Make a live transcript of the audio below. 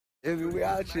If we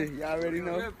out here, you already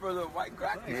know. For the white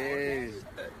crack. Yeah,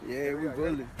 we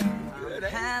bullet.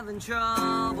 Having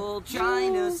trouble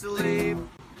trying to sleep.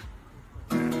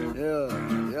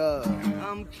 Yeah.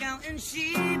 I'm counting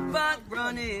sheep, but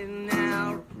running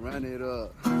out. Run it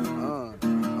up.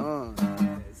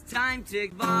 As time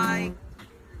tick by,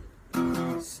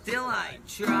 still I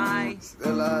try.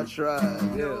 Still I try.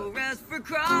 No Yeah. rest for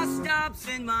cross stops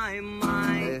in my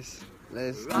mind.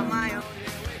 Let's. On my own.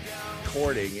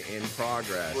 Recording in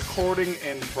progress. Recording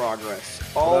in progress.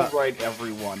 All right,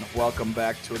 everyone. Welcome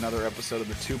back to another episode of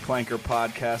the Two Planker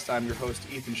Podcast. I'm your host,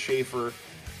 Ethan Schaefer.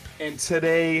 And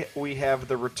today we have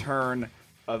the return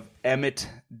of Emmett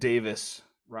Davis.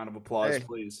 Round of applause, Hey.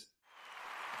 please.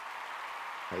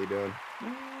 How you doing?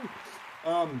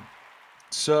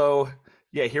 So,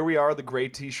 yeah, here we are, the gray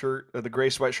t-shirt, the gray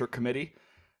sweatshirt committee.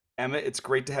 Emmett, it's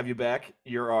great to have you back.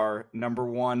 You're our number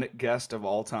one guest of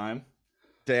all time.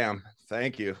 Damn,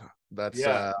 thank you. That's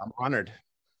Yeah. I'm honored.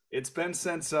 It's been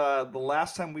since the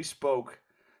last time we spoke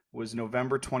was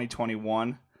November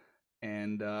 2021,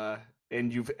 and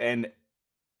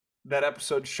that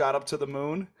episode shot up to the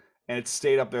moon, and it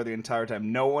stayed up there the entire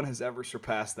time. No one has ever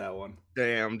surpassed that one.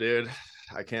 Damn, dude.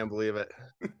 I can't believe it.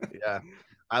 Yeah.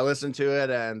 I listened to it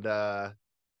and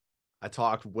I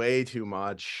talked way too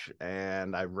much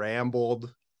and I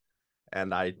rambled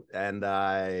and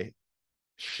I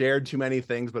shared too many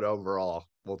things, but overall,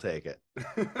 we'll take it.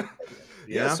 Yeah,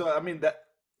 Yeah? so I mean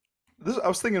I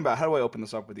was thinking about how do I open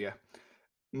this up with you,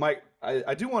 Mike.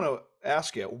 I do want to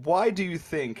ask you, why do you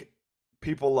think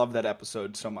people love that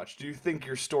episode so much? Do you think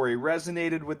your story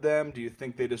resonated with them? Do you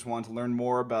think they just want to learn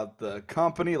more about the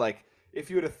company? Like, if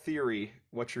you had a theory,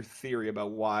 what's your theory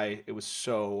about why it was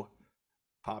so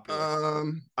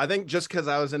popular? I think just because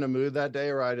I was in a mood that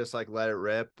day where I just like let it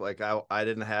rip. Like I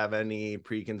didn't have any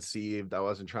preconceived. I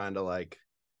wasn't trying to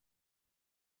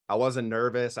I wasn't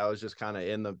nervous. I was just kind of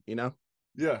in the,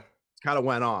 Yeah. kind of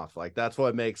went off. Like that's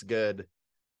what makes good.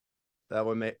 That's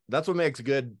what makes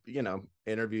good,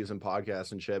 interviews and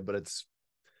podcasts and shit. But it's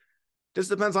just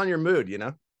depends on your mood,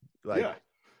 Like Yeah.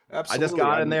 I Absolutely. just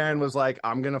got in there and was like,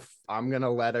 I'm gonna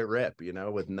let it rip,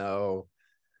 with no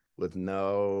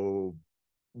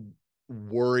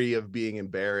worry of being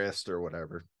embarrassed or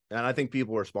whatever. And I think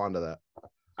people respond to that.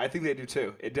 I think they do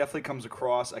too. It definitely comes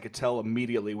across. I could tell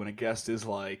immediately when a guest is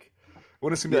like,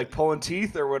 when it's gonna be like pulling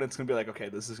teeth, or when it's gonna be like, okay,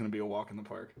 this is gonna be a walk in the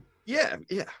park. Yeah.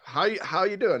 How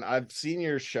you doing? I've seen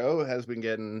your show you've been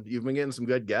getting some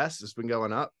good guests. It's been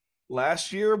going up.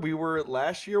 Last year we were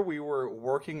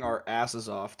working our asses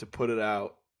off to put it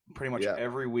out pretty much Yeah.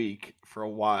 every week for a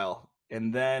while,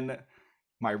 and then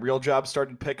my real job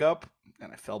started to pick up,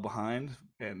 and I fell behind.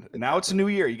 And now it's a new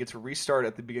year. You get to restart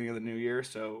at the beginning of the new year,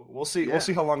 so we'll see. Yeah. We'll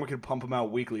see how long we can pump them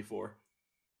out weekly for.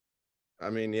 I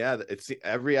mean, yeah, it's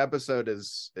every episode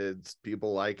it's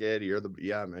people like it. You're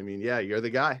the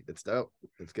guy. It's dope.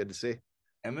 It's good to see.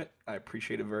 Emmett, I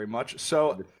appreciate it very much.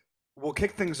 So we'll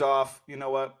kick things off. You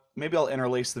know what? Maybe I'll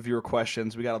interlace the viewer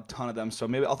questions. We got a ton of them, so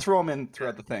maybe I'll throw them in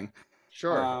throughout the thing.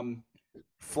 Sure.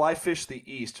 Fly Fish the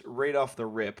East, right off the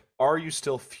rip. Are you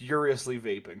still furiously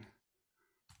vaping?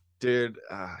 Dude,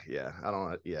 yeah, I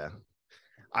don't yeah.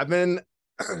 I've been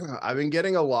I've been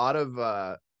getting a lot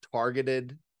of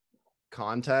targeted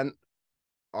content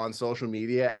on social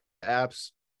media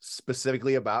apps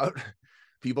specifically about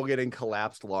people getting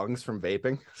collapsed lungs from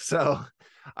vaping. So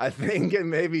I think it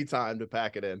may be time to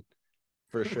pack it in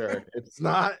for sure.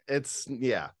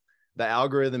 The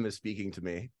algorithm is speaking to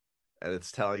me and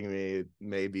it's telling me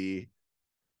maybe,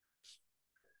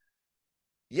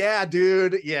 yeah,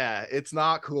 dude. Yeah, it's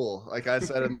not cool. Like I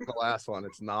said in the last one,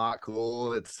 it's not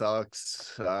cool. It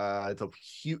sucks. It's a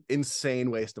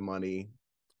insane waste of money.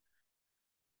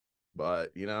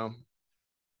 But You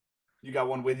got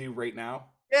one with you right now?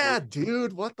 yeah,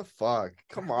 dude, what the fuck?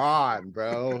 Come on,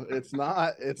 bro. It's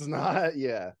not,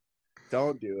 yeah.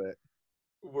 Don't do it.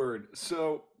 Word.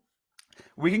 So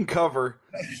we can cover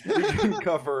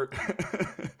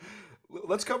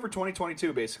let's cover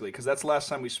 2022 basically, because that's the last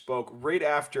time we spoke. Right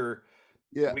after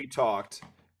Yeah. we talked,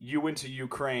 you went to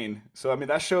Ukraine. So I mean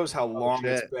that shows how long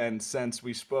it's shit. been since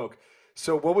we spoke.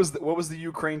 So what was the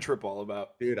Ukraine trip all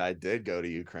about? Dude, I did go to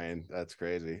Ukraine. That's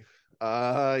crazy.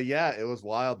 Yeah, it was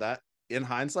wild. That in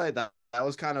hindsight, that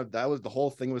was the whole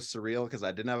thing was surreal because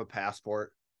I didn't have a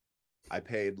passport. I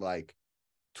paid like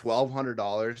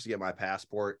 $1,200 to get my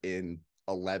passport in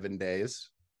 11 days.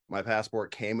 My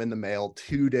passport came in the mail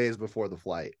 2 days before the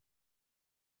flight.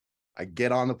 I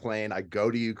get on the plane. I go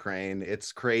to Ukraine.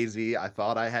 It's crazy. I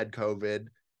thought I had COVID.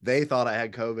 They thought I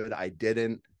had COVID. I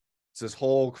didn't. It's this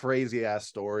whole crazy ass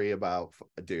story about,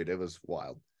 dude, it was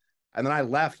wild. And then I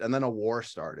left, and then a war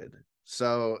started.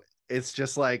 So it's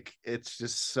just like, it's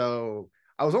just so,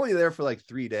 I was only there for like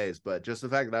 3 days, but just the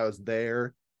fact that I was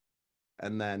there,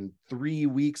 and then 3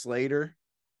 weeks later,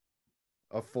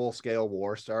 a full scale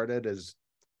war started is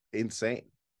insane.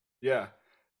 Yeah.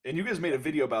 And you guys made a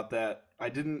video about that. I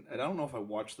don't know if I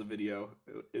watched the video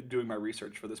doing my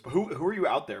research for this, but who are you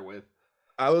out there with?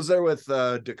 I was there with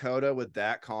Dakota, with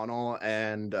Dak Connell,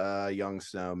 and Young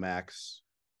Snow Max.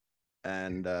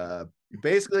 And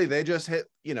basically they just hit,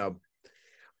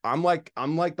 I'm like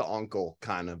the uncle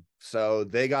kind of. So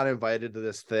they got invited to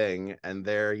this thing, and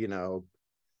they're, in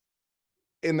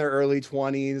their early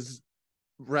 20s,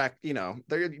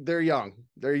 they're young.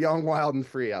 They're young, wild, and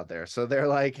free out there. So they're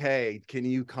like, "Hey, can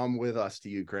you come with us to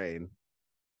Ukraine?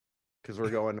 Because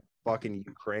we're going to fucking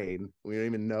Ukraine. We don't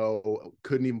even know,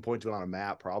 couldn't even point to it on a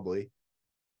map, probably.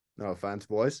 No offense,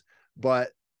 boys. But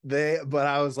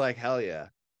I was like, hell yeah,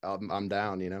 I'm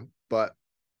down. But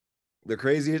the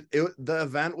craziest, the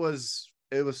event was,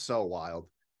 it was so wild.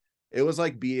 It was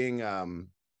like being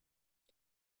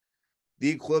the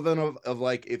equivalent of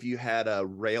like if you had a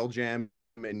rail jam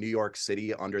in New York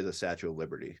City under the Statue of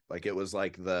Liberty. Like it was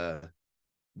like the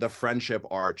Friendship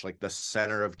Arch, like the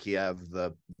center of Kiev,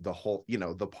 the whole,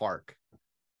 the park.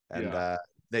 And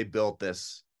they built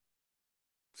this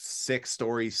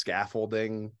 6-story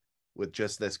scaffolding with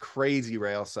just this crazy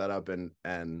rail setup,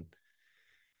 and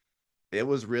it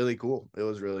was really cool. It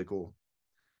was really cool.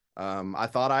 I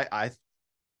thought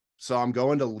so I'm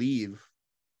going to leave,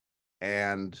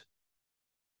 and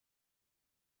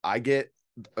I get,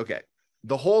 okay.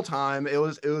 The whole time it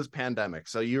was pandemic.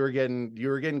 So you were getting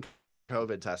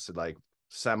COVID tested like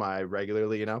semi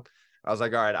regularly, I was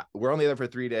like, all right, we're only there for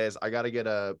 3 days. I got to get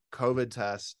a COVID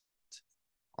test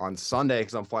on Sunday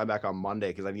because I'm flying back on Monday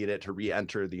because I need it to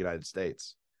re-enter the United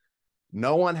States.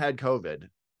 No one had COVID.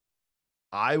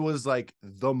 I was like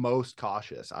the most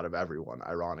cautious out of everyone,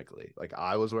 ironically. Like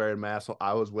I was wearing masks.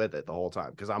 I was with it the whole time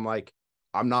because I'm like,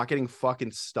 I'm not getting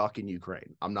fucking stuck in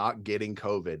Ukraine. I'm not getting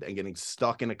COVID and getting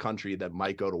stuck in a country that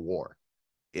might go to war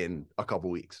in a couple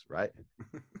weeks, right?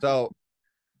 So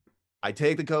I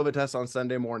take the COVID test on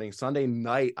Sunday morning. Sunday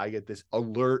night, I get this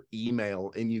alert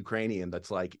email in Ukrainian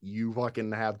that's like, you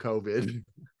fucking have COVID.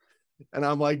 And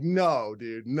I'm like, no,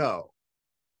 dude, no.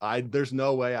 There's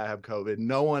no way I have COVID.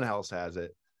 No one else has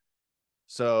it.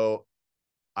 So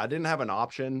I didn't have an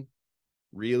option,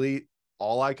 really.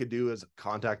 All I could do is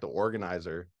contact the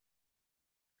organizer.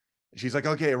 She's like,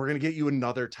 okay, we're going to get you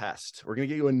another test. We're going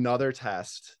to get you another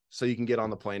test so you can get on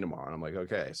the plane tomorrow. And I'm like,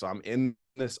 okay. So I'm in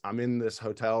this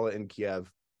hotel in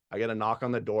Kiev. I get a knock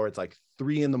on the door. It's like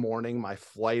 3 a.m. My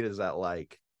flight is at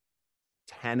like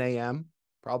 10 a.m.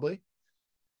 probably.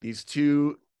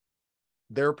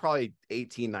 They're probably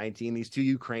 18, 19. These 2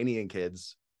 Ukrainian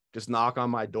kids just knock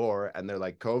on my door, and they're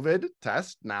like, COVID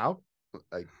test now?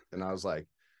 Like, and I was like,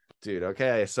 dude,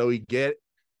 okay. So we get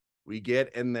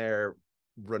in their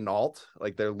Renault,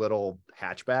 like their little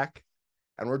hatchback,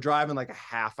 and we're driving like a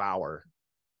half hour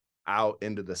out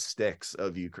into the sticks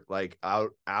of Ukraine, like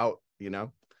out, and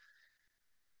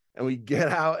we get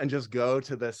out and just go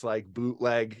to this like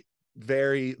bootleg,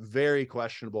 very, very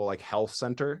questionable like health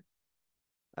center.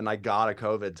 And I got a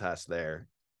COVID test there.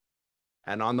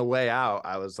 And on the way out,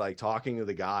 I was like talking to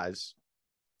the guys,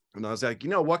 and I was like,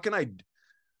 what can I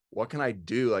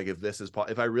do? Like,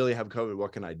 if I really have COVID,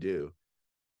 what can I do?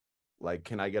 Like,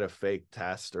 can I get a fake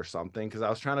test or something? Because I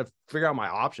was trying to figure out my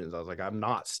options. I was like, I'm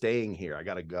not staying here. I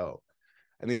got to go.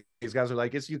 And these guys are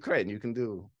like, it's Ukraine. You can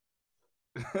do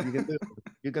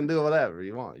whatever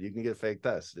you want. You can get fake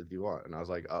tests if you want. And I was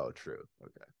like, oh, true.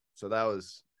 Okay. So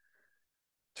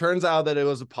turns out that it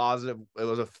was a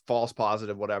false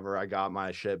positive, whatever. I got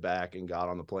my shit back and got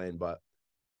on the plane, but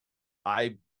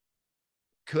I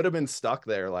could have been stuck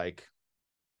there. Like,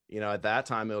 at that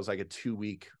time it was like a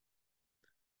 2-week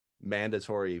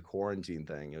mandatory quarantine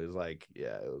thing. It was like,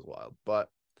 yeah, it was wild, but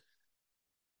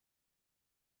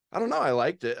I don't know. I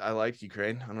liked it. I liked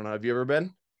Ukraine. I don't know. Have you ever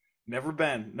been? Never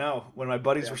been. No. When my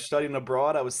buddies were studying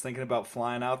abroad, I was thinking about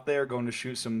flying out there, going to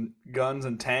shoot some guns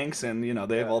and tanks, and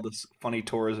they have all this funny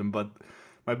tourism, but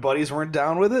my buddies weren't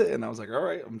down with it, and I was like, all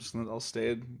right, I'll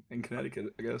stay in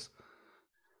Connecticut, I guess.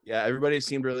 Yeah, everybody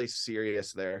seemed really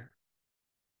serious there.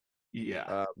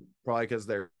 Yeah. Probably because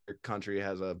their country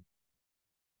has a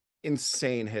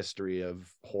insane history of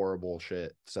horrible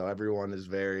shit. So everyone is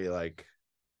very like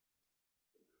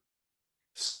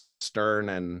stern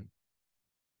and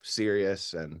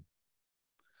serious, and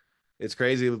it's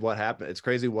crazy what happened. It's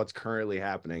crazy what's currently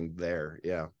happening there.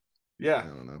 Yeah. Yeah. I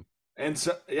don't know. And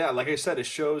so, yeah, like I said, it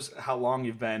shows how long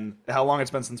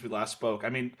it's been since we last spoke. I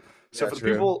mean, So Yeah, for the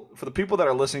true. people that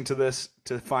are listening to this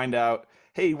to find out,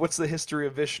 hey, what's the history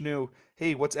of Vishnu?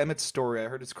 Hey, what's Emmett's story? I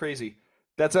heard it's crazy.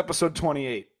 That's episode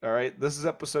 28. All right, this is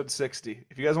episode 60.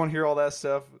 If you guys want to hear all that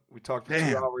stuff, we talked for two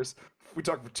Damn. hours. We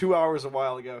talked for 2 hours a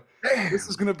while ago. Damn. This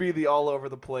is gonna be the all over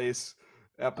the place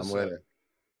I'm episode. with it.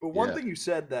 But one Yeah. thing you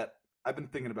said that I've been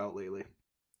thinking about lately,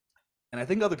 and I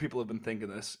think other people have been thinking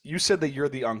this. You said that you're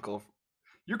the uncle.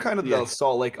 You're kind of the Yeah.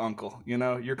 Salt Lake uncle, you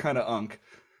know? You're kind of unk.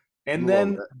 And A little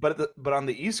then, bit. but on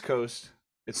the East Coast,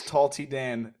 it's Tall T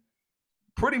Dan,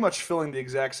 pretty much filling the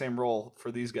exact same role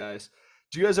for these guys.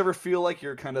 Do you guys ever feel like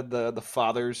you're kind of the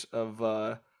fathers of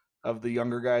the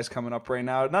younger guys coming up right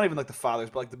now? Not even like the fathers,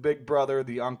 but like the big brother,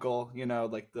 the uncle, you know,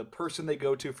 like the person they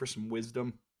go to for some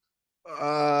wisdom.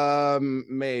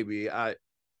 Maybe. I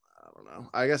don't know.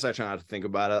 I guess I try not to think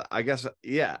about it. I guess,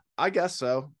 yeah, I guess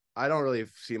so. I don't really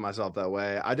see myself that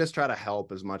way. I just try to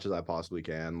help as much as I possibly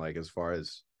can, like as far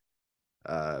as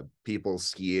people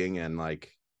skiing and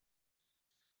like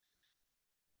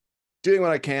doing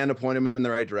what I can to point them in the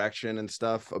right direction and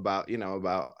stuff about, you know,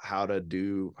 about how to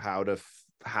do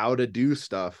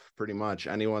stuff, pretty much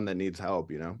anyone that needs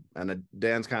help, you know. And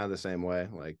Dan's kind of the same way.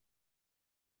 Like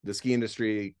the ski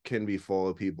industry can be full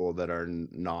of people that are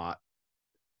not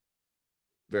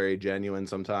very genuine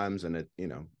sometimes, and it, you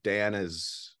know, Dan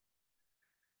is,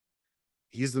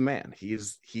 he's the man.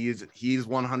 He's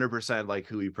 100% like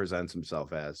who he presents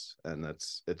himself as, and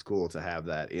it's cool to have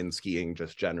that in skiing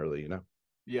just generally, you know.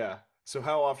 Yeah. So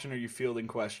how often are you fielding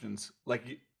questions?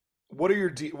 Like, what are your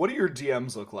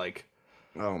DMs look like?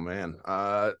 Oh man.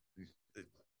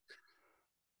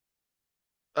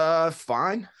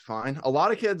 Fine. A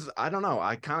lot of kids, I don't know.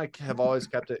 I kind of have always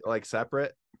kept it like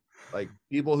separate. Like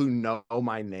people who know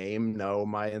my name know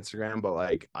my Instagram, but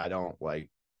like I don't like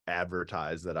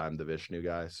advertise that I'm the Vishnu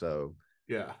guy. So,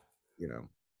 Yeah. you know,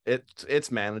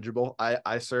 it's manageable.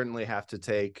 I certainly have to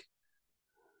take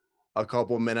a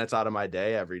couple minutes out of my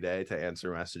day every day to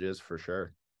answer messages for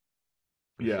sure.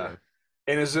 Yeah. Sure.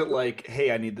 And is it like,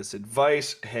 hey, I need this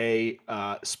advice. Hey,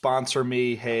 sponsor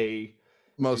me. Hey,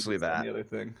 Mostly this, and that. the other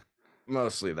thing.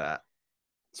 Mostly that.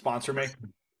 Sponsor me.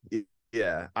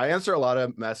 Yeah. I answer a lot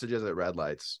of messages at red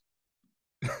lights.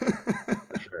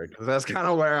 Sure. Because that's kind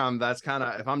of where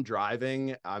if I'm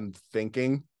driving, I'm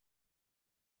thinking.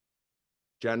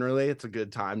 Generally, it's a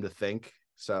good time to think.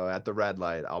 So at the red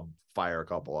light, I'll fire a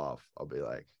couple off. I'll be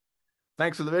like,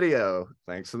 thanks for the video.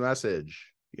 Thanks for the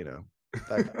message. You know,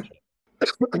 that kind of shit.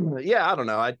 Yeah, I don't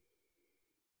know. I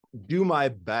do my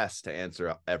best to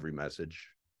answer every message.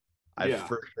 I Yeah.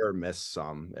 for sure miss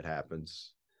some. It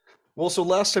happens. Well, so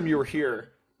last time you were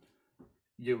here,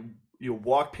 you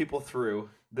walk people through.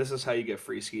 This is how you get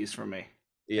free skis from me.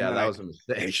 Yeah, then that I- was a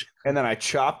mistake. And then I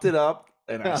chopped it up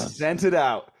and I sent it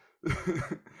out.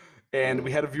 And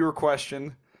we had a viewer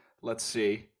question. Let's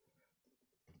see.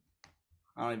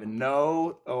 I don't even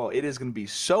know. Oh, it is going to be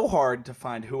so hard to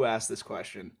find who asked this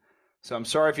question. So I'm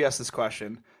sorry if you asked this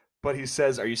question, but he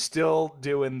says, "Are you still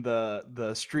doing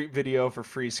the street video for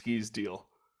free skis deal?"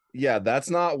 Yeah, that's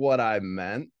not what I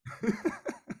meant.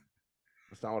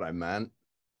 That's not what I meant.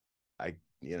 I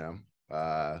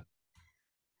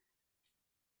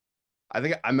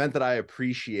think I meant that I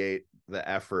appreciate the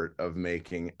effort of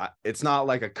making it's not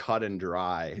like a cut and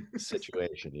dry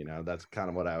situation, you know. That's kind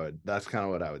of what I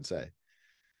would say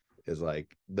is like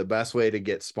the best way to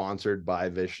get sponsored by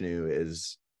Vishnu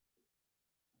is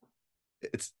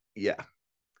it's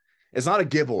not a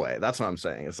giveaway. That's what I'm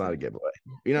saying. It's not a giveaway.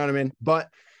 You know what I mean? But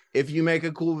if you make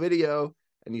a cool video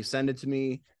and you send it to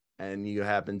me and you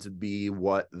happen to be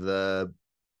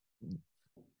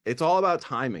it's all about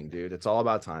timing, dude. It's all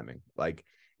about timing. Like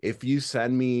if you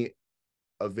send me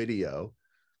a video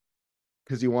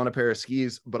because you want a pair of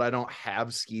skis, but I don't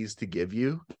have skis to give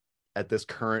you at this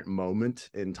current moment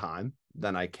in time,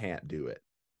 then I can't do it.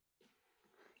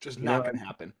 Just not going to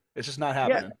happen. It's just not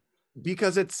happening. Yeah,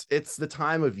 because it's the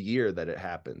time of year that it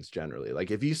happens generally.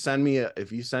 Like if you send me a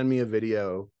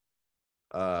video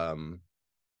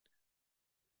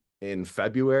in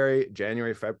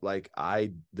January,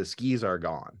 the skis are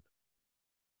gone.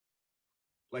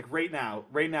 Like right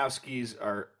now skis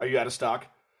are you out of stock?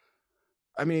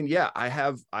 I mean, yeah, I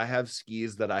have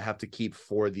skis that I have to keep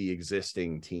for the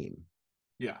existing team.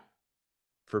 Yeah.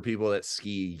 For people that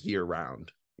ski year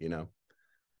round, you know.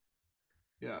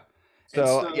 Yeah.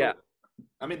 So yeah,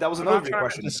 I mean, that was another good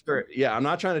question. I'm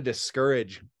not trying to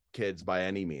discourage kids by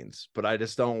any means, but I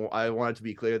want it to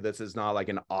be clear this is not like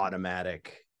an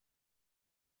automatic.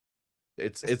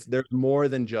 It's there's more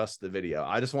than just the video.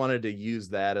 I just wanted to use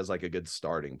that as like a good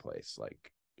starting place.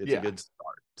 Like it's a good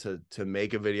start to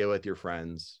make a video with your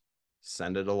friends,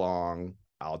 send it along.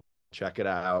 I'll check it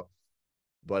out.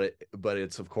 but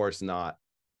it's of course not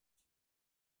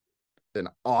an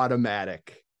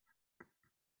automatic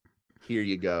here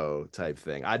you go type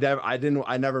thing. I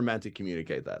never meant to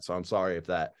communicate that, so I'm sorry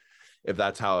if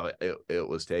that's how it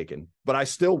was taken. But I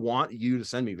still want you to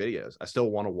send me videos. I still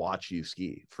want to watch you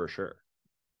ski for sure.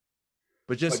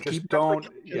 But just keep don't.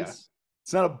 Yeah,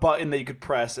 it's not a button that you could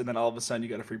press and then all of a sudden you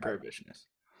got a free pair of Viciousness.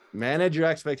 Manage your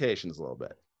expectations a little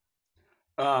bit.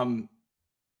 Throw in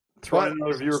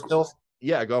another viewer.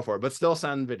 Yeah, go for it. But still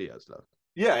send videos though.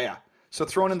 Yeah. So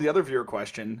throwing in the other viewer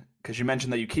question, because you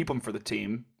mentioned that you keep them for the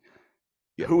team.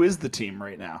 Yeah. Who is the team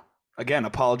right now? Again,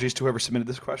 apologies to whoever submitted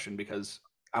this question because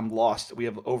I'm lost. We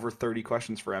have over 30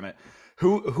 questions for Emmett.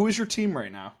 Who is your team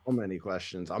right now? So many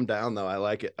questions. I'm down though. I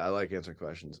like it. I like answering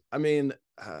questions. I mean,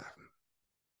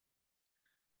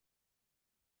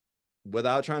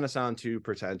 without trying to sound too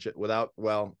pretentious,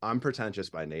 I'm pretentious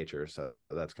by nature, so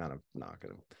that's kind of not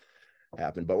going to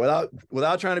happen. But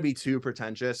without trying to be too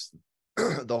pretentious,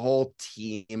 the whole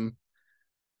team,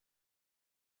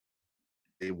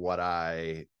 what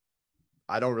I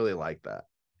don't really like that.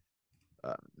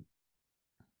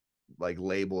 Like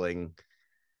labeling.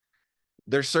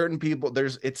 There's certain people.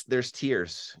 There's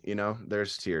tiers.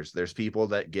 There's tiers. There's people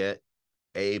that get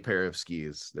a pair of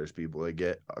skis. There's people that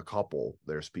get a couple.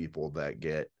 There's people that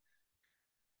get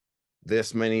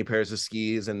this many pairs of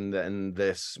skis and then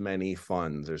this many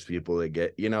funds. There's people that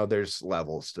get, there's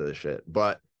levels to the shit.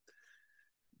 But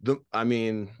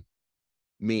me,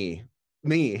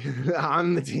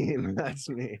 I'm the team. That's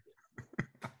me.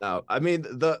 No, I mean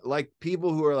the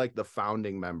people who are like the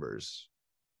founding members,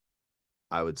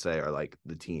 I would say, are like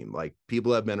the team. Like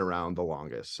people have been around the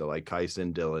longest. So like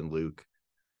Kyson, Dylan, Luke,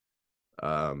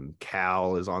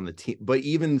 Cal is on the team. But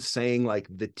even saying like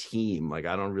the team, like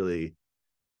that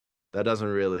doesn't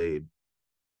really.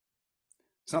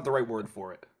 It's not the right word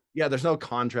for it. Yeah, there's no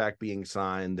contract being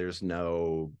signed. There's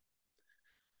none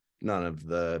of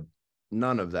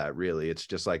that really. It's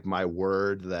just like my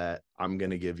word that I'm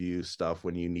gonna give you stuff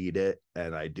when you need it,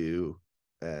 and I do,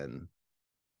 and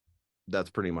that's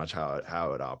pretty much how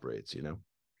it operates,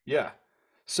 Yeah.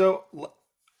 So,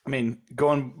 I mean,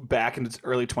 going back into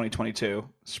early 2022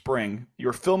 spring, you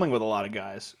were filming with a lot of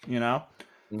guys,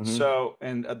 Mm-hmm. So,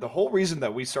 and the whole reason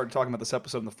that we started talking about this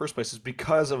episode in the first place is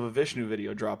because of a Vishnu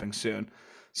video dropping soon.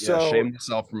 So, yeah, shameless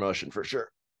self-promotion for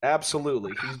sure.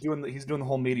 Absolutely, he's doing the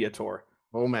whole media tour.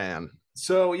 Oh man.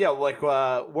 So yeah, like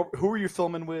who are you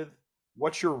filming with?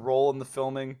 What's your role in the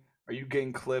filming? Are you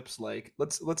getting clips? Like,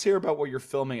 let's hear about what your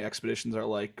filming expeditions are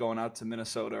like, going out to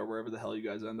Minnesota or wherever the hell you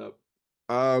guys end up.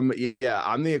 Yeah,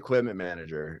 I'm the equipment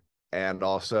manager and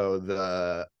also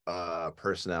the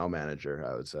personnel manager,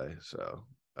 I would say. So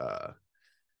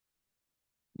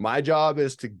my job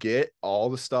is to get all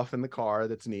the stuff in the car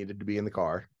that's needed to be in the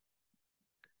car,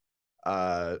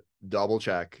 double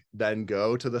check, then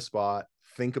go to the spot,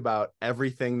 think about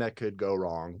everything that could go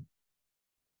wrong,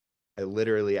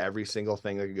 literally every single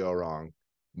thing that could go wrong,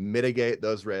 mitigate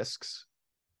those risks,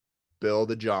 build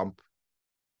a jump,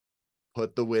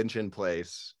 put the winch in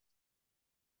place,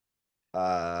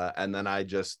 and then I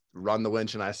just run the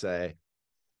winch and I say,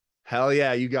 hell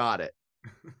yeah, you got it.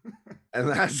 And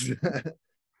that's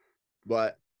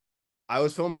but I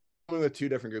was filming with two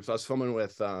different groups. I was filming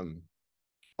with the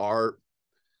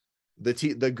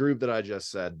group that I just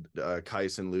said,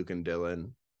 Kyson, Luke, and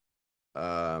Dylan.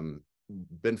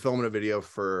 Been filming a video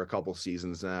for a couple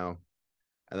seasons now,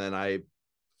 and then I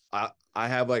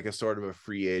have like a sort of a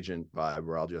free agent vibe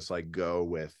where I'll just like go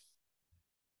with.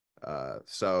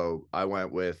 So I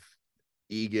went with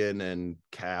Egan and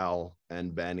Cal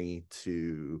and Benny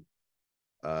to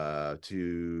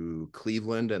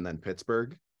Cleveland and then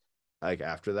Pittsburgh, like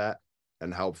after that,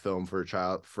 and help film for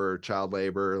child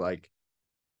labor, like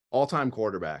all-time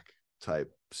quarterback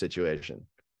type situation.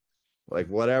 Like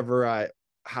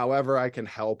however I can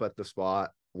help at the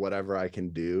spot, whatever I can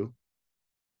do,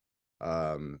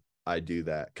 I do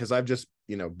that because I've just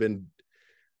been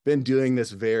doing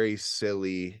this very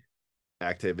silly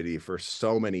activity for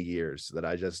so many years that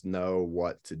I just know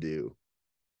what to do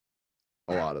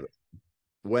a lot of it,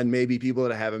 when maybe people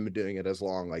that haven't been doing it as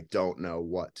long like don't know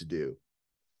what to do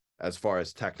as far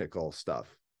as technical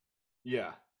stuff.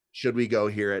 Yeah. Should we go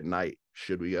here at night?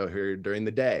 Should we go here during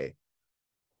the day?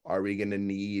 Are we going to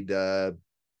need a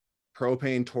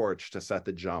propane torch to set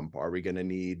the jump? Are we going to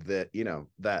need that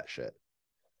shit?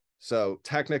 So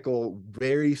technical,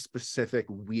 very specific,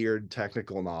 weird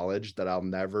technical knowledge that I'll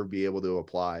never be able to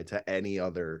apply to any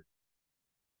other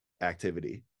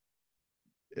activity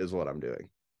is what I'm doing.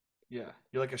 Yeah.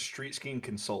 You're like a street skiing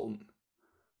consultant.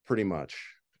 Pretty much.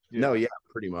 Yeah. No, yeah,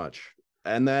 pretty much.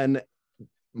 And then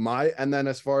And then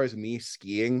as far as me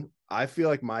skiing, I feel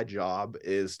like my job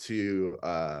is to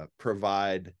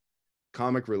provide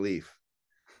comic relief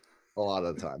a lot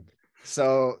of the time.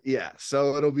 So yeah,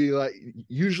 so it'll be like,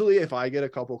 usually if I get a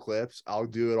couple clips, I'll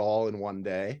do it all in one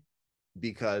day,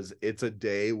 because it's a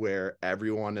day where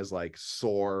everyone is like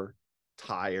sore,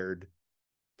 tired,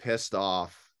 pissed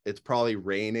off. It's probably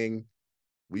raining.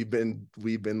 We've been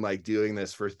like doing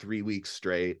this for 3 weeks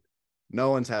straight.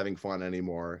 No one's having fun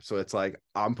anymore. So it's like,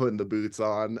 I'm putting the boots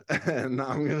on and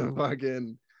I'm gonna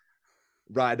fucking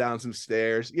ride down some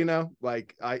stairs,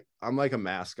 like I'm like a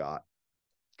mascot.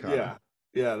 Yeah.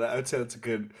 Yeah, I'd say that's a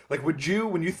good. Like, when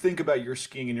you think about your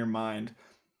skiing in your mind,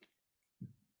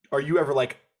 are you ever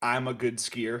like, I'm a good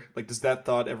skier? Like, does that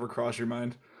thought ever cross your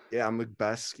mind? Yeah, I'm the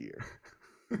best skier.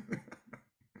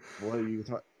 What do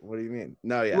you mean?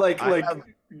 No, yeah. Like,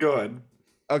 go ahead.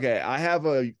 Okay, I have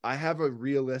a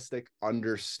realistic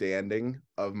understanding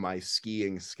of my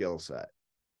skiing skill set.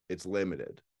 It's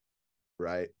limited,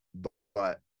 right?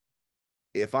 But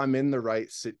if I'm in the right,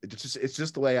 it's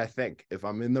just the way I think. If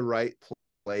I'm in the right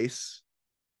place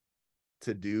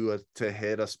to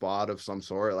hit a spot of some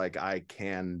sort, like, I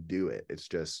can do it. It's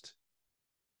just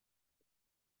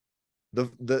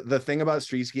the thing about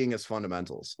street skiing is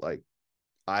fundamentals. Like,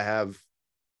 I have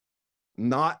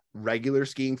not regular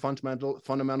skiing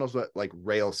fundamentals, but like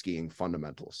rail skiing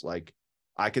fundamentals. Like,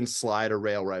 I can slide a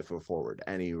rail right foot forward,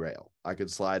 any rail. I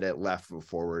could slide it left foot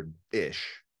forward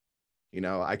ish.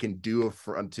 I can do a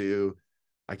front two,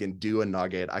 I can do a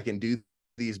nugget, I can do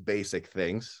these basic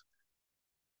things,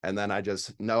 and then I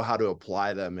just know how to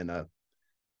apply them in an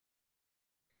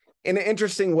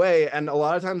interesting way, and a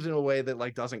lot of times in a way that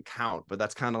like doesn't count, but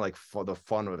that's kind of like for the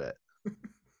fun of it.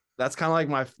 That's kind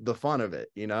of like the fun of it.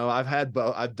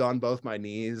 I've done both my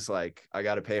knees. Like, I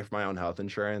got to pay for my own health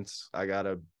insurance. I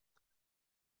gotta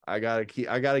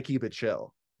keep it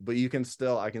chill, but I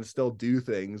can still do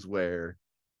things where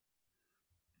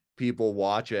people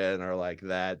watch it and are like,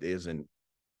 that doesn't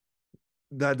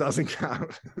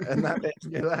count. And that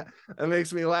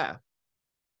makes me laugh.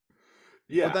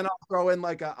 Yeah. But then I'll throw in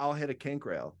like I'll hit a kink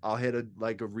rail. I'll hit a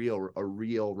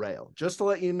real rail, just to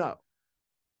let you know.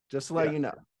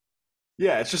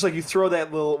 Yeah, it's just like you throw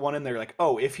that little one in there, like,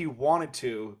 oh, if he wanted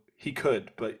to, he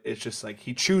could, but it's just like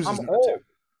he chooses not to.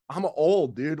 I'm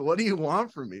old, dude. What do you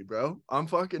want from me, bro? I'm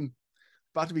fucking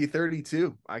about to be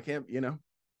 32. I can't,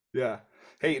 Yeah.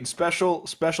 Hey, and special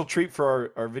treat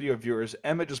for our video viewers.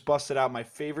 Emmett just busted out my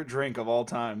favorite drink of all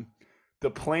time,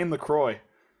 the plain LaCroix.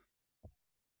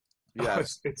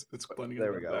 Yes. Oh, it's blending there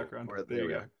in we the go. background. There you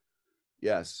go.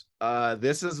 Yes.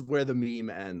 This is where the meme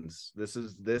ends. This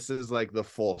is like the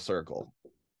full circle.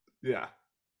 Yeah.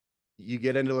 You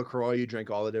get into LaCroix, you drink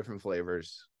all the different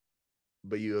flavors,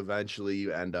 but you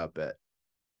end up at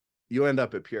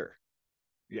pure.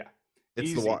 Yeah. It's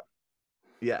Easy. the one.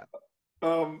 Yeah.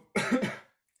 All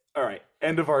right.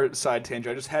 End of our side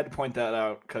tangent. I just had to point that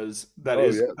out because that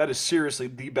is seriously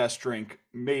the best drink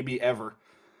maybe ever.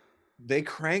 They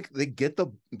get the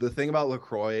thing about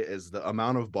LaCroix is the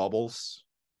amount of bubbles.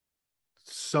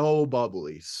 So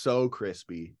bubbly, so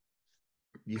crispy.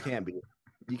 You can't beat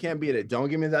it. Don't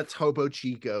give me that Topo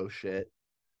Chico shit.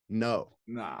 No.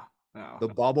 No. The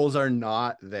bubbles are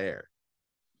not there.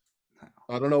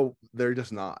 No. I don't know. They're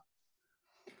just not.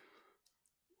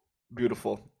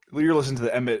 Beautiful. You're listening to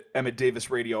the Emmett Davis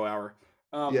Radio Hour.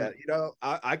 Yeah,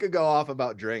 I could go off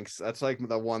about drinks. That's like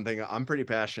the one thing. I'm pretty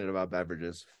passionate about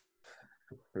beverages.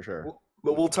 For sure.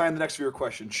 We'll tie in the next viewer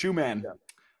question. Shoeman. Yeah.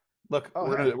 Look,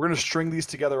 we're gonna string these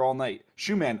together all night.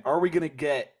 Shoeman, are we gonna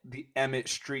get the Emmett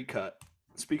street cut?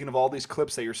 Speaking of all these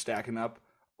clips that you're stacking up,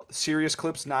 serious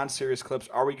clips, non-serious clips,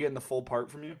 are we getting the full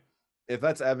part from you? If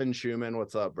that's Evan Shoeman,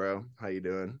 what's up, bro? How you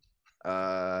doing?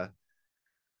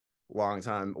 Long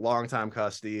time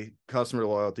customer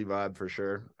loyalty vibe for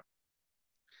sure.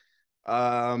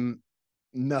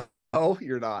 No,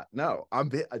 you're not. No, I'm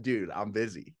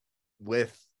busy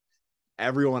with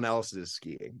everyone else's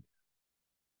skiing.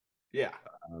 Yeah.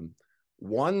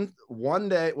 One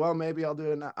day, well, maybe I'll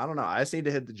do it. I don't know. I just need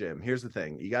to hit the gym. Here's the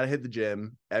thing. You got to hit the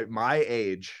gym at my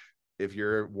age. If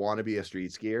you want to be a street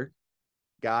skier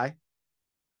guy,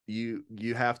 you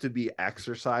have to be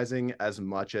exercising as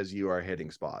much as you are hitting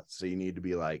spots. So you need to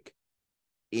be like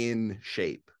in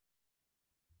shape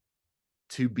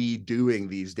to be doing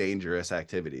these dangerous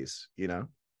activities,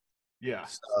 Yeah.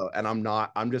 So, and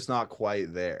I'm just not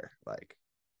quite there. Like,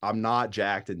 I'm not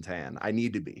jacked and tan. I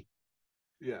need to be.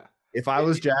 Yeah. If I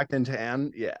was jacked and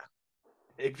tan, yeah.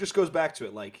 It just goes back to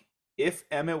it. Like, if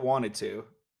Emmett wanted to,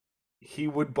 he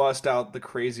would bust out the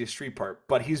craziest street part,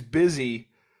 but he's busy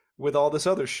with all this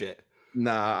other shit.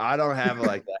 Nah, I don't have it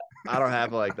like that. I don't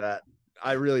have it like that.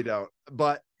 I really don't.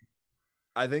 But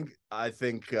I think I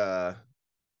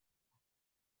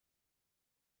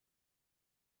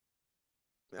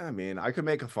mean, I could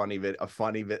make a funny vid.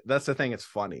 That's the thing, it's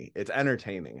funny. It's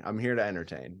entertaining. I'm here to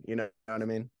entertain. You know what I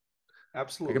mean?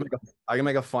 Absolutely. I can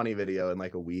make a funny video in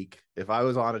like a week if I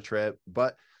was on a trip.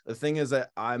 But the thing is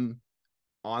that I'm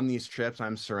on these trips,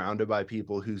 I'm surrounded by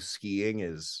people whose skiing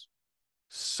is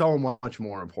so much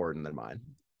more important than mine.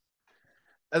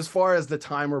 As far as the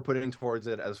time we're putting towards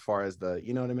it, as far as the,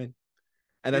 you know what I mean?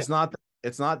 And Yeah. it's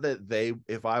not that they,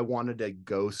 if I wanted to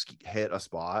go hit a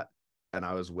spot and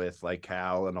I was with like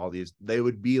Cal and all these, they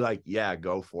would be like, yeah,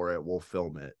 go for it. We'll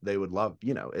film it. They would love,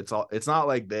 it's not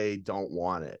like they don't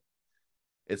want it.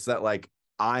 It's that like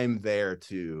I'm there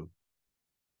to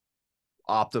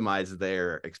optimize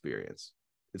their experience.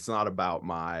 It's not about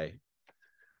my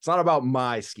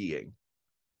skiing.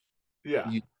 Yeah.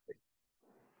 You,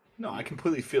 No, I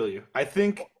completely feel you. I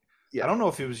think I yeah. don't know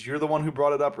if it was you're the one who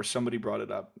brought it up or somebody brought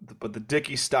it up, but the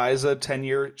Dickie Stiza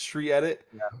 10-year street edit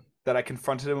Yeah. that I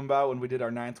confronted him about when we did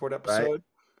our Ninth Ward Right. episode.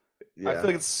 I Yeah. feel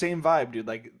like it's the same vibe, dude.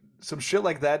 Like some shit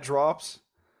like that drops,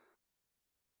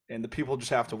 and the people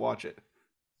just have to watch it.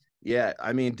 Yeah.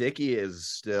 I mean, Dickie is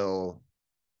still,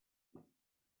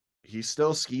 he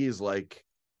still skis like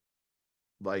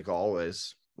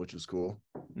always, which is cool.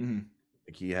 Mm-hmm.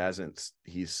 Like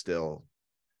he's still,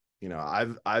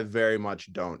 I very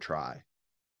much don't try.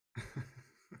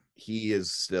 He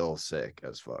is still sick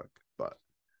as fuck, but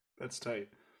That's tight.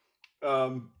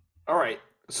 All right,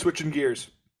 switching gears.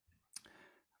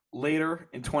 Later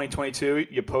in 2022,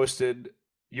 you posted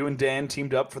you and Dan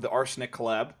teamed up for the Arsenic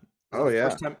collab. oh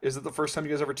yeah. Is it the first time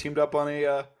you guys ever teamed up on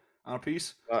a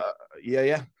piece?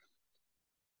 Yeah.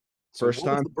 So First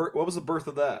time. What was the birth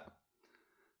of that?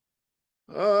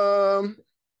 Um,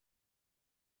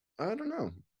 I don't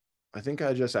know. I think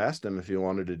I just asked him if he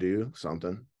wanted to do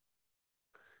something.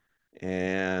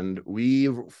 And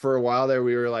for a while there,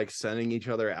 we were like sending each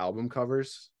other album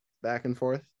covers back and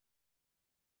forth.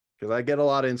 Because I get a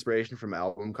lot of inspiration from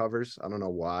album covers. I don't know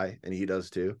why, and he does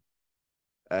too.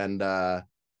 And I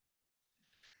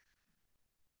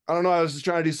don't know, I was just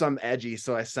trying to do something edgy,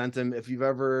 so I sent him, if you've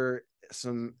ever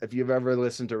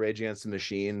listened to Rage Against the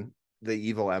Machine, the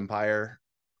Evil Empire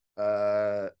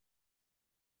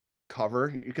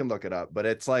cover, you can look it up, but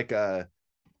it's like a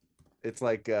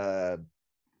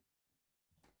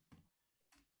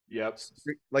Yep.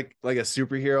 like a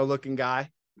superhero looking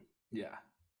guy, Yeah.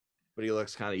 but he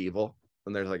looks kind of evil,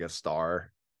 and there's like a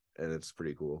star, and it's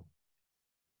pretty cool.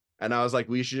 And I was like,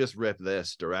 we should just rip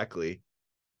this directly.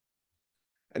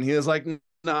 And he was like,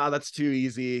 nah, that's too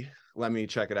easy. Let me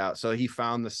check it out. So he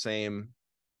found the same.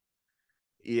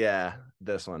 Yeah,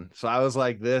 this one. So I was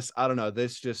like, this, I don't know.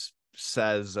 This just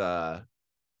says, it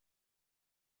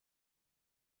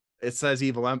says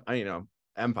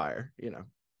Empire,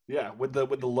 Yeah, with the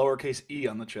lowercase e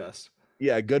on the chest.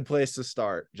 Yeah, good place to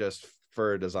start just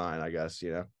for design, I guess,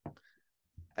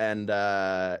 And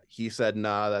he said,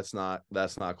 nah, that's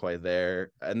not quite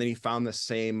there. And then he found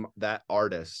that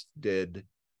artist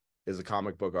is a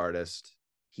comic book artist.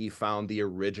 He found the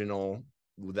original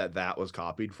that was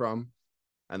copied from,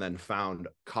 and then found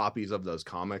copies of those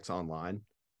comics online,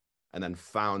 and then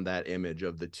found that image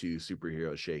of the two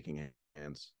superheroes shaking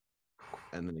hands.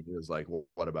 And then he was like, well,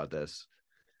 what about this?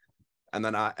 And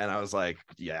then I was like,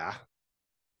 yeah,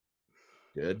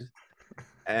 good.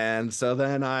 And so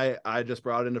then I just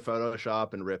brought it into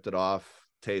Photoshop and ripped it off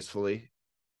tastefully.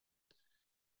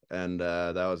 And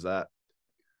that was that.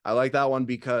 I like that one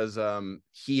because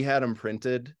he had them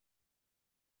printed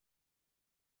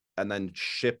and then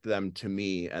shipped them to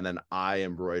me, and then I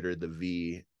embroidered the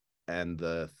V and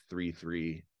the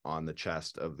 3-3 on the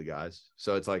chest of the guys.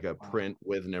 So it's like a print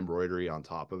with an embroidery on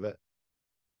top of it,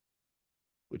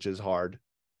 which is hard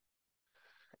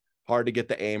to get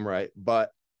the aim right.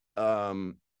 But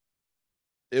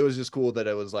it was just cool that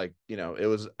it was like, it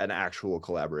was an actual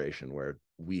collaboration where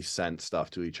we sent stuff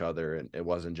to each other, and it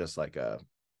wasn't just like a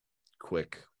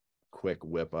quick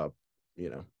whip up,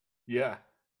 Yeah.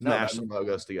 smash some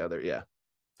logos together. Yeah.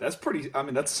 That's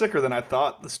that's sicker than I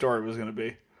thought the story was going to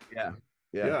be.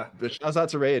 Yeah. But shouts out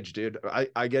to Rage, dude.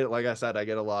 I get it. Like I said, I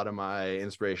get a lot of my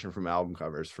inspiration from album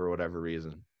covers for whatever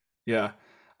reason. Yeah.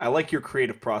 I like your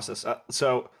creative process.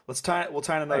 So we'll tie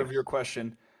in another of your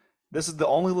question. This is the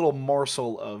only little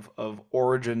morsel of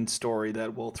origin story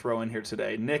that we'll throw in here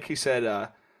today. Nick, he said,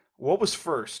 what was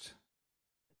first,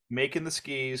 making the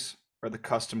skis or the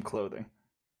custom clothing?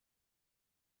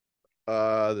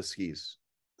 The skis.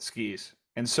 Skis.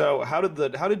 And so how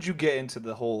did you get into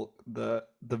the whole the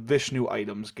Vishnu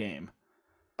items game?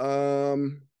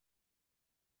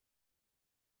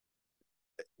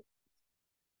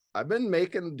 I've been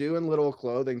doing little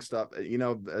clothing stuff.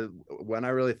 When I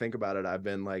really think about it, I've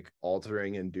been like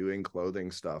altering and doing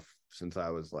clothing stuff since I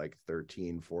was like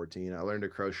 13, 14. I learned to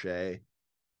crochet,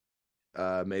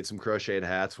 made some crocheted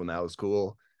hats when that was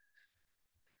cool.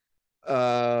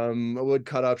 I would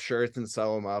cut up shirts and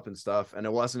sew them up and stuff. And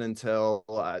it wasn't until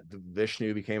the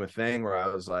Vishnu became a thing where I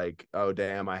was like, oh,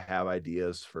 damn, I have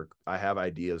ideas for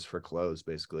clothes,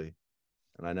 basically.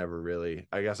 And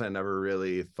I guess I never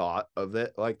really thought of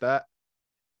it like that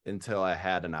until I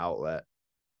had an outlet.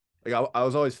 Like I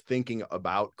was always thinking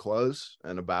about clothes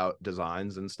and about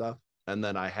designs and stuff. And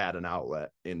then I had an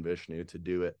outlet in Vishnu to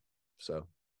do it. So,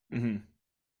 Mm-hmm.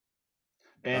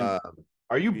 And uh,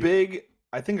 are you big?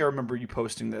 I think I remember you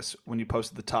posting this when you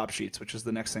posted the top sheets, which is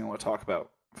the next thing I want to talk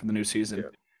about for the new season. Yeah.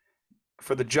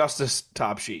 For the Justice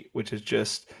top sheet, which is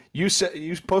just you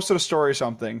posted a story or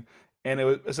something, and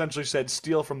it essentially said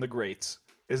 "steal from the greats."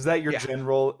 Is that your Yeah.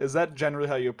 general? Is that generally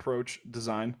how you approach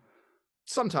design?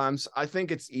 Sometimes I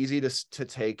think it's easy to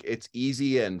take. It's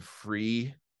easy and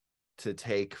free to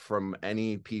take from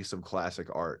any piece of classic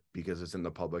art because it's in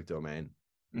the public domain.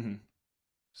 Mm-hmm.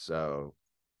 So,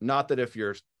 not that if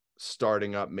you're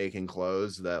starting up making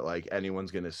clothes that like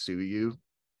anyone's going to sue you,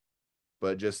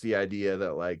 but just the idea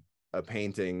that like a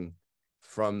painting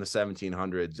from the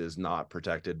 1700s is not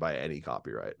protected by any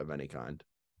copyright of any kind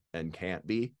and can't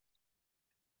be.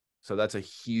 So that's a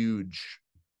huge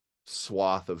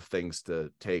swath of things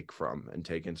to take from and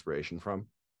take inspiration from.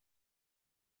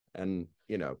 And,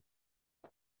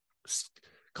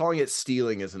 calling it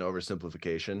stealing is an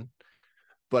oversimplification,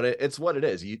 but it's what it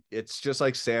is. It's just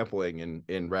like sampling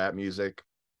in rap music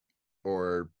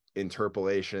or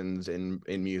interpolations in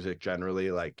music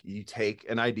generally. Like you take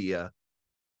an idea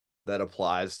that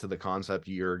applies to the concept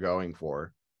you're going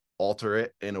for, alter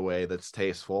it in a way that's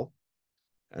tasteful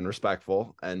and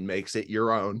respectful and makes it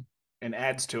your own And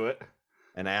adds to it.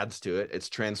 It's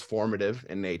transformative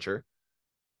in nature.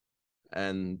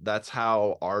 And that's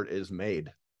how art is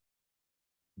made,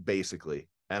 basically.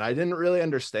 And I didn't really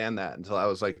understand that until I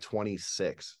was like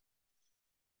 26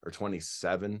 or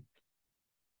 27.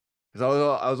 Because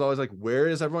I was always like, where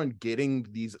is everyone getting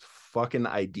these fucking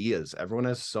ideas? Everyone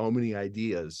has so many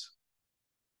ideas.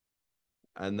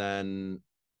 And then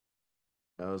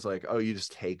I was like, oh, you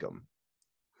just take them.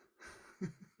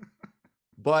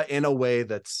 But in a way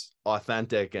that's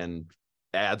authentic and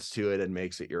adds to it and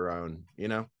makes it your own,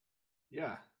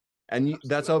 Yeah. And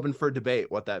that's open for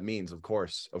debate what that means. Of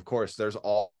course, there's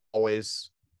always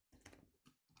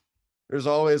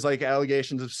like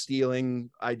allegations of stealing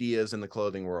ideas in the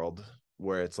clothing world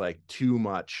where it's like too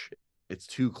much, it's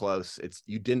too close,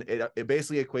 it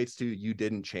basically equates to you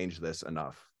didn't change this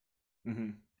enough.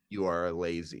 Mm-hmm. You are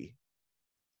lazy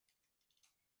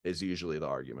is usually the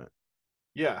argument.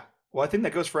 Yeah. Well, I think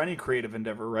that goes for any creative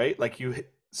endeavor, right? Like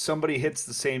somebody hits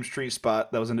the same street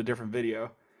spot that was in a different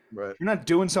video. Right. You're not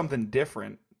doing something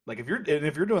different. Like if you're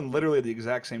doing literally the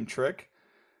exact same trick,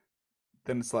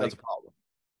 then it's like, That's a problem.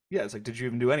 yeah, it's like, did you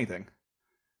even do anything?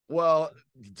 Well,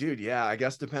 dude, yeah, I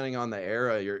guess depending on the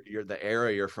era the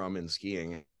era you're from in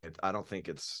skiing,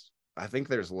 I think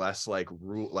there's less like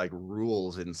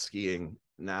rules in skiing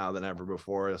now than ever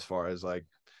before as far as like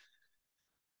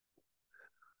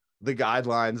the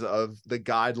guidelines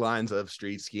of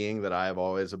street skiing that I have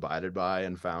always abided by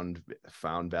and found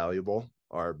valuable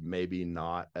are maybe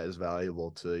not as valuable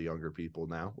to younger people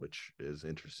now, which is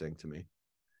interesting to me.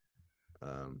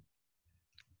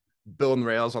 Building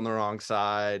rails on the wrong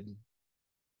side,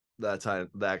 that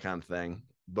kind of thing.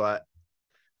 But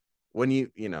when you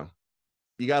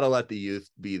got to let the youth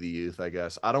be the youth, I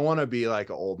guess. I don't want to be like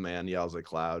an old man yells at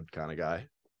cloud kind of guy.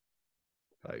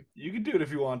 Like You can do it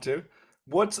if you want to.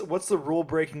 What's the rule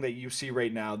breaking that you see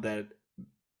right now that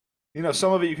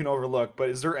some of it you can overlook, but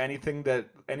is there any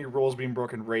rules being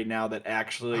broken right now that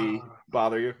actually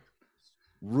bother you?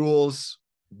 rules,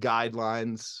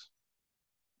 guidelines,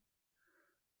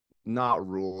 not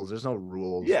rules. There's no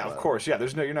rules. Yeah, of course. Yeah,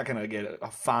 you're not gonna get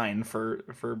a fine for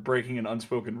breaking an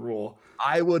unspoken rule.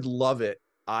 I would love it.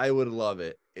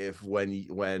 If when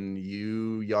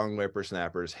you young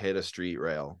whippersnappers hit a street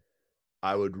rail,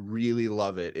 I would really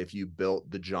love it if you built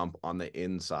the jump on the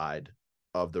inside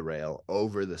of the rail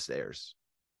over the stairs.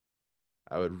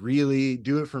 I would really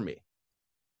do it for me.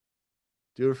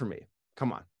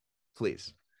 Come on,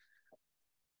 please.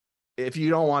 If you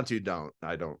don't want to, don't.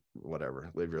 I don't, whatever,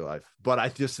 live your life. But I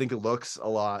just think it looks a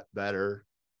lot better.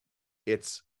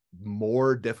 It's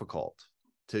more difficult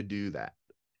to do that,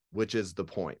 which is the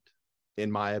point,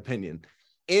 in my opinion.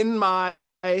 In my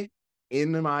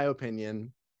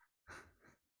opinion,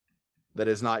 that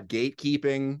is not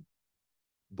gatekeeping,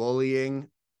 bullying,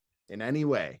 in any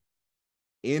way,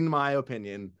 in my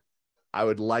opinion, I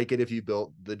would like it if you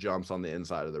built the jumps on the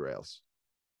inside of the rails.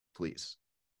 Please.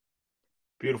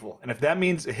 Beautiful. And if that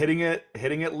means hitting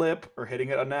it lip or hitting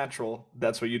it unnatural,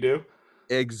 that's what you do.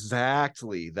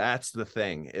 Exactly. That's the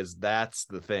thing is that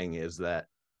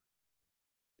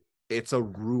it's a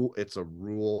rule. It's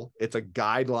a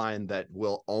guideline that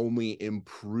will only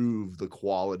improve the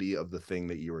quality of the thing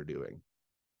that you are doing.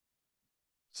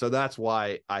 So that's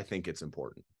why I think it's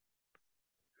important.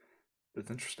 That's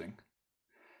interesting.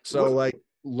 So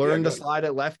learn go to ahead. slide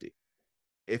at lefty.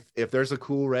 If there's a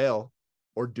cool rail,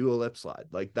 or do a lip slide.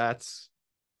 That's,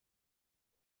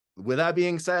 with that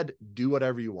being said, do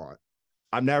whatever you want.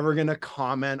 I'm never going to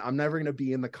comment. I'm never going to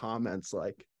be in the comments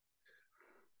like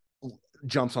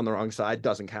jumps on the wrong side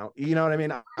doesn't count. You know what I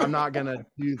mean? I'm not going to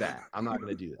do that.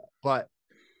 But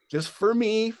just for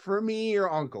me,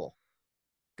 your uncle,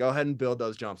 go ahead and build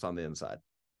those jumps on the inside.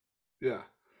 Yeah.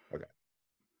 Okay.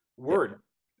 Word.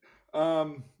 I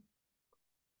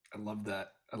love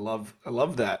that. I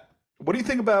love that. What do you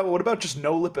think what about just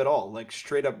no lip at all? Like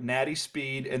straight up natty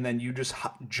speed and then you just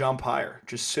jump higher.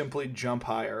 Just simply jump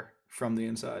higher from the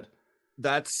inside.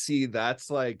 That's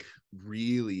like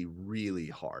really, really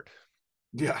hard.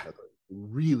 Yeah.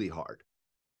 Really hard.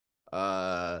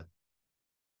 There's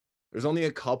only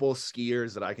a couple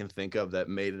skiers that I can think of that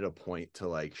made it a point to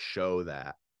like show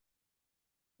that.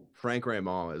 Frank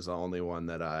Raymond is the only one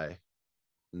that I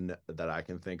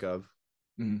can think of.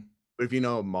 Mm-hmm. But if you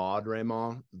know Maud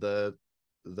Raymond, the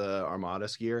Armada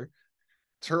skier,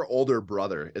 it's her older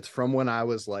brother. It's from when I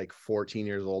was like 14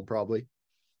 years old, probably.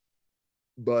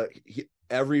 But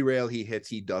every rail he hits,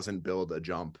 he doesn't build a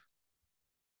jump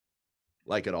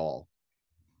like at all.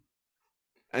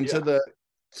 And Yeah.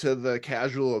 to the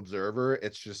casual observer,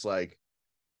 it's just like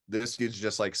this dude's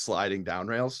just like sliding down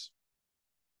rails.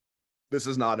 This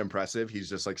is not impressive. He's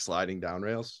just like sliding down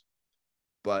rails.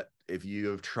 But if you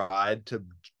have tried to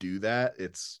do that,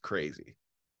 it's crazy.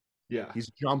 Yeah. He's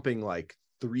jumping like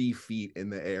 3 feet in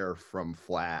the air from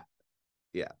flat.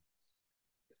 Yeah.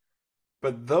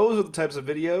 But those are the types of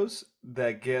videos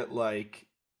that get like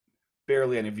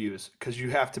barely any views because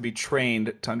you have to be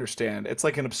trained to understand. It's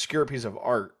like an obscure piece of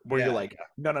art where you're like,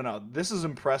 no, this is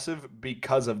impressive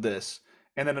because of this.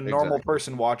 And then a normal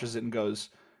person watches it and goes,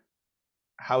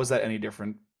 how is that any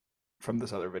different from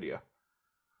this other video?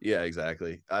 Yeah,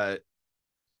 exactly.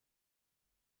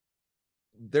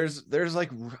 There's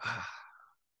like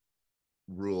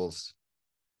rules.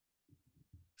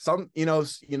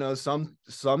 Sometimes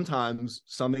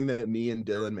something that me and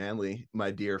Dylan Manley, my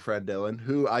dear friend Dylan,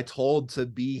 who I told to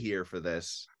be here for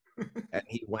this, and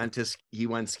he went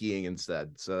skiing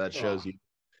instead. So that shows you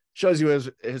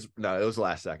his no, it was the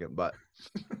last second, but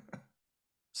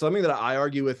something that I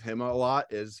argue with him a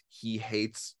lot is he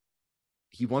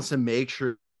wants to make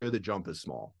sure the jump is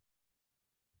small.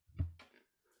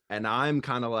 And I'm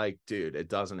kind of like, dude, it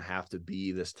doesn't have to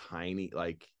be this tiny,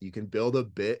 like you can build a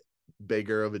bit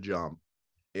bigger of a jump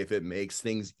if it makes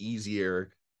things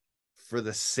easier for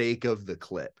the sake of the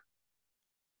clip.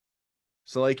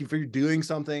 So like if you're doing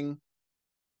something,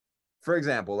 for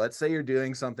example, let's say you're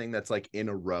doing something that's like in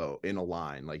a row, in a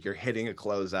line, like you're hitting a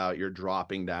closeout, you're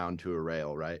dropping down to a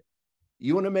rail, right?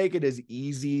 You want to make it as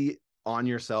easy on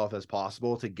yourself as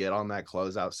possible to get on that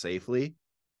closeout safely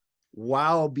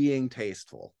while being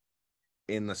tasteful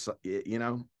in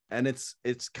the, and it's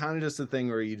kind of just a thing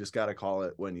where you just got to call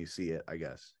it when you see it. I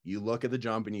guess you look at the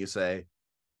jump and you say,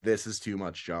 this is too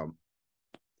much jump.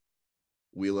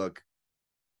 The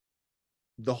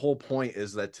whole point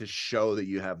is that to show that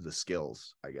you have the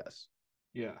skills, I guess.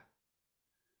 Yeah.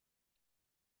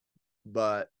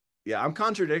 But yeah, I'm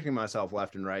contradicting myself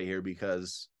left and right here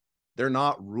because they're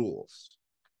not rules.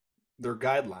 They're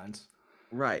guidelines.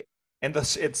 Right. And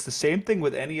it's the same thing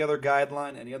with any other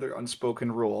guideline, any other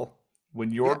unspoken rule.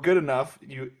 When you're good enough,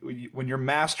 when you're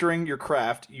mastering your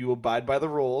craft, you abide by the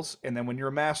rules, and then when you're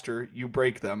a master, you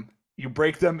break them. You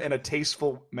break them in a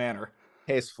tasteful manner.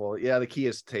 Tasteful. Yeah, the key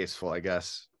is tasteful, I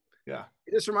guess. Yeah.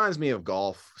 It just reminds me of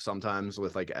golf sometimes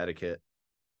with like etiquette,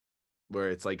 where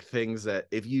it's like things that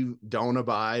if you don't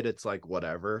abide, it's like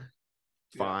whatever,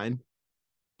 fine.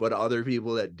 But other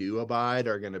people that do abide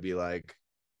are going to be like,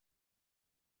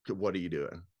 what are you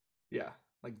doing? Yeah.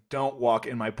 Like, don't walk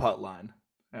in my putt line.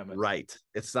 Emmett. Right.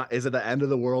 It's not, is it the end of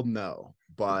the world? No.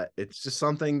 But it's just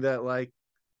something that like,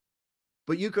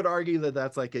 but you could argue that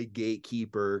that's like a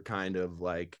gatekeeper kind of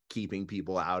like keeping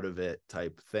people out of it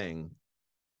type thing.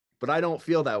 But I don't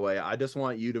feel that way. I just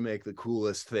want you to make the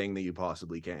coolest thing that you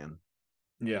possibly can.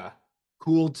 Yeah.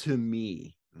 Cool to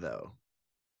me, though.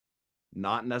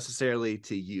 Not necessarily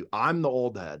to you. I'm the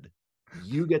old head.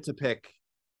 You get to pick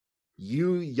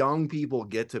You young people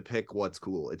get to pick what's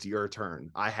cool. It's your turn.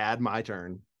 I had my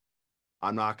turn.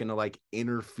 I'm not going to like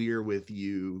interfere with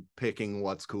you picking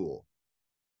what's cool.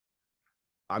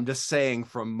 I'm just saying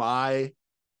from my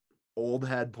old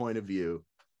head point of view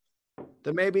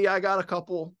that maybe I got a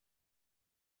couple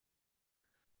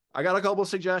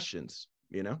suggestions,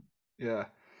 you know? Yeah.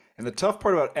 And the tough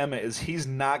part about Emmett is he's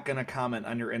not going to comment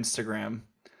on your Instagram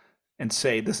and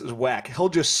say this is whack. He'll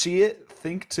just see it,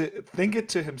 think it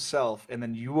to himself, and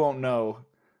then you won't know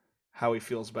how he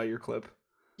feels about your clip.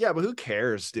 Yeah, but who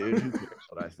cares, dude? Who cares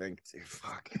what I think? Dude,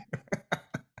 fuck.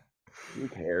 Who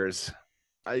cares?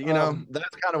 That's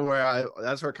kind of where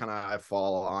I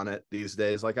fall on it these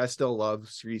days. Like I still love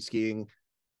street skiing.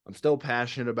 I'm still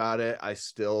passionate about it. I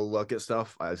still look at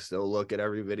stuff. I still look at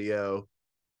every video,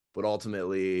 but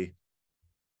ultimately,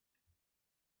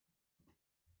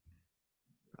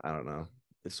 I don't know.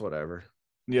 It's whatever.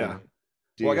 Yeah.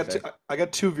 You know? Well, I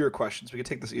got two viewer questions. We can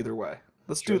take this either way.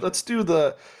 Let's do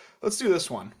this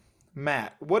one.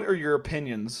 Matt, what are your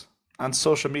opinions on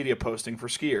social media posting for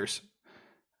skiers?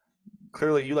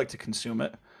 Clearly, you like to consume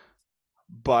it,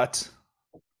 but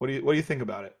what do you think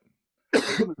about it?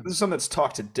 This is something that's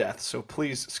talked to death, so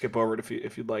please skip over it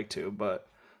if you'd like to. But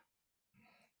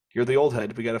you're the old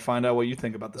head. We got to find out what you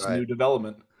think about this new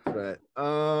development. Right.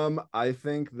 I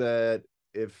think that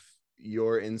if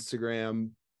your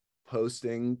Instagram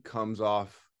posting comes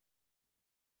off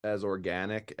as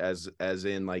organic as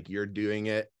in like you're doing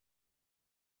it,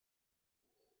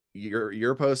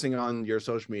 you're posting on your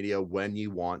social media when you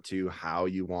want to, how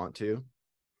you want to,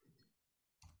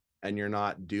 and you're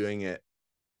not doing it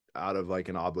out of like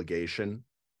an obligation.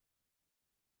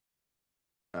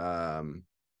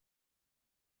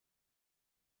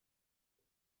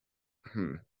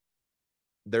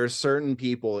 There's certain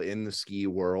people in the ski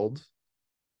world,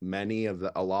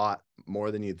 a lot more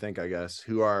than you'd think, I guess,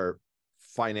 who are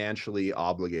financially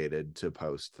obligated to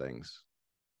post things.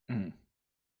 Mm.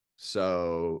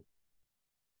 So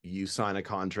you sign a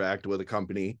contract with a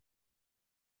company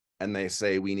and they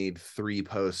say we need 3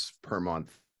 posts per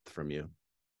month from you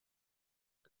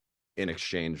in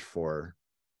exchange for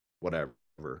whatever,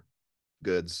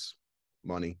 goods,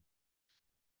 money.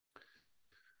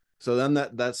 So then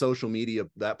that social media,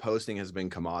 that posting has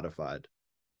been commodified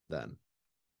then.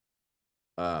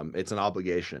 It's an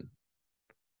obligation.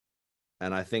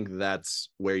 And I think that's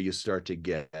where you start to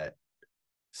get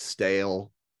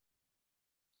stale,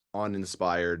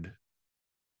 uninspired.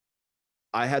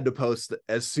 I had to post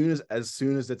as soon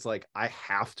as it's like I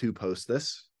have to post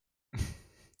this,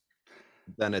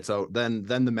 then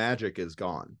then the magic is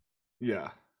gone. Yeah.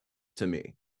 To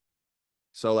me.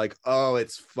 So like, oh,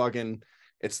 it's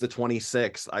the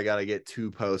 26th. I got to get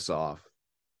 2 posts off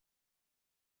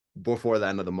before the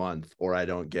end of the month or I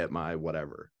don't get my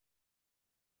whatever.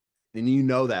 And you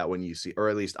know that when you see, or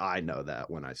at least I know that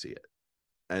when I see it.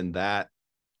 And that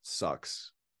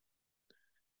sucks.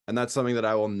 And that's something that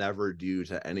I will never do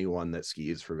to anyone that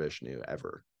skis for Vishnu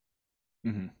ever.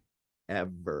 Mm-hmm.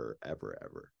 Ever, ever,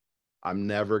 ever. I'm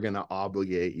never going to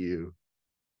obligate you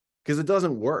because it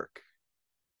doesn't work.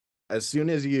 As soon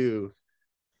as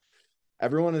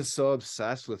everyone is so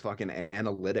obsessed with fucking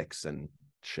analytics and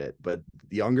shit, but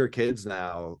younger kids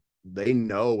now, they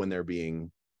know when they're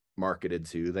being marketed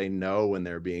to, they know when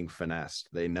they're being finessed,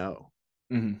 they know.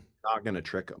 Mm-hmm. Not going to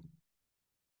trick them.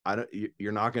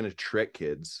 You're not going to trick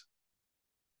kids.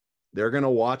 They're going to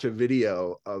watch a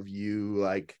video of you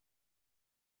like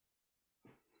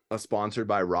a sponsored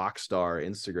by Rockstar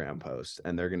Instagram post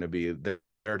and they're going to be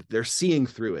they're seeing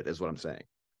through it is what I'm saying.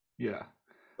 Yeah.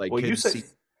 Like, well, you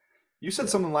said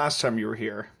something last time you were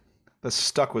here that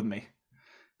stuck with me.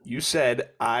 You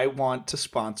said, I want to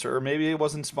sponsor, or maybe it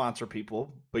wasn't sponsor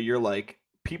people, but you're like,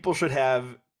 people should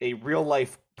have a real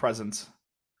life presence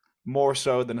more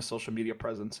so than a social media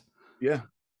presence. Yeah.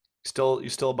 You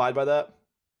still abide by that?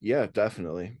 Yeah,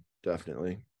 definitely.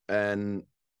 Definitely. And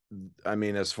I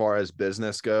mean, as far as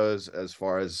business goes, as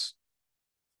far as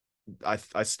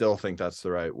I still think that's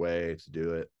the right way to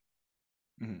do it.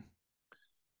 Mm-hmm.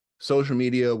 Social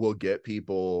media will get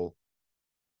people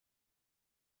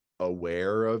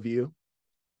aware of you,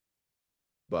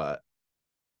 but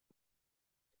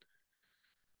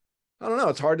I don't know.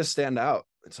 It's hard to stand out.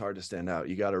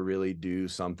 You got to really do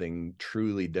something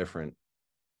truly different,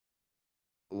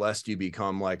 lest you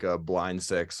become like a blind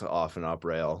six off an up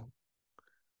rail,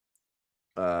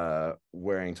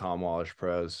 wearing Tom Wallish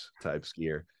Pros type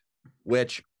skier,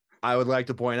 which I would like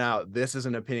to point out, this is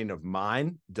an opinion of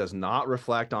mine, does not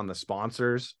reflect on the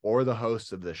sponsors or the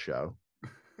hosts of this show.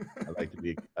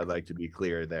 I'd like to be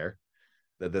clear there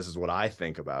that this is what I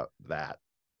think about that.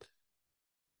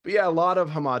 But yeah, a lot of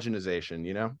homogenization,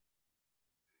 you know?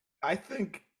 I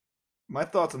think my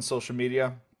thoughts on social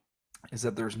media is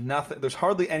that there's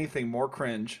hardly anything more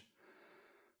cringe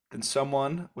than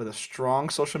someone with a strong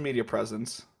social media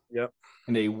presence Yep.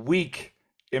 and a weak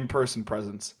in-person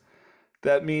presence.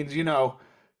 That means,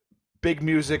 big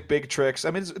music, big tricks.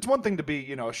 I mean, it's one thing to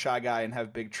be, a shy guy and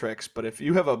have big tricks, but if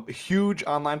you have a huge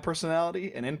online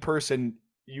personality and in person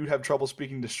you have trouble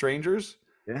speaking to strangers,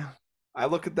 Yeah. I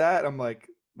look at that, I'm like,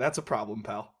 that's a problem,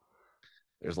 pal.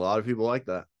 There's a lot of people like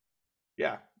that.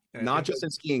 Yeah. And I Not think just in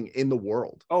skiing, in the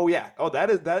world. oh yeah. Oh, that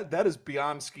is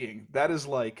beyond skiing. That is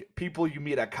like people you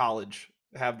meet at college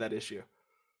have that issue.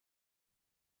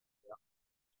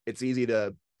 It's easy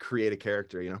to create a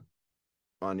character,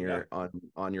 on Yeah. your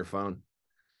on your phone.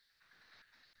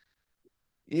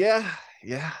 Yeah,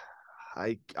 yeah.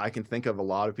 I can think of a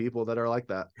lot of people that are like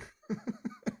that.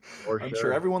 For I'm sure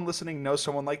sure. everyone listening knows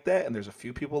someone like that, and there's a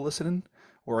few people listening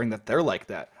worrying that they're like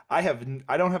that. I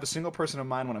don't have a single person in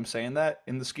mind when I'm saying that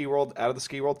in the ski world, out of the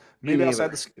ski world. Me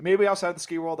neither. Maybe outside the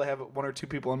ski world, I have one or two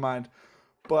people in mind.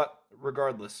 But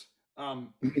regardless,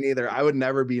 Me neither. I would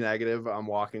never be negative. I'm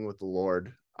walking with the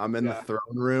Lord. I'm in the yeah, throne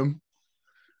room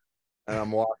and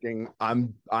I'm walking.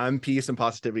 I'm peace and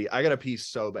positivity. I gotta pee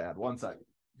so bad. 1 second.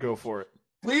 go for it.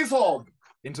 Please hold.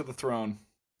 Into the throne.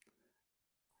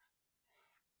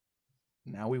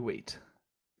 Now we wait.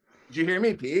 Did you hear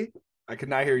me pee? I could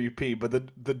not hear you pee, but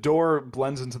the door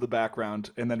blends into the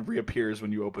background and then reappears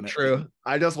when you open it. True.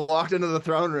 I just walked into the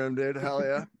throne room, dude. Hell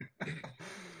yeah.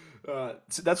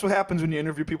 So that's what happens when you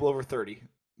interview people over 30.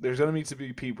 There's gonna need to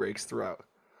be pee breaks throughout.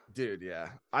 Dude, yeah.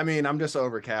 I mean, I'm just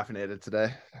over caffeinated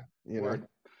today. You know.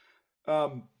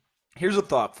 Word. Here's a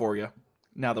thought for you.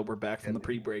 Now that we're back from the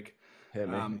pre-break, Hit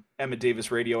me. Emmett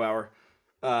Davis Radio Hour.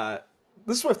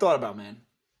 This is what I've thought about, man,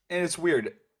 and it's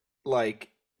weird. Like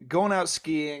going out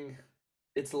skiing,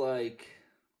 it's like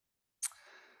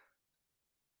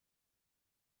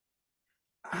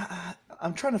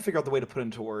I'm trying to figure out the way to put it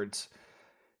into words.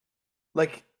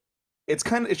 Like it's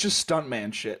just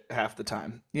stuntman shit half the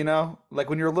time, you know? Like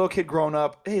when you're a little kid growing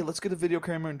up, hey, let's get a video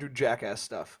camera and do jackass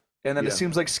stuff. And then it Yeah.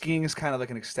 seems like skiing is kind of like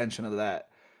an extension of that.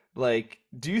 Like,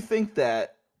 do you think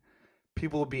that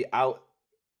people will be out?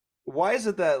 Why is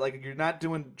it that like you're not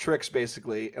doing tricks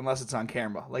basically unless it's on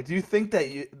camera? Like, do you think that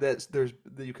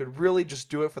you could really just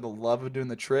do it for the love of doing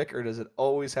the trick, or does it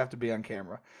always have to be on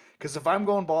camera? Because if I'm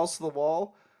going balls to the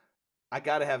wall, I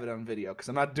gotta have it on video because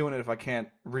I'm not doing it if I can't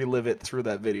relive it through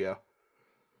that video.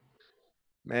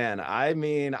 Man, I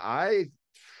mean, I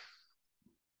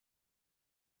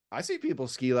see people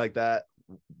ski like that.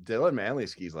 Dylan Manley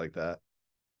skis like that.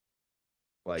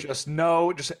 Like, Just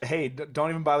hey, don't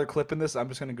even bother clipping this. I'm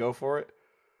just gonna go for it.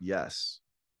 yes.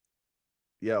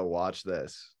 Yeah, watch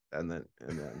this. And then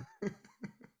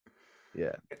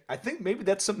yeah, I think maybe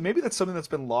that's something that's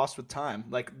been lost with time.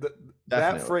 Like that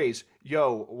definitely. phrase,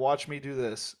 "Yo, watch me do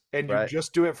this," and you Right.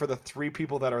 just do it for the three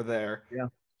people that are there. Yeah.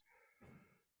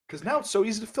 Because now it's so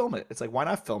easy to film it. It's like, why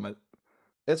not film it?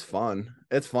 It's fun.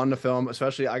 It's fun to film,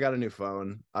 especially I got a new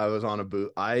phone. I was on a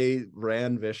boot. I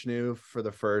ran Vishnu for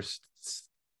the first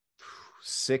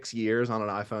 6 years on an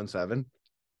iPhone 7.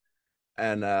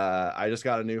 And I just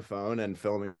got a new phone and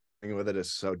filming with it is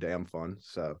so damn fun.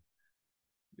 So,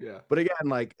 Yeah, but again,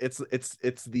 like it's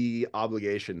the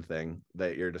obligation thing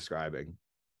that you're describing.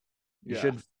 You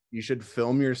yeah, you should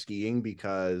film your skiing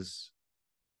because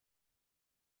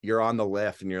you're on the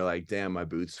lift and you're like, damn, my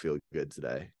boots feel good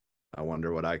today. I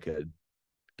wonder what I could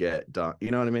get done.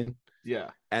 You know what I mean?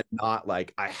 yeah, And not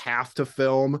like I have to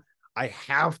film, I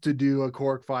have to do a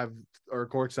cork 5 or a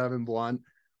cork 7 blunt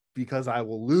because I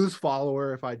will lose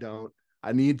follower if I don't.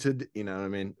 I need to, you know what I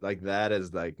mean? Like that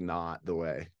is like not the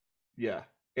way. yeah.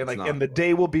 And It's like, not and the the way.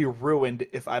 day will be ruined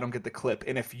if I don't get the clip.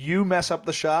 And if you mess up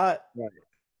the shot, Right.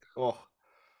 oh,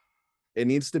 It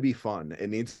needs to be fun. It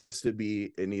needs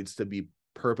to be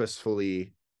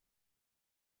purposefully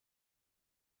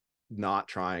not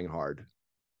trying hard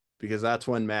because that's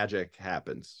when magic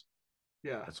happens.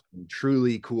 yeah. That's when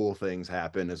truly cool things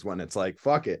happen is when it's like,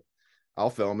 fuck it. I'll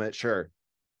film it, sure.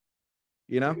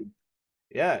 You know?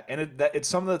 Yeah, and it's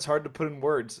something that's hard to put in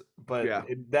words, but Yeah.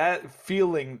 that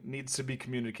feeling needs to be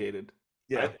communicated.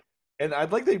 Yeah. And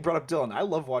I'd like that you brought up Dylan. I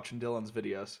love watching Dylan's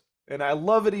videos, and I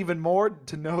love it even more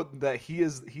to know that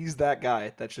he's that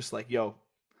guy that's just like, yo,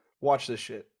 watch this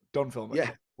shit. Don't film it.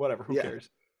 Yeah. Whatever. Who Yeah. cares?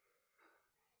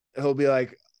 He'll be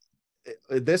like,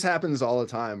 this happens all the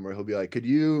time where he'll be like, could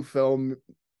you film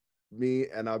me?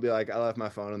 And I'll be like, I left my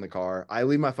phone in the car. I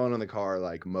leave my phone in the car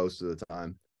like most of the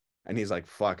time. And he's like,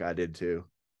 fuck, I did too.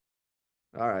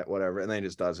 All right, whatever. And then he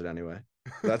just does it anyway.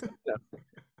 That's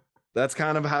that's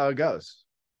kind of how it goes.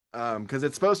 Because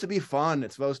it's supposed to be fun.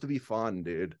 It's supposed to be fun,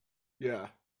 dude. Yeah.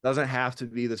 Doesn't have to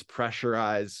be this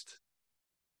pressurized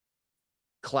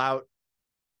clout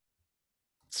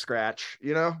scratch,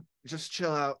 you know? Just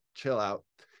chill out, chill out.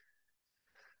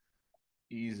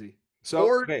 Easy.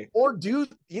 So, okay. Or do,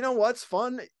 you know what's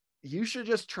fun? You should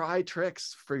just try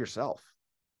tricks for yourself.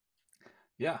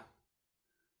 Yeah.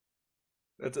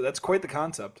 That's quite the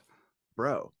concept.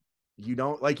 Bro, you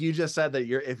don't, like you just said that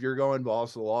if you're going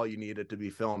balls to the wall, you need it to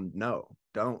be filmed. No,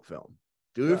 don't film.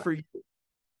 Do it for you.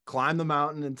 Climb the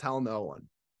mountain and tell no one.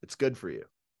 It's good for you.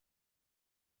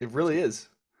 It really is.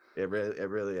 It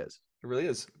really is. It really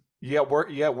is. You got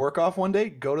work off one day,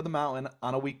 go to the mountain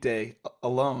on a weekday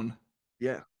alone.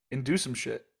 Yeah. And do some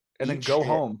shit. And Eat then go shit.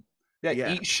 home.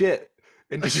 Yeah, eat shit.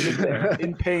 And just sit there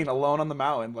in pain alone on the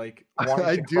mountain, like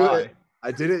I do it.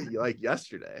 I did it like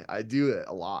yesterday. I do it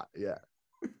a lot. Yeah.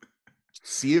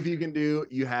 See if you can do,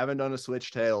 you haven't done a switch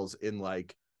tails in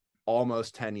like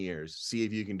almost 10 years. See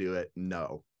if you can do it.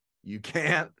 No, you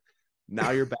can't. Now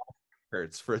your back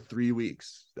hurts for 3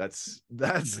 weeks. That's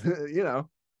you know,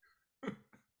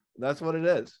 that's what it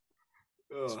is.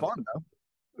 It's fun though.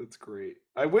 That's great.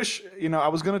 I wish, I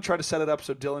was gonna try to set it up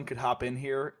so Dylan could hop in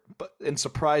here, and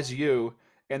surprise you,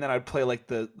 and then I'd play like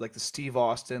the Steve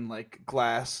Austin like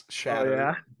glass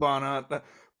shatter, but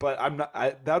I'm not.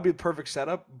 That would be the perfect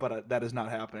setup, but that is not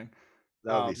happening.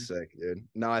 That would be sick, dude.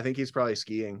 No, I think he's probably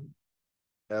skiing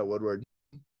at Woodward.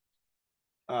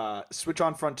 Switch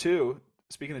on front two.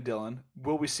 Speaking of Dylan,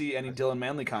 will we see any Dylan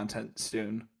Manley content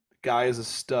soon? Guy is a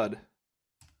stud.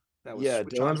 That was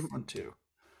Switch on front two.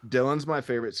 Dylan's my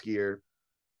favorite skier,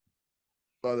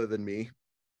 other than me.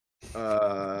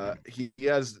 He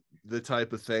has the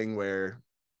type of thing where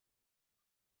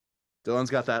Dylan's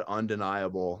got that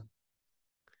undeniable.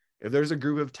 If there's a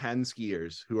group of 10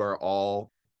 skiers who are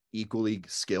all equally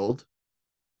skilled,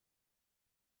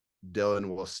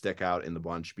 Dylan will stick out in the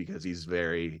bunch because he's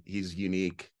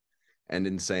unique and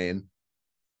insane.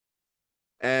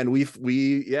 And we've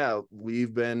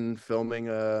been filming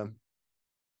a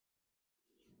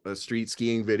street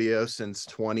skiing video since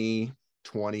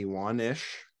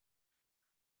 2021-ish.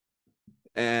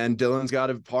 And Dylan's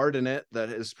got a part in it that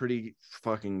is pretty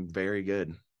fucking very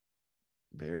good.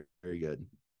 Very, very good.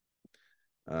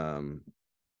 Been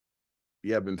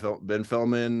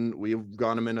filming. We've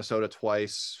gone to Minnesota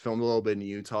twice, filmed a little bit in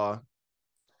Utah.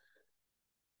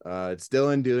 It's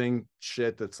Dylan doing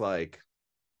shit that's like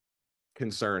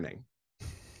concerning.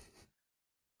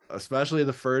 Especially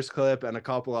the first clip, and a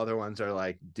couple other ones are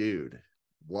like, dude,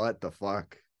 what the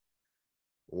fuck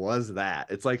was that?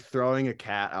 It's like throwing a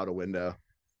cat out a window.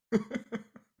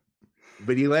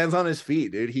 But he lands on his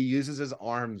feet, dude. He uses his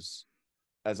arms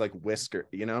as like whisker,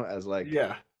 as like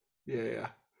yeah.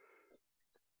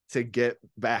 To get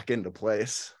back into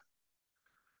place.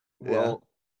 Well,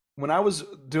 when I was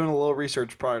doing a little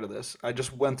research prior to this, I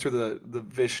just went through the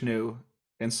Vishnu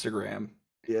Instagram.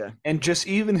 Yeah. And just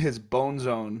even his Bone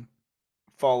Zone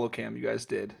follow cam you guys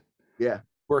did. Yeah.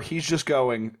 Where he's just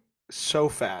going so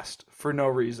fast for no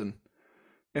reason.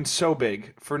 And so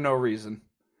big for no reason.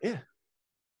 Yeah.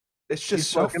 It's just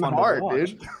so fun hard, to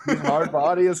watch. dude. He's hard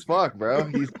body as fuck, bro.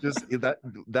 He's just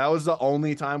that was the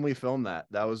only time we filmed that.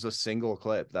 That was a single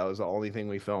clip. That was the only thing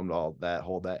we filmed all that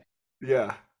whole day.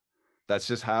 Yeah. That's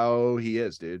just how he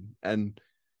is, dude. And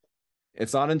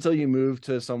it's not until you move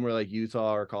to somewhere like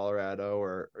Utah or Colorado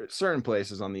or certain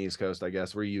places on the East Coast, I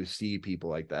guess, where you see people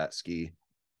like that ski.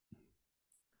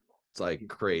 It's like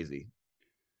crazy.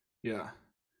 Yeah.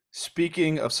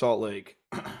 Speaking of Salt Lake,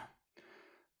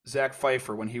 Zach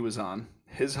Pfeiffer, when he was on,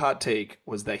 his hot take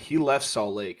was that he left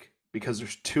Salt Lake because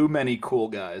there's too many cool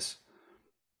guys.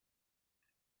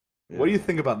 Yeah. What do you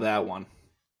think about that one?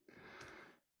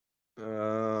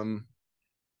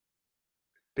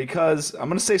 Because I'm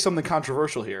going to say something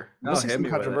controversial here.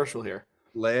 Here.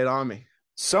 Lay it on me.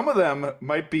 Some of them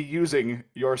might be using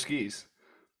your skis.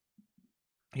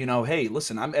 Hey,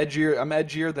 listen, I'm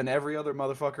edgier than every other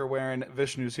motherfucker wearing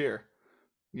Vishnu's here.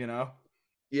 Yeah.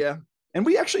 And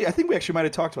I think we actually might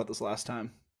have talked about this last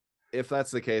time. If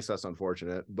that's the case, that's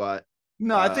unfortunate. But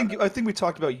no, I think we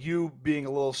talked about you being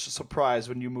a little surprised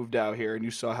when you moved out here and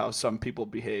you saw how some people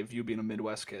behave. You being a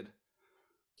Midwest kid.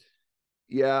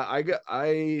 Yeah,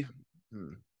 I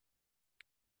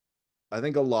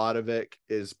think a lot of it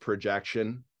is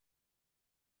projection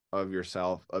of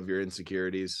yourself, of your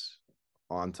insecurities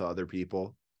onto other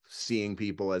people, seeing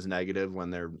people as negative when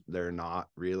they're not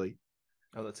really.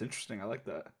 Oh, that's interesting. I like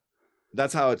that.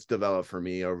 That's how it's developed for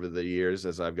me over the years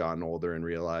as I've gotten older and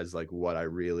realized like what's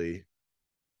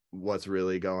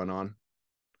really going on.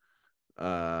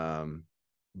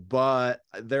 But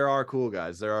there are cool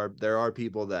guys. There are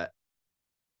people that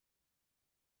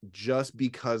just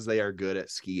because they are good at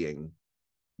skiing,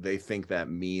 they think that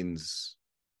means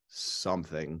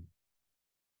something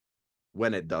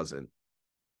when it doesn't.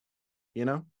 You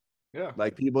know? Yeah.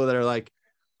 Like people that are like,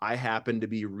 I happen to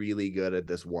be really good at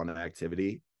this one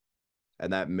activity,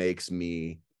 and that makes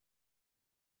me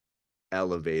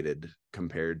elevated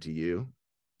compared to you.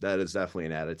 That is definitely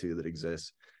an attitude that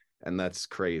exists. And that's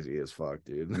crazy as fuck,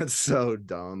 dude. That's so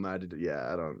dumb. I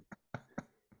don't.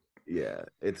 Yeah,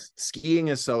 it's skiing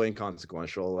is so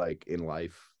inconsequential, like in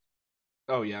life.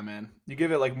 Oh yeah, man. You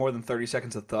give it like more than 30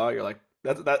 seconds of thought, you're like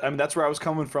that I mean that's where I was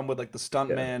coming from with like the stunt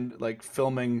Yeah. man like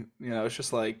filming, it's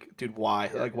just like, dude,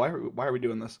 why? Yeah. Like why are we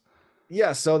doing this?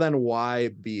 Yeah, so then why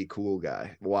be a cool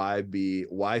guy?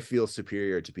 Why feel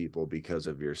superior to people because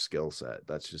of your skill set?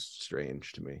 That's just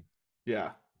strange to me.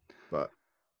 Yeah.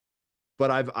 But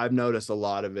I've noticed a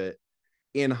lot of it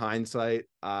in hindsight.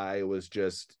 I was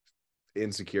just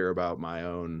insecure about my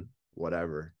own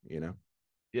whatever,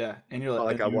 Yeah. And you're Felt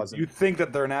like like and I you wasn't think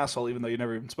that they're an asshole even though you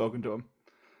never even spoken to them.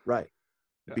 right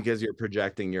Yeah. because you're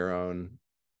projecting your own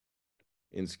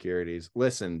insecurities.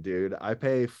 Listen, dude, I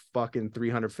pay fucking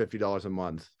 $350 a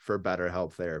month for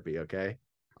BetterHelp therapy. Okay,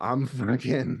 I'm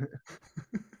fucking,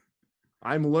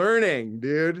 I'm learning,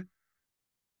 dude.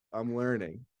 I'm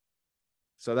learning.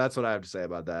 So that's what I have to say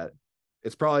about that.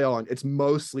 It's probably it's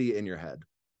mostly in your head,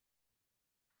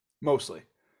 Mostly.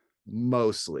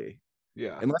 mostly,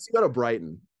 Yeah. unless you go to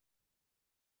Brighton.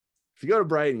 If you go to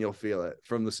Brighton, you'll feel it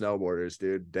from the snowboarders,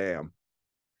 dude. Damn,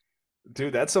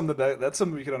 Dude, that's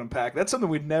something we can unpack. That's something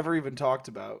we'd never even talked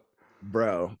about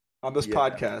bro. on this Yeah,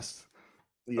 podcast.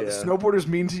 Are the yeah. snowboarders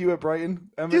mean to you at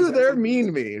Brighton? Emma, is Dude, that they're something- mean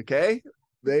to me. Okay,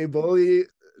 they bully.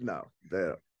 No,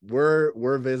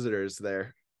 we're visitors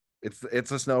there. It's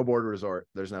a snowboard resort.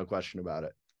 There's no question about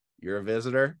it. You're a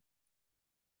visitor.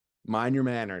 Mind your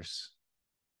manners,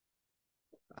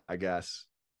 I guess.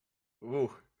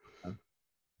 Ooh,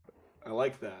 I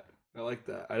like that. I like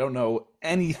that. I don't know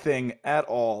anything at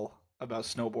all about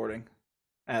snowboarding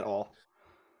at all.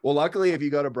 Well, luckily, if you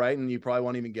go to Brighton, you probably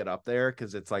won't even get up there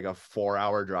because it's like a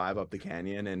 4-hour drive up the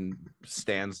canyon and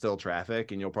standstill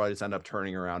traffic, and you'll probably just end up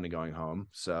turning around and going home.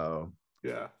 So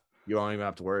Yeah. you don't even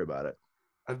have to worry about it.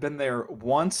 I've been there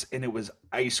once and it was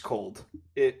ice cold.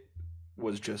 It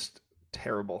was just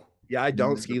terrible. Yeah, I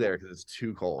don't ski there because it's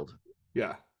too cold.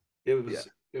 Yeah. It was Yeah.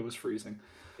 it was freezing.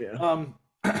 Yeah.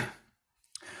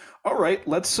 All right,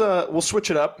 we'll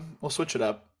switch it up. We'll switch it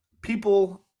up.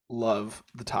 People love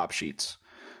the top sheets.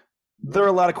 There are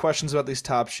a lot of questions about these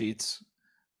top sheets.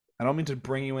 I don't mean to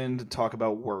bring you in to talk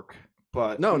about work,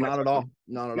 but No, not at all.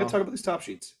 Not We at gotta all. talk about these top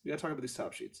sheets. We gotta talk about these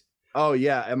top sheets. Oh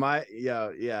yeah, am I?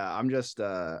 Yeah, yeah. I'm just.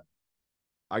 I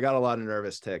got a lot of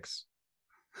nervous ticks.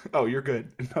 Oh, you're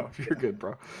good. No, you're good,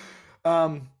 bro.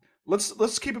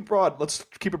 Let's keep it broad. Let's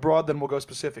keep it broad, then we'll go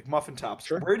specific. Muffin tops.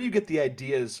 Sure. Where do you get the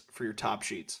ideas for your top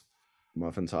sheets?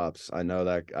 Muffin Tops. I know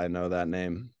that. I know that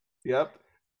name. Yep.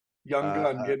 Young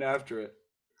gun Uh, getting after it.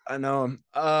 I know him.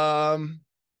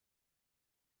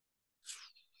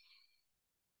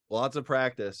 Lots of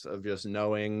practice of just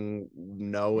knowing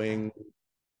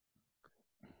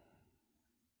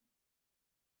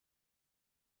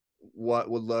what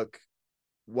would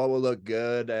look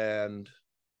good and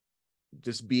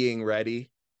just being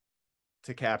ready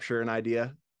to capture an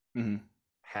idea. Hmm.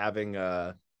 Having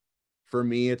for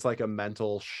me, it's like a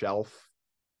mental shelf.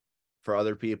 For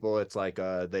other people, it's like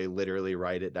they literally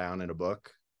write it down in a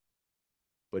book.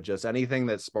 But just anything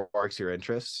that sparks your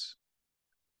interests,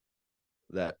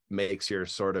 that makes your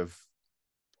sort of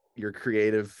your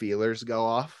creative feelers go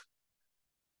off,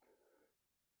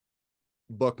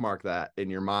 bookmark that in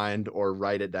your mind or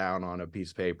write it down on a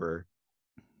piece of paper,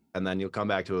 and then you'll come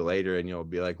back to it later and you'll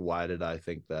be like, why did I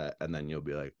think that? And then you'll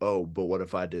be like, oh, but what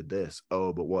if I did this?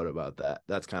 Oh, but what about that?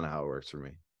 That's kind of how it works for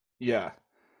me. Yeah.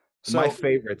 So, my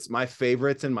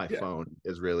favorites in my Yeah. phone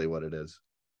is really what it is.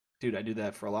 dude, I do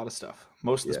that for a lot of stuff.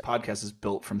 Most of this Yeah. podcast is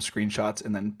built from screenshots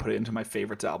and then put it into my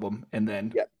favorites album, and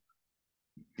then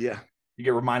Yeah, you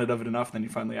get reminded of it enough, then you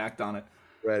finally act on it.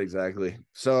 right, exactly.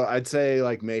 So I'd say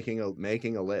like making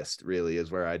a list really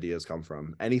is where ideas come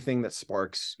from. Anything that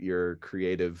sparks your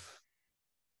creative,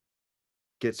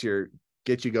 gets you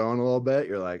going a little bit.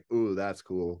 You're like, ooh, that's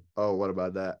cool. Oh, what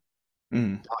about that?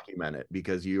 Mhm. Document it,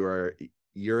 because you're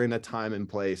in a time and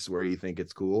place where you think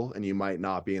it's cool, and you might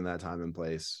not be in that time and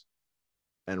place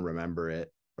and remember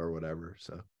it or whatever.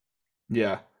 So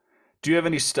Yeah. Do you have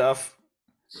any stuff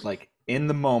like in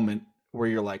the moment where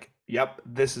you're like, "Yep,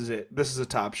 this is it. This is a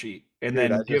top sheet," and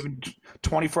Dude, then given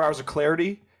 24 hours of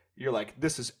clarity, you're like,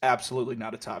 "This is absolutely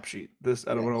not a top sheet." I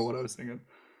don't know Yes. what I was thinking.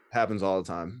 Happens all the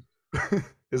time.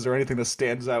 Is there anything that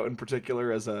stands out in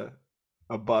particular as a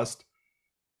bust?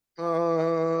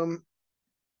 Um,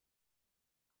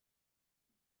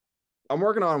 I'm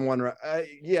working on one.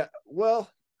 Yeah. Well,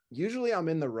 usually I'm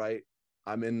in the right.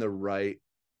 I'm in the right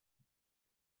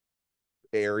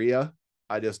area.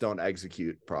 I just don't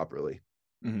execute properly.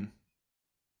 Mm-hmm.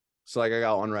 So like I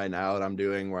got one right now that I'm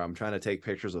doing where I'm trying to take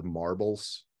pictures of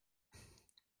marbles,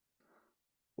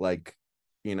 like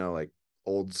like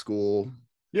old school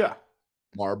Yeah.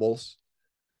 marbles.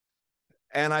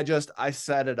 And I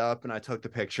set it up and I took the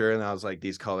picture and I was like,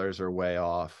 these colors are way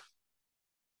off.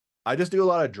 I just do a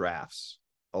lot of drafts.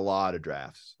 A lot of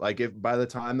drafts. Like if by the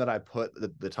time that I put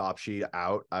the top sheet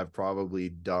out, I've probably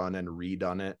done and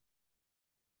redone it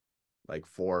like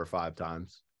 4 or 5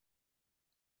 times.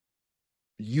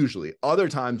 Usually. Other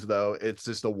times though, it's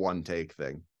just a one take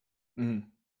thing. Mm-hmm.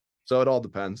 So it all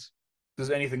depends.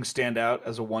 Does anything stand out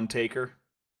as a one taker?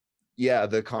 Yeah,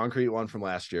 the concrete one from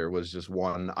last year was just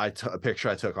one a picture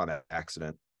I took on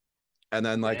accident. And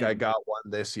then like I Damn. got one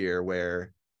this year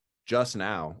where just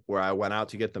now where I went out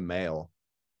to get the mail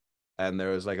and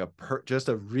there was like just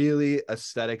a really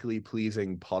aesthetically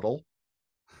pleasing puddle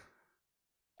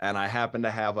and I happened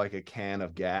to have like a can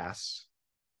of gas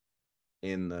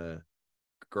in the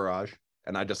garage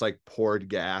and I just like poured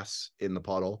gas in the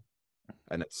puddle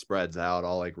and it spreads out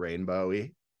all like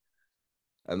rainbowy.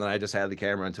 And then I just had the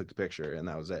camera and took the picture and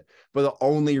that was it. But the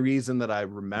only reason that I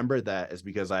remembered that is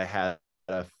because I had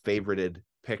a favorited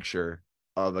picture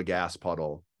of a gas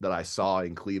puddle that I saw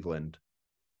in Cleveland.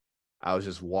 I was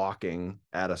just walking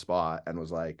at a spot and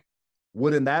was like,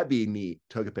 wouldn't that be neat?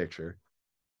 Took a picture,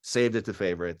 saved it to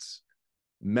favorites.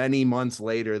 Many months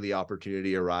later, the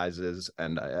opportunity arises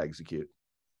and I execute.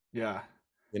 Yeah.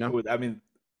 You know? I mean,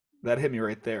 that hit me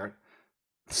right there.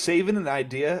 Saving an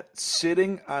idea,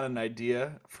 sitting on an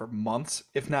idea for months,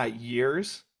 if not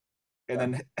years, and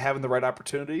then having the right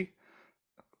opportunity.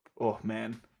 Oh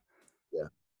man, Yeah.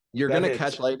 You're that gonna hits.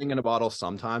 catch lightning in a bottle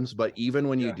sometimes, but even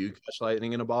when you Yeah. do catch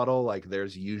lightning in a bottle, like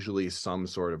there's usually some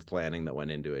sort of planning that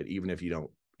went into it, even if you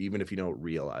don't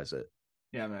realize it.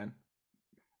 Yeah, man.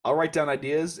 I'll write down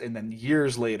ideas, and then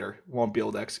years later, won't be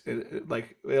able to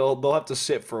like they'll have to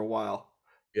sit for a while.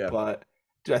 Yeah. But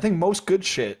dude, I think most good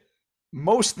shit,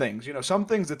 most things, some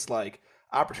things it's like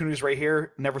opportunities right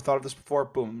here. Never thought of this before.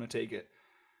 Boom, I'm gonna take it.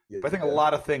 But I think a Yeah.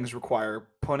 lot of things require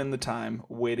putting in the time,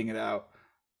 waiting it out.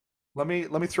 Let me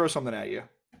throw something at you.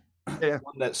 Yeah.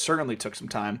 One that certainly took some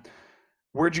time.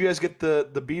 Where'd you guys get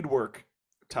the beadwork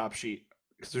top sheet?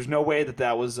 Because there's no way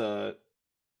that was a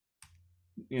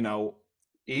you know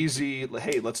easy.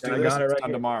 Hey, let's do I this. got it It's right done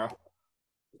here. tomorrow.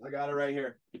 I got it right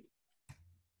here.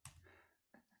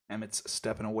 Emmett's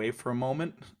stepping away for a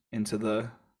moment into the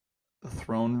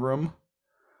throne room.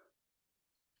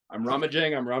 I'm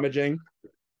rummaging.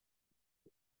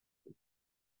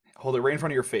 Hold it right in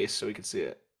front of your face so we can see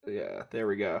it. Yeah, there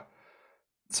we go.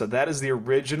 So that is the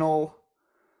original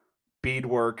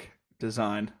beadwork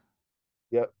design.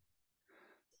 Yep.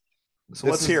 So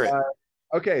let's hear it.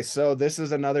 Okay, so this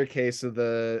is another case of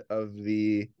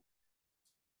the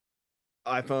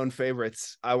iPhone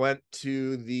favorites. I went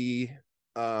to the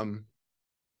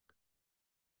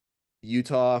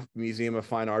Utah Museum of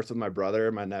Fine Arts with my brother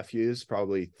and my nephews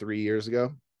probably 3 years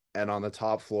ago. And on the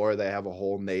top floor, they have a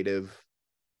whole native,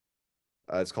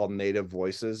 it's called Native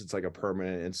Voices. It's like a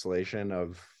permanent installation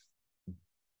of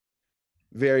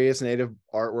various native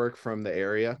artwork from the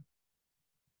area.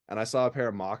 And I saw a pair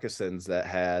of moccasins that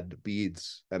had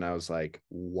beads. And I was like,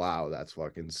 wow, that's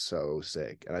fucking so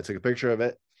sick. And I took a picture of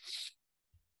it.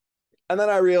 And then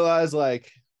I realized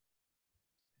like,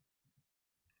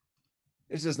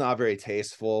 it's just not very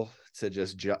tasteful to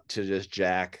just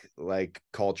jack like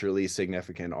culturally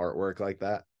significant artwork like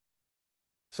that.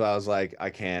 So I was like, I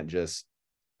can't just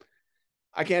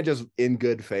in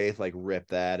good faith like rip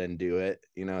that and do it.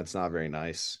 It's not very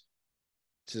nice.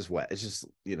 It's just wet. It's just,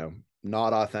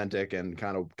 not authentic and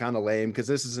kind of lame because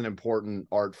this is an important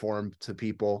art form to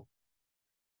people.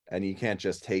 And you can't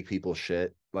just take people's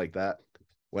shit like that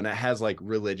when it has like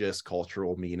religious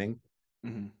cultural meaning.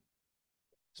 Mm-hmm.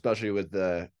 Especially with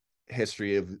the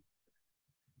history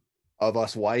of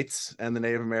us whites and the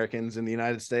Native Americans in the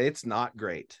United States. Not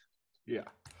great. Yeah.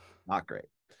 Not great.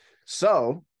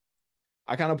 So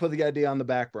I kind of put the idea on the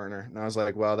back burner and I was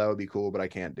like, well, that would be cool, but I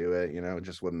can't do it. It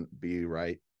just wouldn't be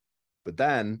right. But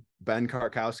then Ben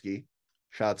Karkowski,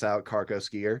 shouts out Karko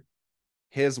Skier.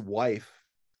 His wife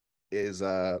is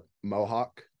a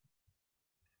Mohawk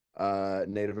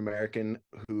Native American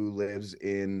who lives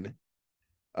in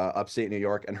upstate New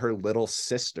York, and her little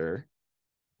sister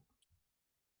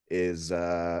is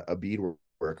a beadwork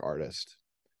artist.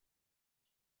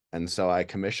 And so I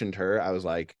commissioned her. I was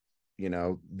like,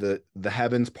 the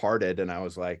heavens parted, and I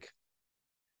was like,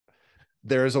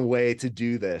 there's a way to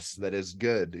do this that is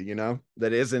good,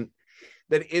 that isn't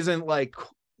like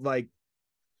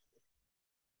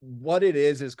what it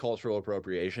is cultural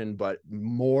appropriation, but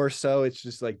more so it's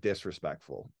just like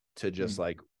disrespectful to just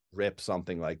like rip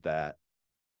something like that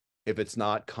if it's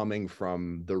not coming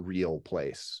from the real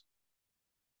place.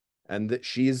 And that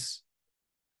she's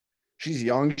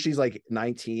young, she's like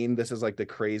 19. This is like the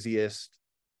craziest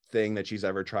thing that she's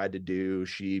ever tried to do.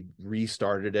 She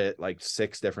restarted it like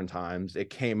 6 different times. It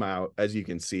came out, as you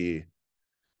can see.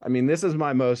 I mean, this is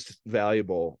my most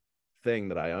valuable thing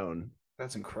that I own.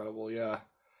 That's incredible. Yeah.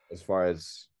 As far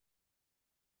as,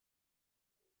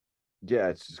 yeah,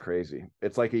 it's just crazy.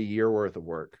 It's like a year worth of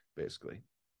work, basically.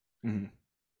 Mm-hmm.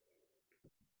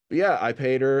 But yeah, I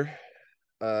paid her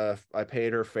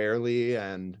fairly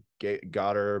and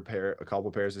got her a couple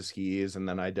pairs of skis, and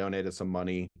then I donated some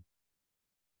money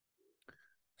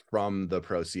from the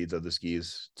proceeds of the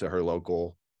skis to her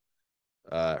local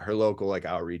like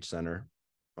outreach center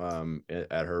at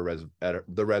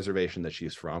the reservation that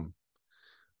she's from.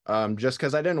 Just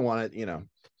because I didn't want it,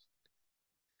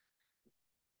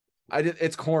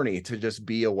 it's corny to just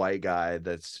be a white guy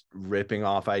that's ripping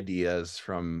off ideas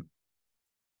from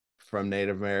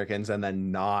Native Americans and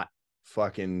then not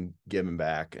fucking giving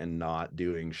back and not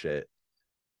doing shit.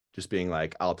 Just being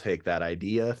like, I'll take that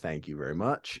idea, thank you very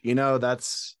much.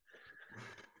 That's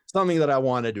something that I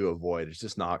wanted to avoid. It's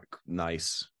just not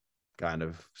nice. Kind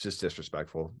of, it's just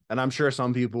disrespectful. And I'm sure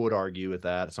some people would argue with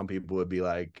that. Some people would be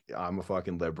like, I'm a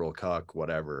fucking liberal cuck,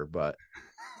 whatever. But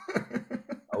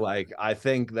like, I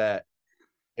think that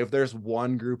if there's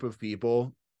one group of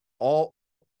people, all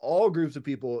groups of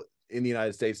people in the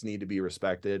United States need to be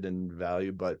respected and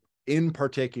valued. But in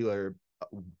particular,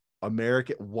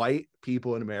 white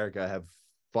people in America have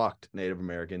fucked Native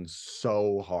Americans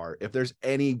so hard. If there's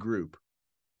any group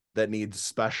that needs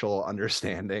special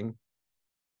understanding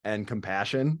and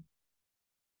compassion,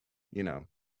 yeah,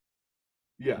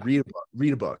 read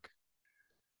a book.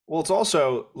 Well, it's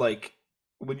also like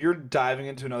when you're diving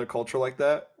into another culture like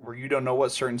that, where you don't know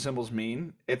what certain symbols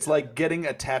mean, it's like getting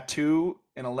a tattoo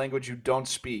in a language you don't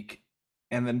speak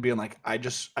and then being like, I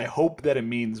hope that it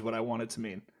means what I want it to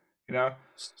mean, Yeah.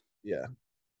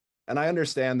 And I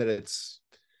understand that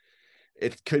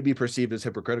it could be perceived as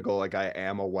hypocritical, like I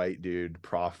am a white dude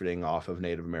profiting off of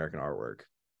Native American artwork.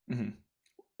 Mm-hmm.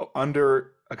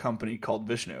 Under a company called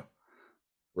Vishnu.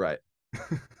 Right.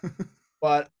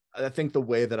 But I think the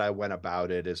way that I went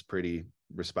about it is pretty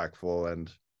respectful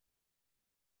and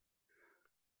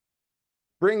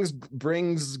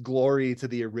brings glory to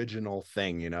the original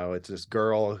thing. It's this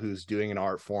girl who's doing an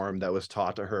art form that was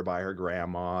taught to her by her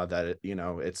grandma, that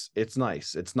it's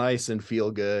nice and feel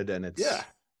good, and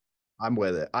I'm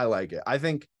with it. I like it. I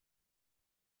think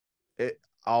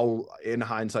in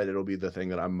hindsight, it'll be the thing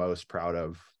that I'm most proud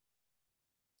of,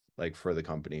 like for the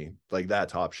company. Like that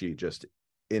top sheet just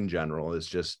in general is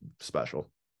just special,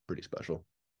 pretty special.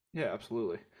 Yeah,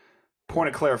 absolutely. Point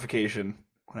of clarification,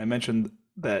 when I mentioned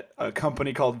that a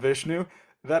company called Vishnu,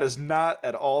 that is not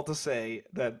at all to say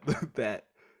that that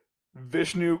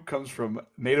Vishnu comes from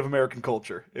Native American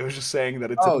culture. It was just saying that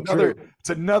it's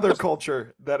another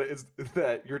culture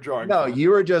that you're drawing from. No, you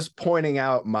were just pointing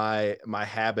out my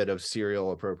habit of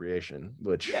serial appropriation,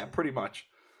 which pretty much.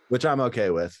 Which I'm okay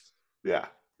with. Yeah.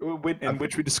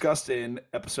 Which we discussed in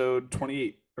episode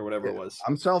 28 or whatever it was.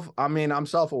 I'm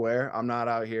self-aware. I'm not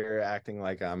out here acting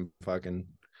like I'm fucking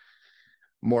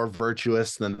more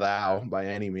virtuous than thou by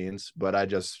any means, but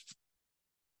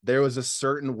there was a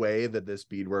certain way that this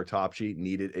beadwork top sheet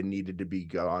needed to be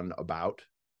gone about.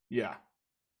 Yeah. I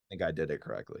think I did it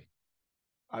correctly.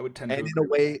 I would tend and to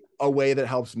in a way that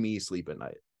helps me sleep at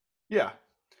night. Yeah.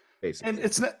 Basically. And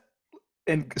it's not,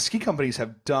 and ski companies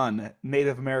have done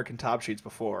Native American top sheets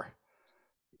before.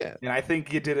 Yeah. And I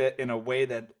think you did it in a way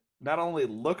that not only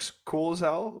looks cool as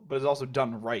hell, but is also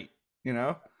done right,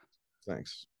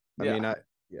 Thanks. I mean,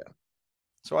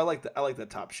 So I like that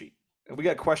top sheet. And we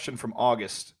got a question from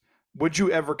August. Would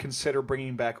you ever consider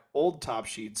bringing back old top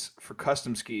sheets for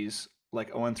custom skis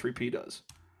like ON3P does?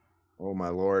 Oh my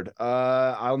Lord.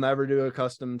 I'll never do a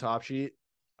custom top sheet.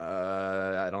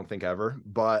 I don't think ever,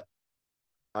 but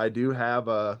I do have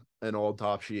an old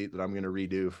top sheet that I'm going to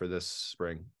redo for this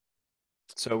spring.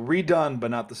 So redone, but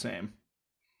not the same.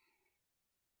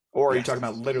 Or are you talking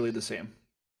about literally the same?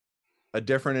 A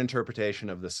different interpretation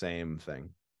of the same thing,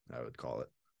 I would call it.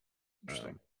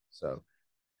 Interesting.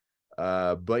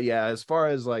 But yeah, as far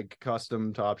as like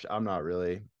custom top, I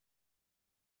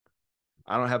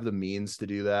don't have the means to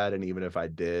do that. And even if I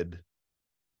did,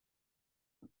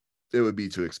 it would be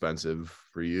too expensive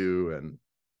for you, and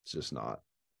it's just not.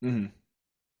 Mm-hmm.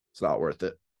 It's not worth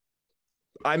it.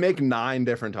 I make 9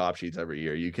 different top sheets every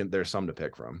year. There's some to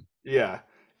pick from. Yeah.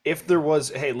 If there was,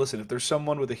 hey, listen, if there's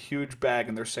someone with a huge bag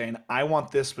and they're saying, I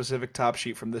want this specific top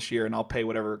sheet from this year and I'll pay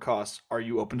whatever it costs, are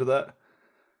you open to that?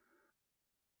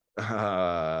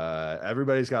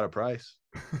 Everybody's got a price.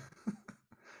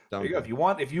 There you go.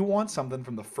 If you want something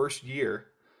from the first year,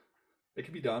 it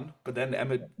can be done. But then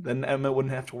Emmett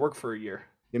wouldn't have to work for a year.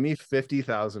 Give me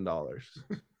 $50,000.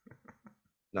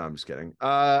 No, I'm just kidding.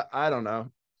 I don't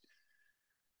know.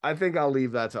 I think I'll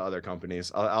leave that to other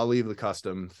companies. I'll leave the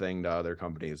custom thing to other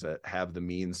companies that have the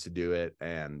means to do it,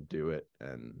 and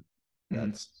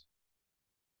that's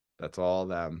all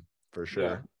them for sure.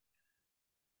 Yeah.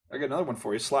 I got another one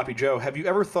for you, Sloppy Joe. Have you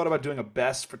ever thought about doing a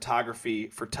best photography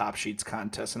for Top Sheets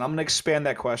contest? And I'm going to expand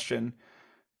that question.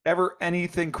 Ever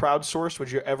anything crowdsourced?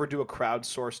 Would you ever do a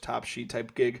crowdsourced Top Sheet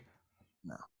type gig?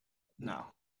 No.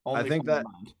 Only I think from that,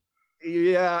 your mind.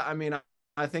 yeah, I mean,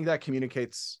 I think that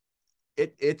communicates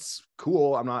it's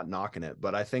cool. I'm not knocking it,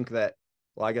 but I think that,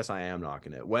 well, I guess I am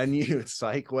knocking it. When you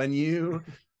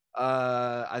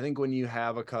I think when you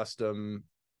have a custom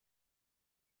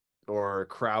or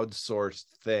crowdsourced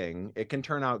thing, it can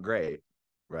turn out great,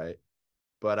 right?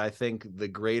 But I think the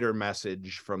greater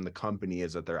message from the company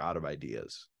is that they're out of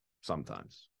ideas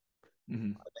sometimes.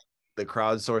 Mm-hmm. I think the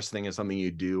crowdsourced thing is something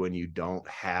you do when you don't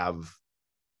have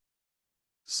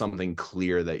something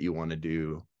clear that you want to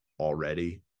do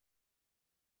already.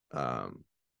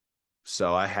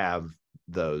 So I have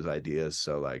those ideas.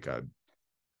 So like,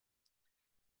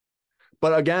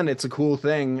 but again, it's a cool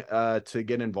thing to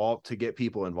get involved, to get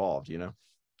people involved, you know.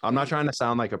 I'm not trying to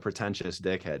sound like a pretentious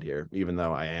dickhead here, even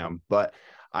though I am, but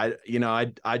I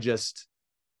just,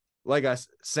 like,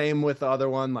 same with the other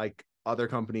one, like other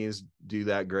companies do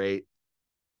that great.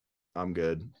 I'm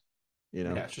good, you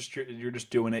know. Yeah, it's just you're just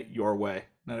doing it your way.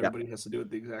 Not everybody has to do it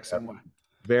the exact same way.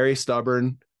 Very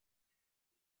stubborn,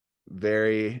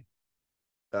 very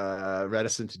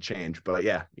reticent to change, but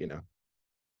yeah, you know.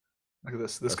 Look at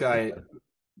this guy.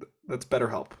 That's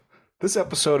BetterHelp. This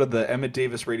episode of the Emmett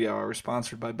Davis Radio Hour is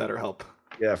sponsored by BetterHelp.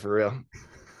 Yeah, for real.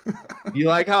 You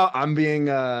like how I'm being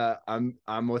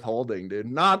I'm withholding,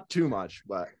 dude. Not too much,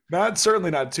 but certainly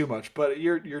not too much, but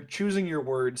you're choosing your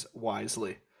words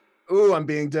wisely. Ooh, I'm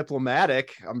being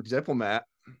diplomatic. I'm a diplomat.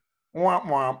 Womp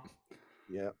womp.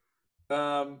 Yeah.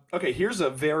 Okay, here's a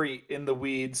very in the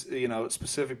weeds,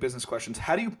 specific business questions.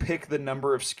 How do you pick the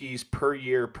number of skis per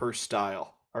year per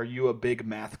style? Are you a big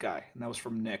math guy? And that was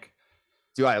from Nick.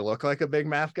 Do I look like a big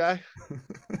math guy?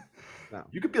 No.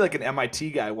 You could be like an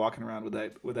MIT guy walking around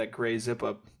with that gray zip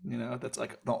up. That's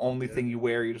like the only thing you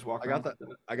wear. You just walk around.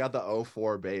 I got the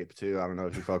 04 Bape too. I don't know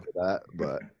if you fuck with that,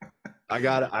 but I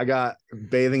got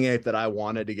bathing ape that I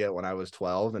wanted to get when I was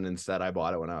 12, and instead I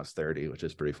bought it when I was 30, which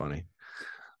is pretty funny.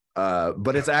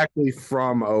 But it's actually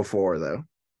from 04 though.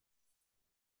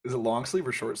 Is it long sleeve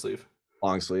or short sleeve?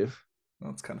 Long sleeve.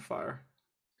 Well, that's kind of fire.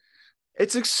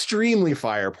 It's extremely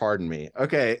fire, pardon me.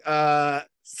 Okay.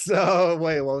 So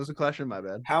wait, what was the question? My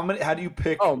bad. How do you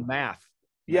pick? Oh, math.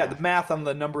 Yeah, the math on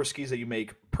the number of skis that you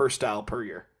make per style per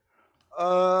year.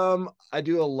 I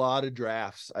do a lot of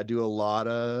drafts. I do a lot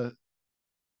of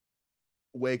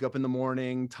wake up in the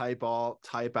morning, type out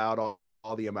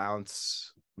all the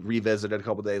amounts, revisit it a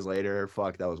couple days later.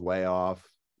 Fuck, that was way off.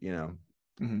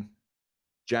 Mm-hmm.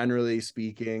 Generally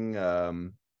speaking,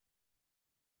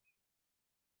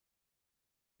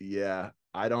 yeah,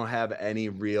 I don't have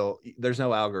there's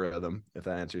no algorithm, if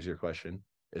that answers your question.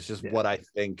 It's just what I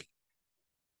think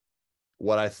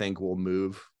will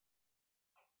move.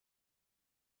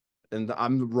 And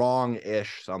I'm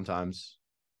wrong-ish sometimes.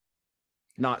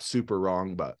 Not super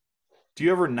wrong, but. Do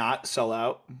you ever not sell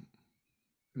out?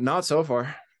 Not so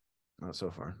far.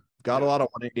 Got a lot of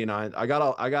 189.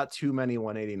 I got too many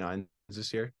 189s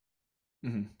this year.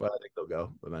 Mm-hmm. But I think they'll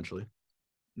go eventually.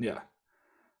 Yeah.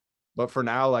 But for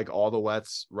now, like all the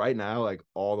wets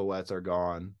are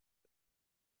gone.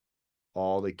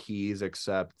 All the keys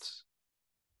except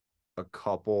a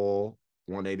couple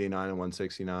 189 and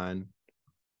 169,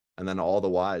 and then all the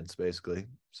wides basically.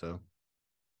 So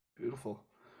beautiful.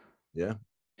 Yeah.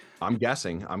 I'm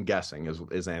guessing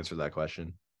is the answer to that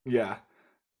question. Yeah.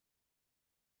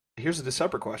 Here's a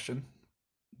separate question.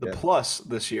 The Plus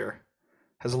this year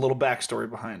has a little backstory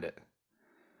behind it.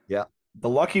 Yeah. The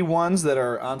lucky ones that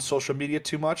are on social media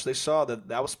too much, they saw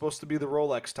that was supposed to be the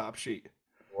Rolex top sheet. It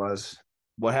was.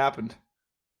 What happened?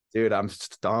 Dude, I'm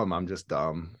dumb. I'm just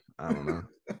dumb. I don't know.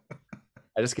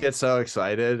 I just get so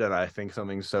excited and I think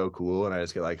something's so cool and I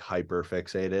just get like hyper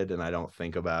fixated and I don't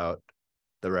think about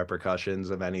the repercussions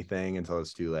of anything until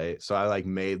it's too late. So I like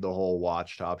made the whole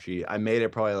watch top sheet. I made it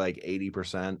probably like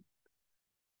 80%.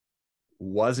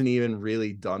 Wasn't even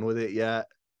really done with it yet.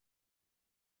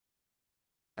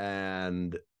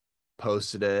 And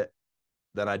posted it.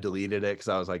 Then I deleted it because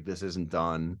I was like, this isn't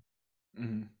done.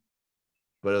 Mm-hmm.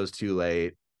 But it was too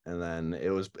late. And then it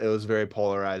was very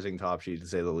polarizing top sheet to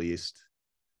say the least.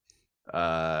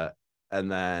 And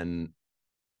then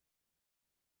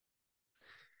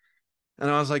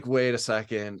I was like, wait a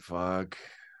second, fuck.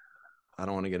 I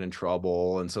don't want to get in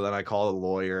trouble. And so then I called a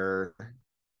lawyer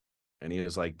and he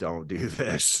was like, don't do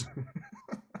this.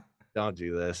 Don't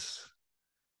do this.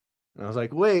 And I was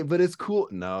like, wait, but it's cool.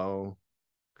 No,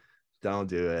 don't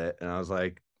do it. And I was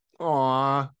like,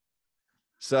 aw.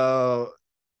 So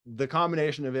the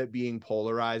combination of it being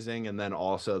polarizing and then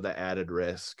also the added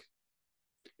risk.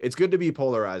 It's good to be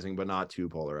polarizing, but not too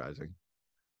polarizing.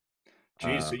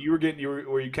 Geez, so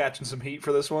were you catching some heat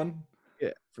for this one?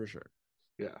 Yeah, for sure.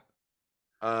 Yeah.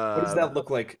 What does that look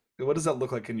like? What does that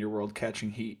look like in your world, catching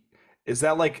heat? Is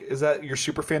that your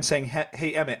super fan saying,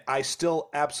 "Hey Emmett, I still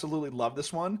absolutely love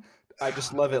this one. I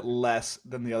just love it less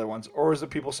than the other ones," or is it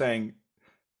people saying,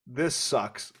 "This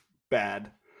sucks,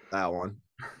 bad"? That one.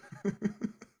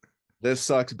 This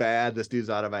sucks bad. This dude's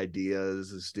out of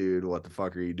ideas. This dude, what the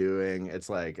fuck are you doing? It's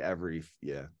like I've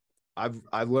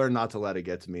learned not to let it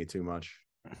get to me too much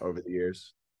over the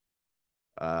years.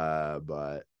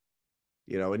 But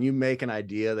you know, when you make an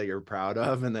idea that you're proud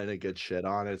of and then it gets shit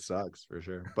on, it sucks for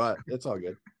sure. But it's all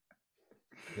good.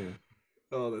 Yeah.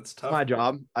 Oh, that's tough. It's my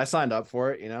job. I signed up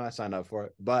for it, I signed up for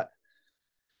it. But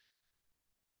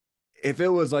if it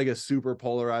was like a super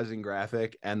polarizing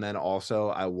graphic and then also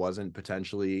I wasn't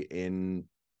potentially in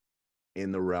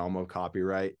the realm of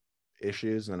copyright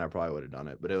issues, then I probably would have done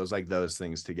it. But it was like those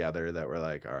things together that were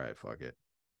like, all right, fuck it.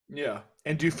 Yeah.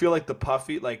 And do you feel like the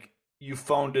puffy, like you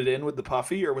phoned it in with the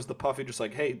puffy, or was the puffy just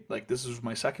like, hey, like this is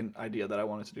my second idea that I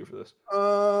wanted to do for this?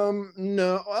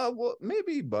 No, well,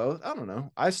 maybe both. I don't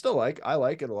know. I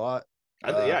like it a lot.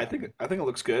 I think it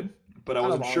looks good, but I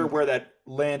wasn't sure where that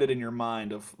landed in your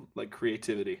mind of like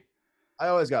creativity. I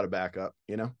always got a backup,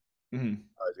 Mm-hmm.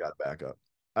 Always got a backup.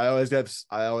 I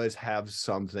always have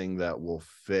something that will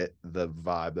fit the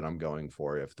vibe that I'm going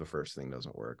for if the first thing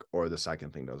doesn't work or the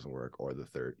second thing doesn't work or the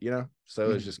third,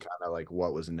 So it's just kind of like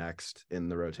what was next in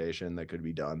the rotation that could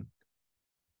be done.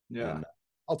 Yeah. And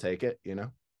I'll take it,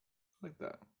 Like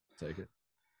that. Take it.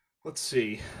 Let's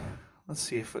see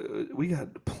if we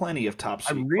got plenty of top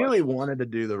seed I really questions. wanted to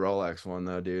do the Rolex one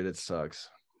though, dude. It sucks.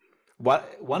 Why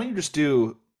don't you just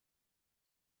do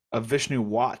a Vishnu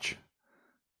watch?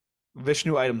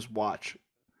 Vishnu items watch.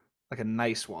 Like a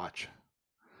nice watch.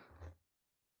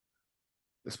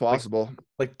 It's possible.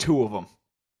 Like two of them.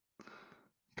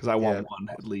 Because I want Yeah. one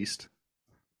at least.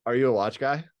 Are you a watch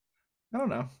guy? I don't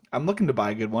know. I'm looking to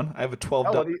buy a good one. I have a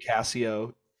 $12 what do you-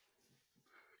 Casio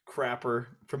crapper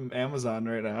from Amazon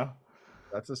right now.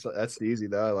 That's easy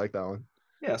though. I like that one.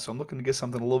 Yeah, so I'm looking to get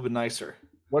something a little bit nicer.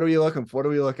 What are we looking for? What are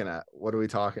we looking at? What are we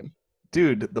talking?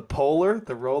 Dude, the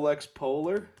Rolex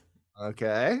Polar.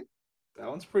 Okay. That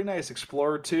one's pretty nice.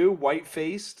 Explorer 2, white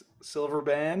faced, silver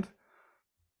band.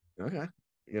 Okay.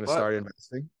 You're gonna But- start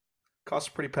investing? Costs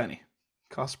a pretty penny.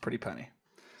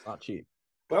 It's not cheap.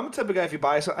 But I'm the type of guy, if you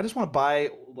buy something, I just want to buy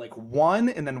like one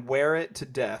and then wear it to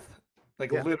death.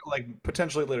 Like Yeah. like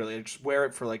potentially literally just wear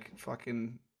it for like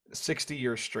fucking 60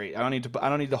 years straight. I don't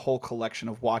need the whole collection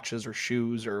of watches or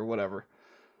shoes or whatever.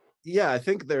 Yeah, I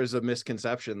think there's a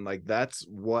misconception. Like that's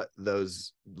what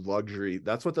those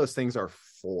things are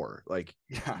for. Like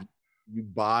Yeah. you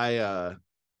buy a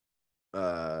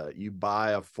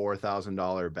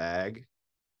 $4,000 bag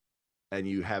and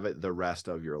you have it the rest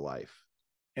of your life.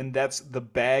 And that's the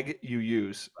bag you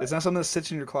use. It's not something that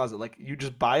sits in your closet. Like you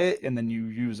just buy it and then you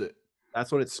use it. That's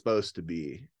what it's supposed to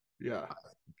be. Yeah.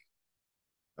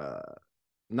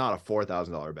 Not a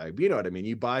 $4,000 bag, but you know what I mean.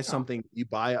 You buy something, you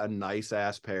buy a nice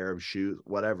ass pair of shoes,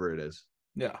 whatever it is.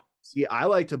 Yeah. See, I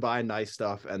like to buy nice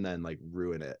stuff and then like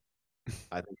ruin it.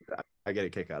 I think I get a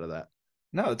kick out of that.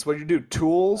 No, it's what you do.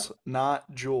 Tools, not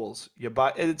jewels. You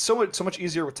buy it's so much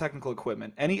easier with technical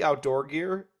equipment. Any outdoor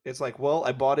gear, it's like, well,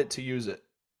 I bought it to use it.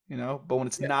 But when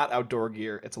it's not outdoor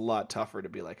gear, it's a lot tougher to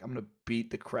be like, I'm gonna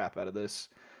beat the crap out of this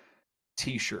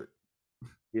t-shirt.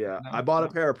 Yeah, No, I bought a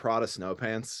no. pair of Prada snow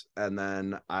pants and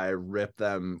then I ripped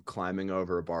them climbing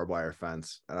over a barbed wire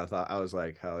fence. And I was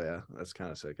like, hell yeah, that's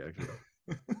kind of sick, actually.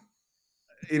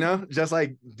 Just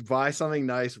like buy something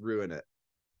nice, ruin it.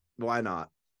 Why not?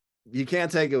 You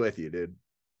can't take it with you, dude.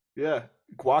 Yeah.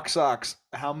 Guac socks.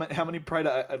 How many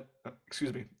Prada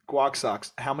Guac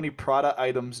socks. How many Prada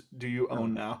items do you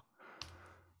own now?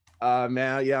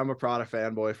 Man, yeah, I'm a Prada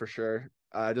fanboy for sure.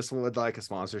 I just would like a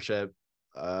sponsorship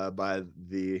by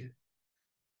the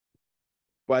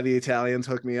Italians.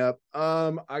 Hook me up.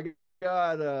 I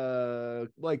got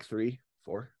like 3,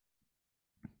 4.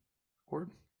 Word.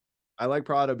 I like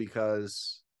Prada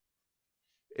because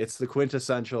it's the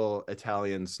quintessential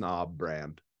Italian snob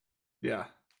brand. Yeah.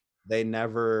 They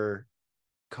never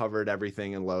covered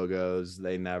everything in logos.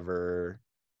 They never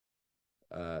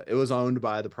it was owned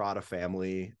by the Prada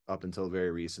family up until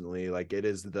very recently. Like, it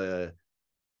is the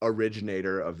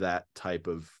originator of that type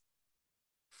of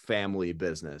family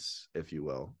business, if you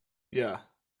will, Yeah.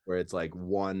 where it's like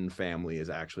one family is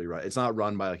actually run. It's not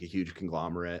run by like a huge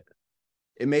conglomerate.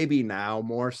 It may be now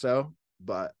more so,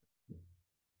 but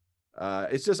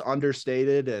it's just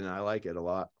understated, and I like it a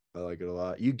lot. I like it a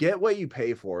lot. You get what you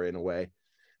pay for in a way.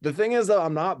 The thing is, though,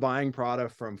 I'm not buying Prada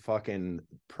from fucking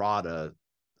Prada.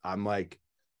 I'm like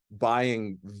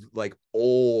buying like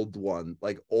old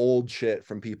shit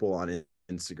from people on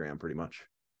Instagram, pretty much.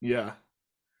 Yeah.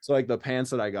 So like the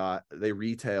pants that I got, they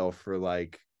retail for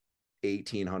like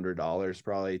 $1,800,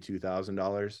 probably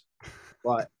 $2,000,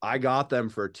 but I got them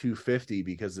for $250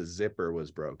 because the zipper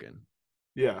was broken.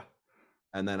 Yeah.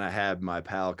 And then I had my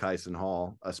pal Kyson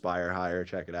Hall, Aspire Higher,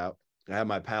 check it out. I had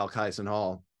my pal Kyson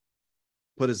Hall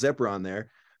put a zipper on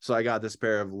there, so I got this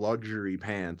pair of luxury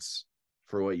pants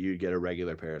for what you'd get a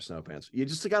regular pair of snow pants. You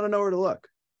just got to know where to look.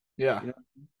 Yeah. You know,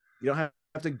 you don't have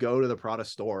to go to the Prada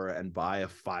store and buy a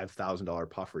 $5,000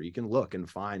 puffer. You can look and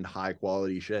find high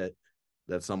quality shit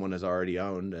that someone has already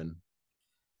owned, and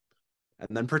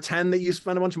then pretend that you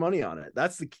spend a bunch of money on it.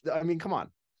 That's I mean, come on.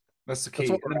 That's the key.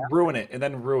 That's And then ruin it. And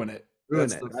then ruin it. Ruin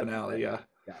That's it. the That's finale. it. Yeah.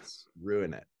 Yes.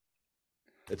 Ruin it.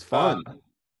 It's fun.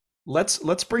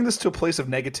 Let's bring this to a place of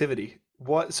negativity.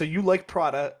 What? So you like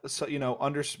Prada? So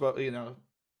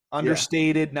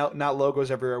understated. Not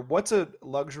logos everywhere. What's a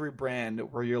luxury brand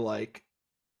where you're like,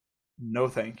 no,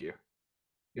 thank you.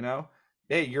 You know,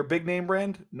 hey, you're a big name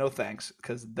brand. No thanks,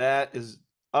 because that is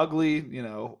ugly.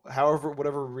 However,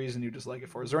 whatever reason you dislike it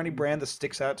for. Is there any brand that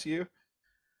sticks out to you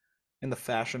in the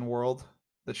fashion world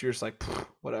that you're just like,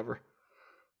 whatever?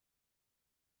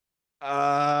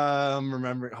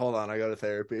 Remember, hold on, I go to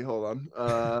therapy. Hold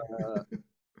on.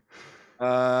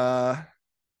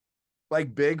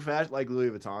 Like big fashion, like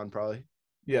Louis Vuitton, probably.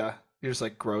 Yeah, you're just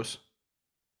like gross.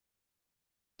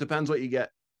 Depends what you get.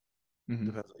 Mhm.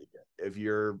 Depends what you get. If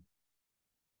you're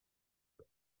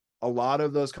a lot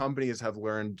of those companies have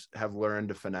learned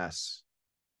to finesse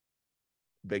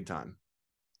big time.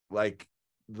 Like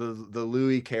the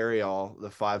Louis Carryall, the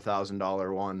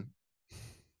 $5,000 one.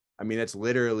 I mean, it's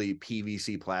literally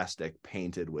PVC plastic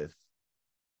painted with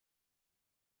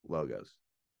logos.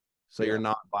 So you're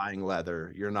not buying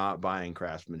leather. You're not buying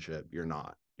craftsmanship.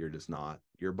 You're just not.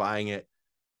 You're buying it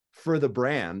for the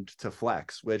brand to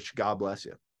flex, which God bless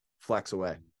you. Flex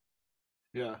away.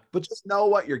 Yeah. But just know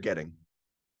what you're getting.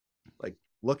 Like,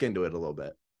 look into it a little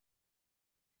bit.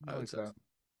 I like that.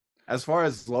 As far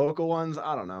as local ones,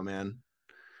 I don't know, man.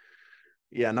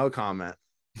 Yeah, no comment.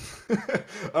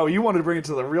 Oh, you wanted to bring it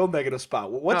to the real negative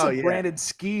spot. What's a yeah. brand in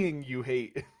skiing you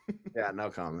hate? Yeah, no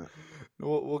comment.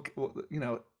 Well,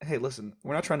 hey, listen,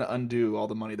 we're not trying to undo all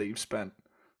the money that you've spent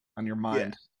on your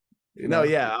mind. Yeah. No,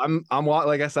 yeah, I'm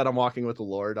like I said, I'm walking with the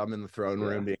Lord. I'm in the throne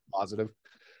room being positive.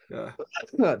 Yeah.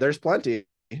 There's plenty,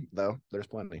 though. There's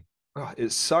plenty. Oh,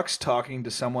 it sucks talking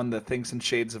to someone that thinks in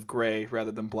shades of gray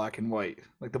rather than black and white.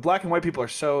 Like the black and white people are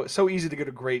so easy to get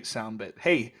a great sound bit.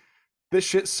 Hey, this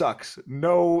shit sucks.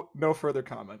 No further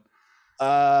comment.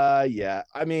 Yeah.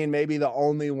 I mean, maybe the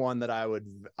only one that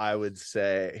I would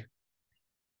say,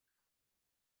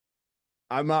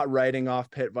 I'm not writing off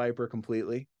Pit Viper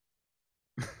completely,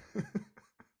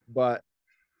 but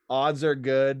odds are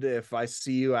good if I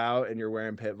see you out and you're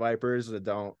wearing Pit Vipers,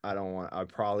 I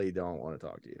probably don't want to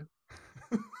talk to you.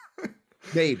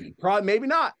 Maybe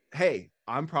not. Hey,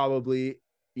 I'm probably,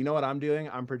 you know what I'm doing?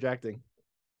 I'm projecting.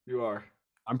 You are.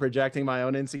 I'm projecting my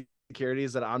own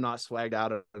insecurities that I'm not swagged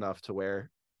out enough to wear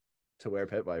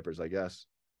Pit Vipers, I guess.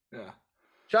 Yeah.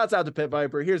 Shouts out to Pit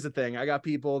Viper. Here's the thing. I got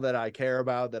people that I care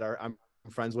about that I'm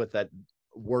friends with that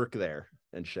work there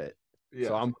and shit. Yeah.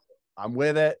 So I'm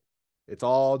with it. It's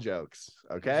all jokes.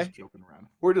 Okay. Just joking around.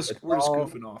 We're just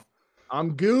goofing off.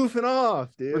 I'm goofing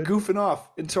off, dude. We're goofing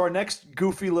off into our next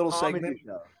goofy little segment.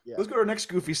 Yeah. Let's go to our next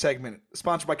goofy segment,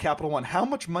 sponsored by Capital One. How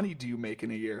much money do you make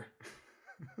in a year?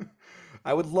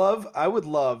 I would love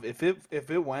if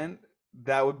it went,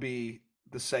 that would be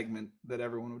the segment that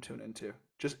everyone would tune into.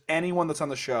 Just anyone that's on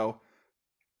the show.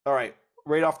 All right,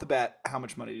 right off the bat, how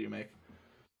much money do you make?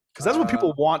 Because that's what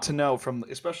people want to know from,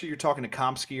 especially you're talking to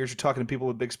comp skiers, you're talking to people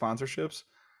with big sponsorships.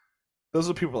 Those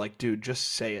are people like, dude,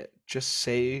 just say it. Just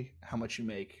say how much you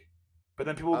make. But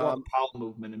then people will go on Um, the Powell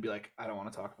movement and be like, I don't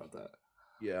want to talk about that.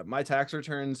 yeah, my tax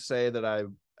returns say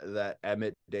that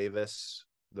Emmett Davis,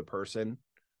 the person,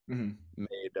 Hmm.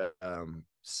 made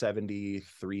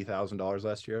 $73,000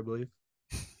 last year, I believe.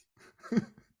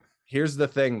 Here's the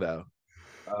thing, though.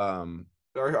 Um,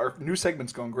 Our new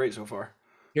segment's going great so far.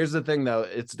 Here's the thing, though.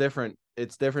 It's different.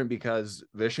 It's different because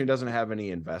Vishnu doesn't have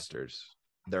any investors.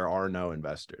 There are no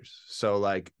investors. So,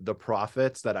 like, the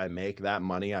profits that I make, that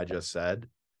money I just said,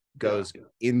 goes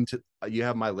into, you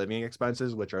have my living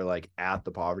expenses, which are like at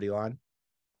the poverty line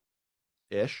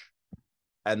ish.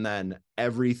 And then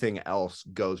everything else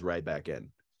goes right back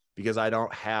in because I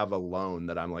don't have a loan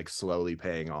that I'm like slowly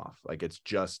paying off. Like, it's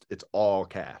all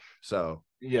cash. So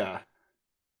Yeah.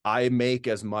 I make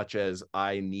as much as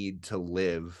I need to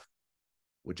live,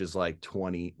 which is like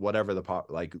 20, whatever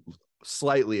like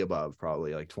slightly above,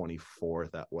 probably like 24,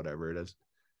 that whatever it is.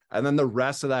 And then the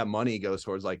rest of that money goes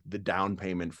towards like the down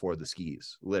payment for the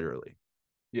skis, literally.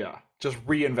 Yeah. Just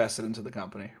reinvest it into the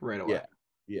company right away. Yeah.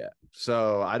 Yeah.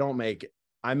 So I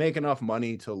make enough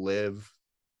money to live,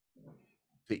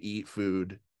 to eat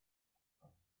food.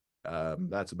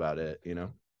 That's about it, you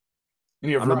know.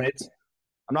 And you have roommates?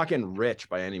 I'm not getting rich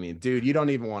by any means. Dude, you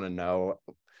don't even want to know.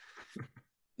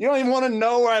 You don't even want to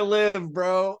know where I live,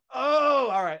 bro. Oh,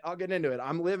 all right. I'll get into it.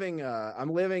 I'm living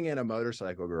in a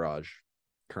motorcycle garage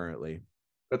currently.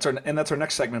 That's our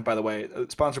next segment, by the way.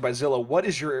 Sponsored by Zillow. What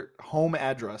is your home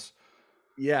address?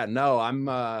 Yeah, no, I'm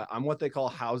what they call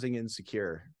housing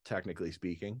insecure, technically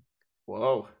speaking.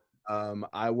 Whoa. I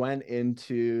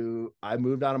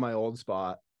moved out of my old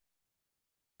spot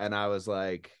and I was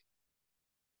like,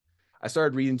 I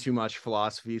started reading too much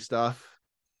philosophy stuff.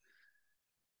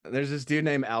 There's this dude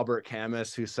named Albert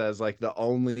Camus who says like the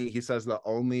only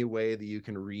way that you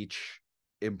can really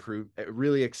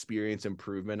experience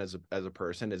improvement as a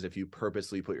person is if you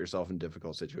purposely put yourself in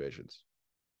difficult situations.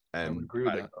 I would And agree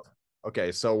with that.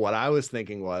 okay, so what I was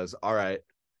thinking was, all right,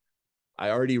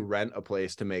 I already rent a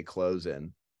place to make clothes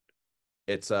in.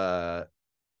 It's a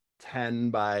 10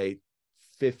 by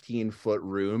 15-foot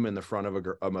room in the front of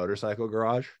a motorcycle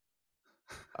garage,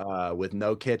 with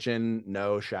no kitchen,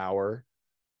 no shower.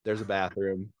 There's a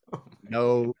bathroom,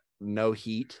 no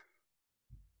heat.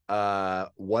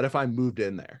 What if I moved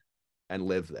in there and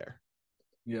lived there?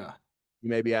 Yeah. You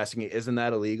may be asking me, isn't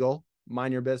that illegal?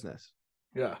 Mind your business.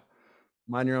 Yeah.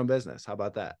 Mind your own business. How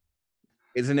about that?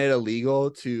 Isn't it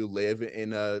illegal to live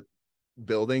in a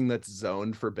building that's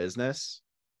zoned for business?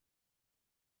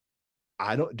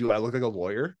 Do I look like a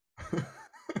lawyer?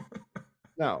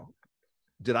 No.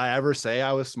 Did I ever say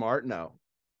I was smart? No.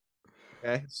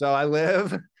 Okay. So I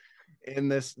live in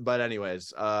this, but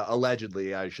anyways,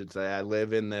 allegedly, I should say, I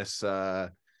live in this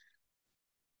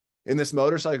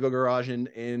motorcycle garage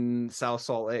in South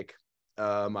Salt Lake.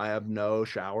 I have no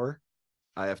shower.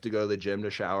 I have to go to the gym to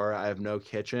shower. I have no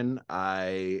kitchen.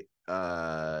 I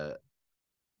have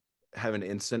an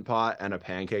Instant Pot and a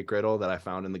pancake griddle that I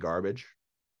found in the garbage.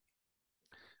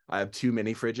 I have 2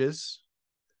 mini fridges.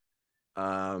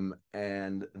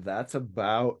 And that's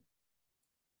about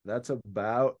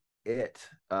it.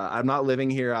 I'm not living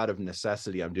here out of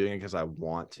necessity. I'm doing it because I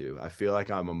want to. I feel like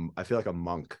a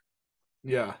monk.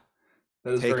 Yeah.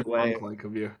 That is very monk-like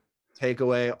of you. Take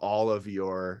away all of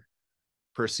your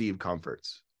perceived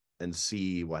comforts and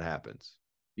see what happens.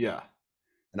 Yeah.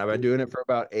 And I've been doing it for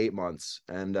about 8 months,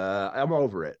 and I'm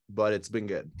over it, but it's been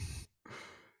good.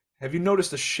 Have you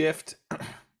noticed a shift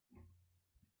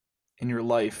in your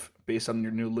life based on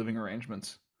your new living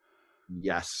arrangements?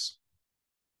 Yes.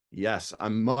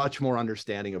 I'm much more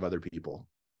understanding of other people.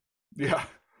 Yeah.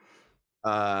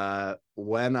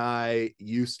 When I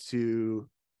used to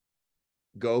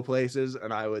go places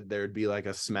and there'd be like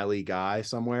a smelly guy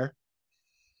somewhere,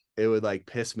 it would like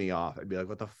piss me off. I'd be like,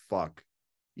 what the fuck?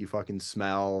 You fucking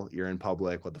smell, you're in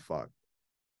public, what the fuck?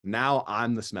 Now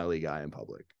I'm the smelly guy in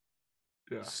public.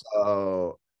 Yeah.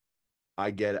 So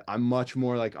I get it. I'm much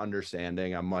more like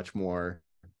understanding. I'm much more,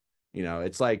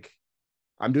 it's like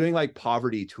I'm doing like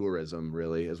poverty tourism,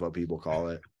 really, is what people call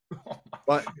it.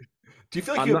 But do you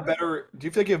feel like you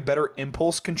have better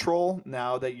impulse control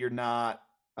now that you're not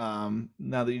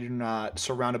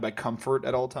surrounded by comfort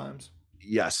at all times?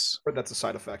 Yes. Or that's a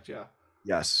side effect, yeah.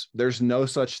 Yes. There's no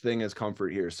such thing as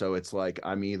comfort here. So it's like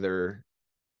I'm either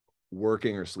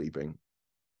working or sleeping.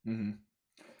 Mm-hmm.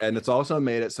 And it's also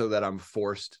made it so that I'm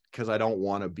forced, because I don't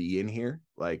want to be in here.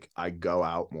 Like I go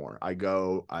out more. I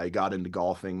got into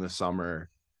golfing this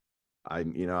summer.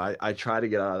 I try to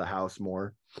get out of the house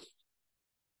more.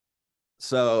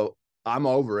 So I'm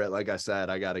over it. Like I said,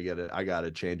 I got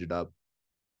to change it up.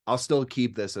 I'll still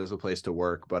keep this as a place to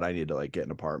work, but I need to like get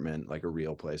an apartment, like a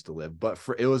real place to live. But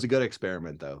it was a good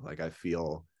experiment though. Like I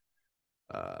feel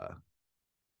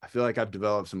like I've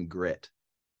developed some grit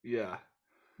Yeah.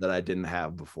 that I didn't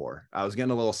have before. I was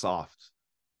getting a little soft,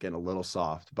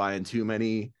 buying too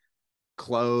many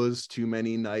clothes, too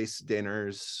many nice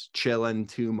dinners, chilling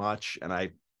too much, and I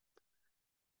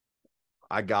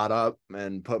got up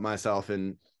and put myself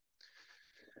in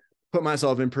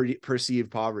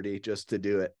perceived poverty just to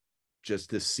do it,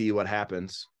 just to see what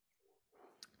happens.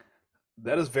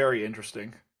 That is very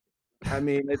interesting. I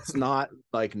mean, it's not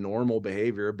like normal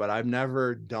behavior, but I've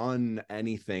never done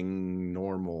anything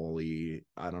normally.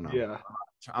 I don't know. Yeah.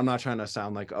 I'm not trying to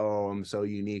sound like, oh, I'm so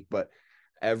unique, but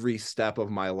every step of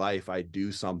my life I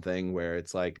do something where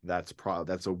it's like that's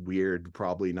a weird,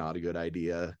 probably not a good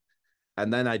idea.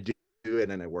 And then I do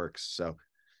it and it works. So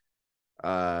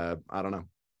I don't know.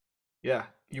 Yeah.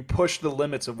 You push the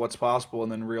limits of what's possible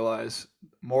and then realize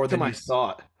more than you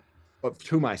thought. But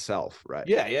to myself, right?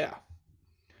 Yeah, yeah.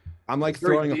 I'm like It's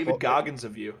very throwing David Goggins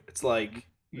of you. It's like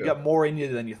you Yeah. got more in you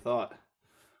than you thought.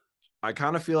 I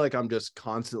kind of feel like I'm just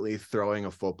constantly throwing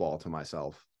a football to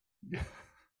myself. Yeah.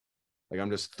 Like I'm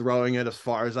just throwing it as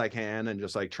far as I can and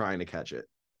just like trying to catch it.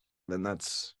 And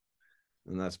that's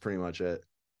pretty much it.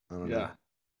 I don't know.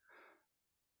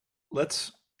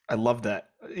 I love that.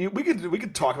 We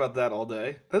could talk about that all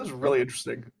day. That is really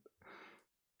interesting.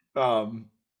 Um,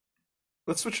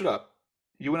 let's switch it up.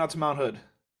 You went out to Mount Hood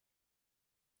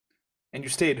and you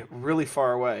stayed really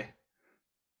far away.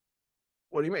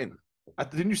 What do you mean?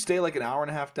 Didn't you stay like an hour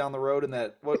and a half down the road in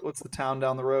that what's the town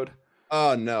down the road?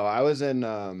 Oh no, I was in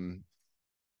um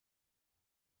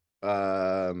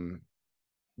I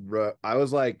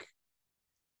was like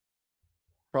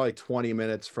probably 20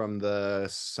 minutes from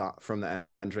the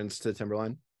entrance to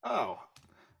Timberline. Oh, I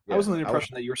Yeah. was under the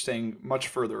impression that you were staying much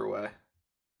further away.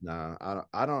 No,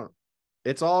 I don't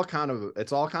it's all kind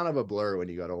of a blur when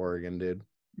you go to Oregon, dude.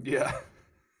 Yeah.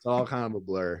 It's all kind of a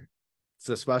blur. It's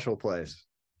a special place.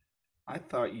 I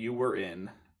thought you were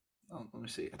in. Oh, let me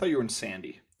see. I thought you were in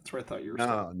Sandy. That's where I thought you were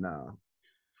staying. No.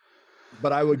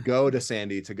 But I would go to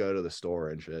Sandy to go to the store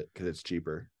and shit because it's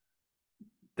cheaper.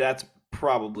 That's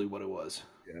probably what it was.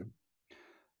 Yeah.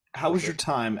 How was your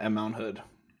time at Mount Hood?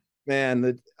 Man,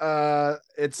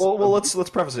 it's Well, let's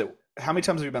preface it. How many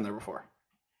times have you been there before?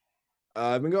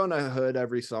 I've been going to Hood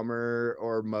every summer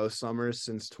or most summers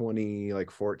since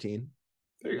 2014.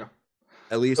 There you go.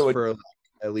 At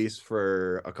least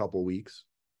for a couple weeks.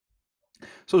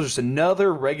 So it's just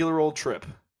another regular old trip.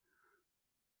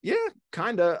 Yeah,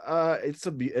 kind of.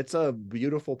 It's a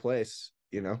beautiful place,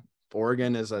 you know.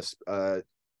 Oregon is a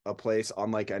place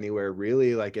unlike anywhere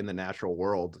really, like in the natural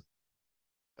world,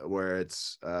 where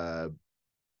it's a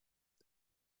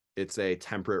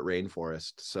temperate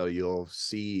rainforest. So you'll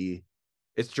see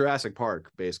it's Jurassic Park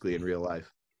basically in real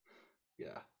life.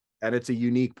 Yeah. And it's a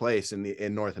unique place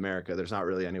in North America. There's not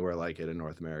really anywhere like it in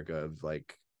North America of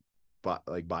like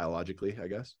biologically, I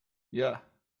guess. Yeah.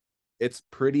 It's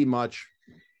pretty much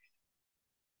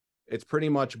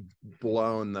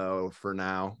blown though for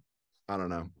now. I don't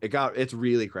know. It's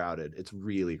really crowded. It's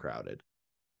really crowded.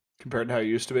 Compared to how it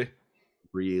used to be.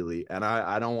 Really. And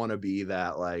I don't want to be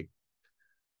that like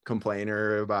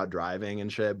complainer about driving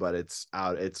and shit, but it's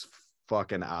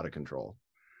fucking out of control.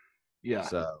 Yeah.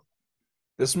 So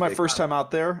this is my first time out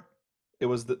there. It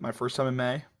was my first time in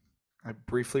May. I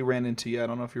briefly ran into you. I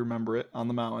don't know if you remember it on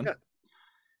the mountain.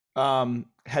 Yeah.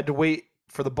 Had to wait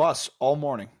for the bus all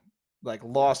morning. Like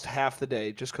lost half the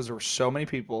day just because there were so many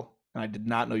people, and I did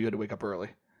not know you had to wake up early.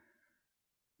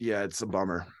 Yeah, it's a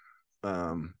bummer.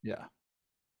 Yeah.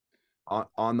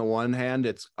 On the one hand,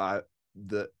 it's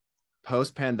the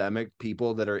post-pandemic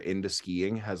people that are into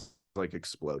skiing has like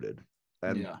exploded,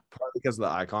 and partly because of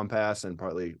the Icon Pass and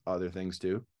partly other things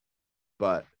too.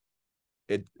 But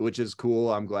which is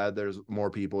cool. I'm glad there's more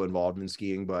people involved in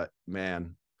skiing. But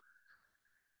man,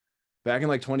 back in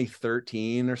like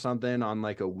 2013 or something, on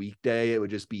like a weekday, it would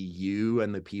just be you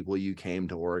and the people you came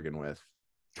to Oregon with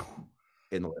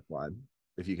in the lift line,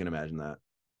 if you can imagine that.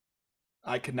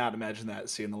 I could not imagine that,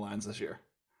 seeing the lines this year.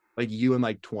 Like you and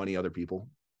like 20 other people.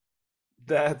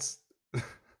 That's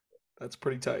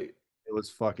pretty tight. It was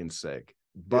fucking sick.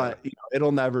 But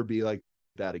it'll never be like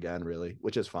that again, really,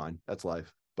 which is fine. That's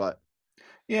life. But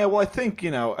yeah, well, I think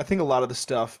a lot of the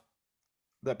stuff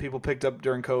that people picked up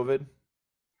during COVID,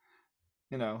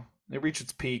 it reached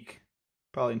its peak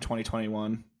probably in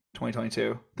 2021,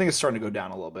 2022. I think it's starting to go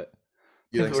down a little bit.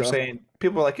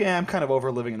 People are like, yeah, I'm kind of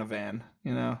over living in a van,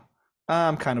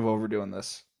 I'm kind of overdoing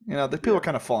this. The people are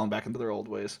kind of falling back into their old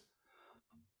ways.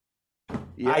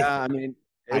 Yeah, I mean,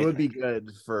 It would be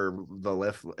good for the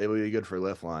lift. It would be good for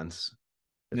lift lines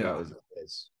if Yeah. that was the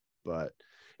case. But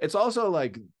it's also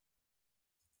like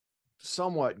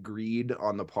somewhat greed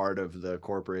on the part of the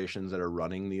corporations that are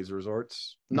running these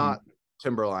resorts. Mhm. Not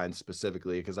Timberline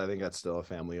specifically, because I think that's still a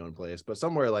family-owned place, but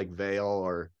somewhere like Vail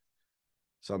or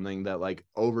something that like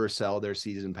oversell their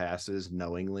season passes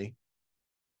knowingly.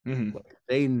 Mhm.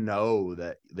 They know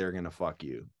that they're gonna fuck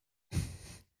you.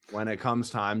 When it comes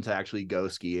time to actually go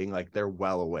skiing, like they're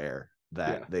well aware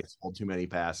that Yeah. they sold too many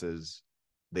passes,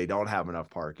 they don't have enough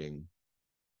parking.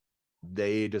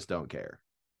 They just don't care.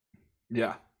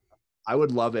 Yeah. I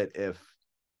would love it if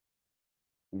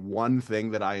one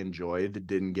thing that I enjoyed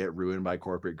didn't get ruined by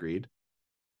corporate greed,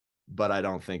 but I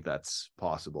don't think that's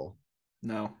possible.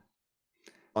 No.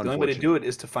 The only way to do it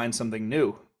is to find something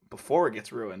new before it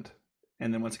gets ruined.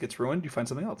 And then once it gets ruined, you find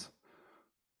something else.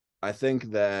 I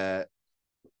think that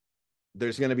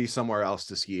there's going to be somewhere else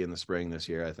to ski in the spring this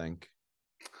year, I think.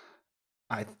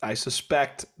 I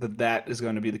suspect that is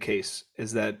going to be the case,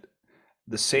 is that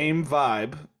the same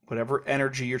vibe, whatever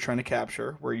energy you're trying to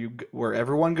capture, where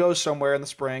everyone goes somewhere in the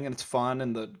spring and it's fun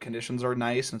and the conditions are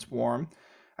nice and it's warm.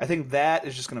 I think that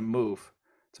is just going to move,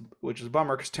 which is a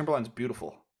bummer because Timberline's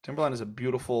beautiful. Timberline is a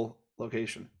beautiful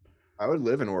location. I would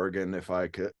live in Oregon if I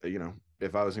could,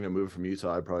 if I was going to move from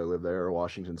Utah, I'd probably live there or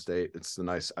Washington State. It's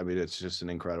it's just an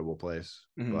incredible place.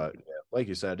 Mhm. But yeah, like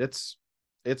you said,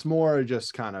 it's more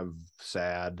just kind of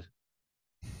sad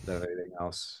than anything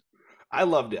else. I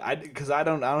loved it. Because I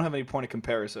don't have any point of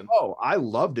comparison. Oh, I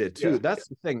loved it too. Yeah. That's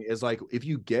the thing is like if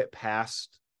you get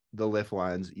past the lift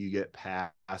lines, you get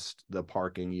past the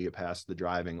parking, you get past the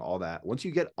driving, all that. Once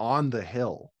you get on the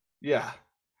hill, Yeah.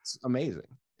 it's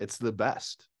amazing. It's the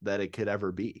best that it could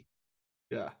ever be.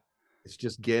 Yeah. It's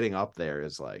just getting up there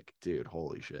is like, dude,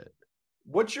 holy shit.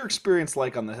 What's your experience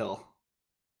like on the hill?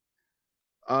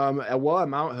 At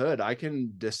Mount Hood, I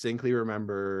can distinctly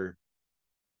remember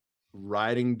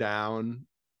riding down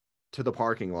to the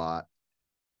parking lot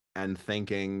and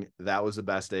thinking that was the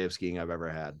best day of skiing I've ever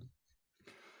had.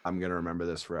 I'm gonna remember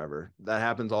this forever. That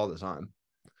happens all the time.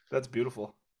 That's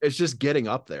beautiful. It's just getting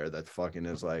up there that fucking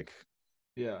is like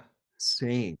Yeah.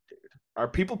 insane. Are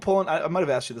people pulling? I might have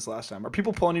asked you this last time. Are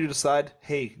people pulling you to decide?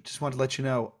 Hey, just wanted to let you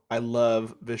know I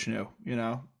love Vishnu. You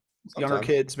know, younger Sometimes.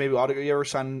 kids maybe you ever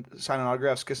signing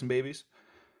autographs, kissing babies?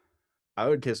 I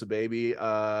would kiss a baby.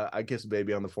 I'd kiss a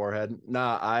baby on the forehead.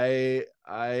 Nah, I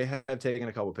have taken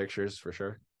a couple pictures for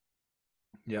sure.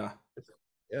 Yeah.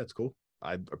 Yeah, it's cool.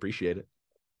 I appreciate it.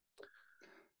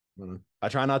 I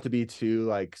try not to be too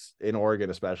like in Oregon,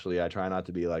 especially. I try not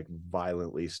to be like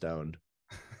violently stoned.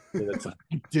 It's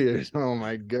like, dude, oh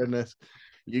my goodness.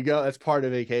 You go, that's part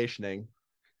of vacationing.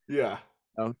 Yeah.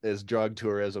 Is drug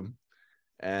tourism.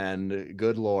 And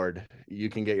good Lord, you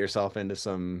can get yourself into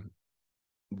some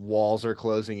walls are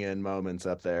closing in moments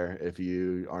up there if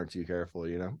you aren't too careful,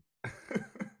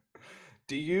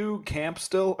 Do you camp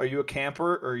still? Are you a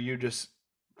camper or are you just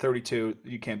 32?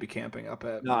 You can't be camping up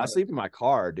at. No, I sleep in my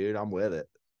car, dude. I'm with it.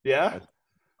 Yeah?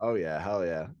 Oh yeah, hell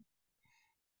yeah.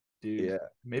 Dude, Yeah.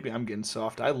 maybe I'm getting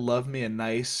soft. I love me a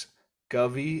nice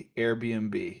Govy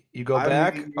Airbnb. You go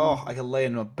back, oh, I could lay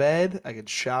in a bed, I could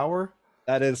shower.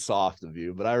 That is soft of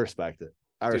you, but I respect it.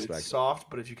 Dude, respect it's it.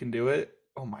 soft, but if you can do it,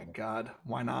 oh my God,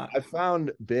 why not? I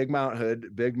found Big Mount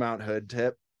Hood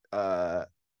tip.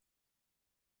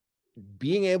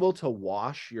 Being able to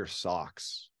wash your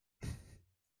socks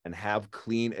and have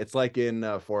clean, it's like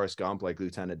in Forrest Gump, like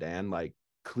Lieutenant Dan, like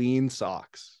clean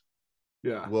socks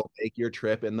Yeah. will make your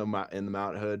trip in the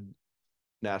Mount Hood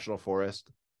National Forest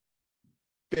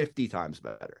 50 times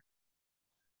better.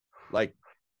 Like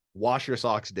wash your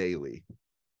socks daily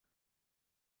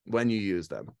when you use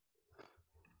them.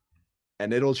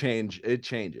 And it'll change. It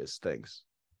changes things.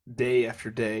 Day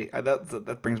after day.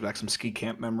 That brings back some ski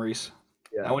camp memories.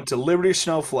 Yeah. I went to Liberty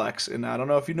Snowflex, and I don't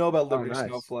know if you know about Liberty nice.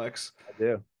 Snowflex. I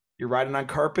do. You're riding on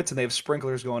carpets, and they have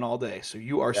sprinklers going all day, so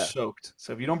you are soaked.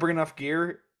 So if you don't bring enough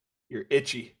gear, you're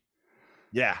itchy.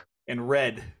 Yeah. And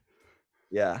red.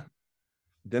 Yeah.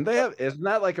 Didn't they have? Isn't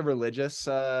that like a religious?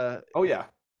 Oh yeah.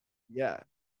 Yeah.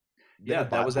 Yeah,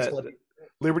 that was at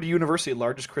Liberty University,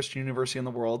 largest Christian university in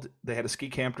the world. They had a ski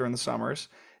camp during the summers.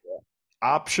 Yeah.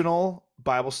 Optional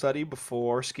Bible study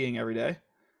before skiing every day.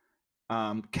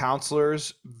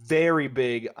 Counselors very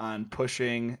big on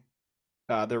pushing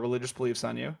their religious beliefs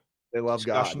on you. They love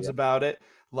Discussions God. about it.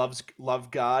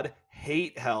 Love God.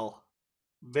 Hate hell.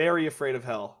 Very afraid of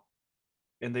hell.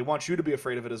 And they want you to be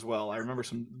afraid of it as well. I remember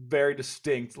some very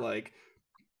distinct, like,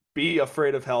 be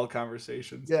afraid of hell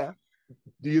conversations. Yeah.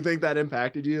 Do you think that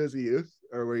impacted you as a youth?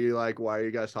 or were you like, why are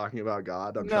you guys talking about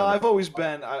God? I'm No, trying I've always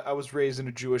been. I was raised in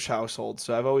a Jewish household,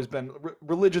 so I've always been.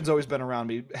 Religion's always been around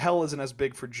me. Hell isn't as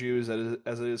big for Jews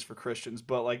as it is for Christians,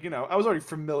 but like I was already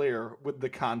familiar with the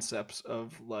concepts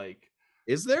of like.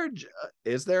 is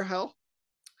there hell?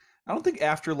 I don't think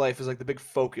afterlife is like the big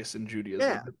focus in Judaism.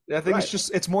 Yeah, I think right.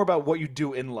 it's more about what you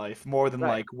do in life more than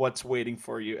Right. like what's waiting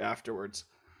for you afterwards.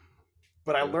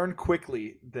 But I Yeah. learned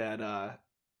quickly that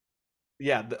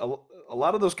yeah, a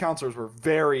lot of those counselors were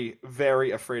very,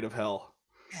 very afraid of hell.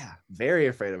 Yeah, very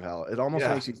afraid of hell. It almost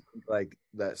Yeah. makes you think like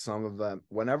that some of them,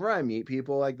 whenever I meet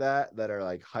people like that are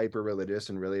like hyper religious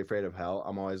and really afraid of hell,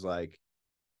 I'm always like,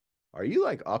 are you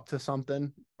like up to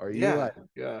something? Are you Yeah, like,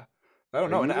 yeah. I don't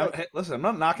are know. you And like, hey, listen, I'm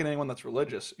not knocking anyone that's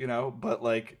religious, but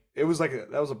like it was like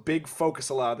that was a big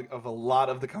focus of a lot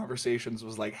of the conversations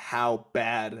was like how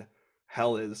bad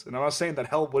hell is. And I'm not saying that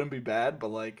hell wouldn't be bad, but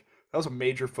like that was a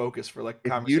major focus for like if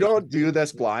you conversation. don't do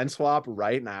this blind swap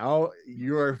right now,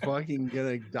 you are fucking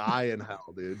gonna die in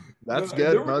hell, dude. That's No,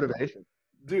 good motivation.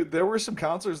 dude, there were some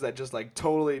counselors that just like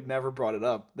totally never brought it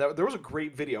up. There was a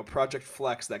great video, Project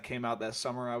Flex, that came out that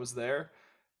summer I was there,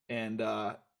 and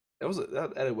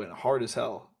it went hard as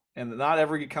hell. And not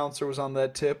every counselor was on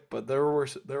that tip, but there were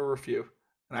a few,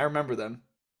 and I remember them.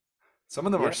 Some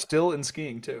of them Yeah. are still in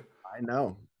skiing too. I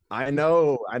know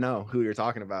who you're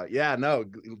talking about. Yeah, no,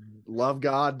 love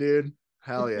God, dude.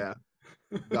 Hell yeah.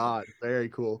 God, very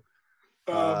cool.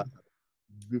 Um,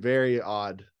 Very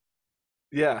odd.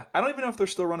 yeah, I don't even know if they're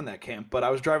still running that camp, but I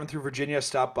was driving through Virginia,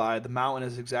 stopped by. The mountain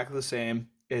is exactly the same.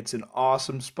 It's an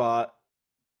awesome spot,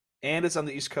 and it's on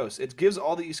the East Coast. It gives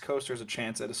all the East Coasters a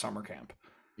chance at a summer camp.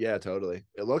 Yeah, totally.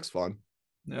 It looks fun.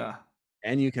 Yeah,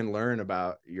 And you can learn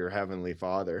about your heavenly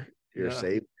father, your Yeah.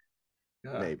 savior,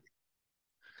 yeah. maybe.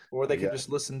 Or they Yeah. could just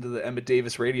listen to the Emmett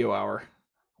Davis Radio Hour,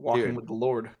 Walking Dude. with the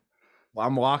Lord. Well,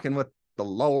 I'm walking with the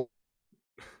Lord.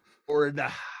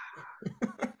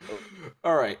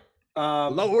 All right.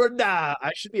 Lord,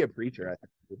 I should be a preacher. I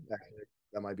think. Actually,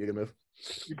 that might be a good move.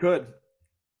 You could.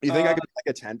 You think I Uh, could be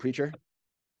like a tent preacher?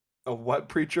 A what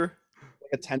preacher?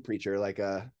 Like a tent preacher, like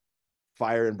a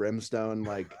fire and brimstone,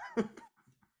 like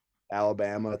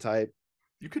Alabama type.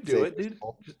 You could do it, Savior's dude.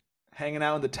 Bowl. Just hanging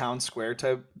out in the town square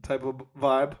type of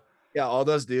vibe. Yeah, all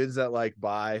those dudes that like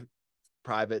buy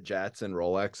private jets and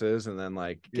Rolexes and then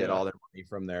like get Yeah. all their money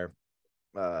from their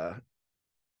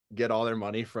get all their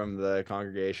money from the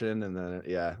congregation, and then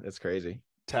yeah, it's crazy.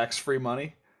 Tax-free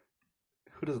money.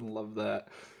 Who doesn't love that?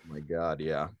 Oh my God,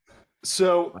 yeah.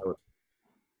 So I would-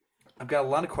 I've got a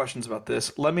lot of questions about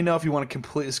this. Let me know if you want to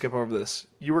completely skip over this.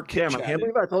 You were Damn, I Kit can't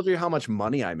believe I told you how much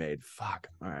money I made. Fuck.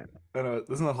 All right. I know,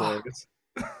 isn't that Fuck. hilarious?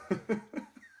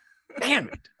 Damn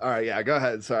it. All right, yeah, go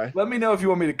ahead. Sorry. Let me know if you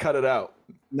want me to cut it out.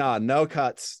 Nah, no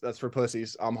cuts. That's for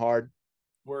pussies. I'm hard.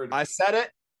 Word. I said it.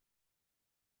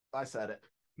 I said it.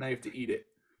 Now you have to eat it.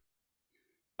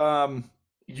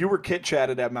 You were Kit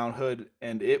chatted at Mount Hood,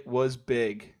 and it was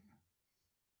big.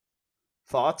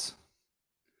 Thoughts?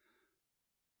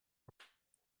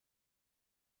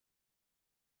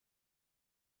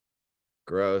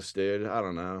 Gross, dude. I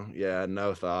don't know. Yeah,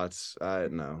 no thoughts. I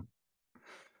no.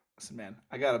 Listen, man,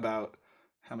 I got about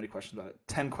how many questions about it?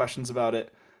 10 questions about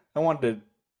it. I wanted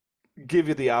to give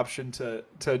you the option to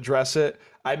address it.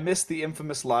 I missed the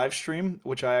infamous live stream,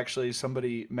 which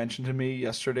somebody mentioned to me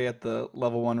yesterday at the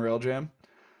Level 1 Rail Jam.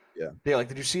 Yeah. They're like,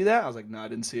 "Did you see that?" I was like, "No, I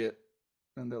didn't see it."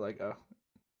 And they're like, "Oh."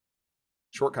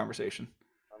 Short conversation.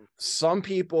 Some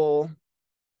people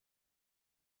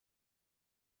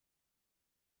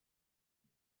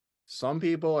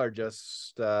are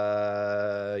just all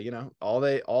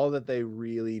that they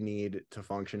really need to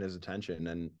function is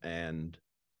attention, and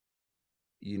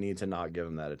you need to not give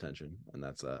them that attention, and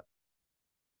that's that.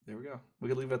 There we go. We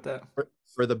could leave it at that.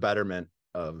 For the betterment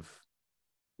of,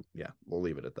 yeah, we'll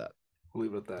leave it at that. We'll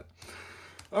leave it at that.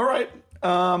 All right.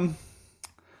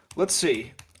 Let's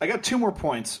see. I got 2 more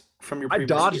points from your I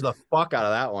previous dodged the fuck out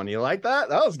of that one. You like that?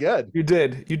 That was good. You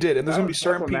did. And there's That going to be was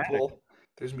certain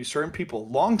diplomatic. people,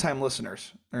 longtime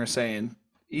listeners, are saying,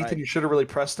 "Ethan, Right. you should have really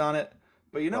pressed on it."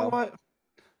 But you know Well- what?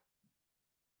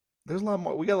 There's a lot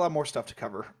more. We got a lot more stuff to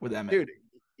cover with Emmett. Dude,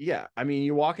 yeah. I mean,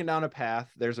 you're walking down a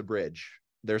path, there's a bridge.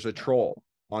 There's a troll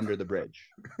under the bridge.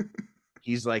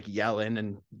 He's like yelling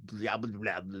and blah, blah,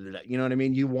 blah, blah, blah. You know what I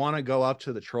mean? You want to go up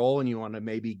to the troll and you want to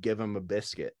maybe give him a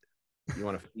biscuit. You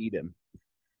want to feed him.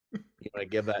 You want to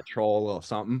give that troll a little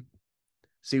something.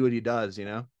 See what he does,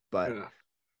 but Yeah.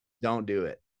 don't do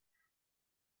it.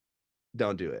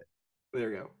 Don't do it. There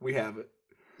we go. We have it.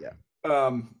 Yeah.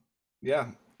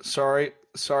 Yeah. Sorry,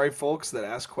 folks that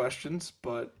ask questions,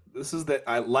 but this is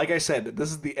like I said,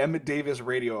 this is the Emmett Davis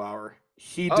Radio Hour.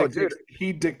 Oh, dude,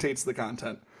 he dictates the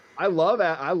content. I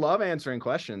love answering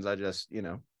questions. I just,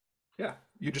 Yeah,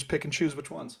 you just pick and choose which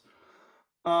ones.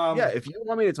 yeah, if you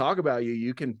want me to talk about you,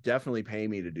 you can definitely pay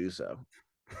me to do so.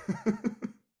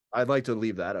 I'd like to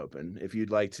leave that open. If you'd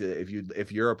like to,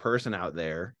 if you're a person out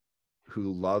there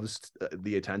who loves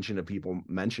the attention of people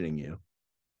mentioning you,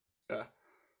 yeah,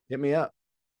 hit me up.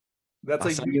 that's I'll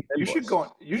like send you an you should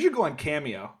invoice. go on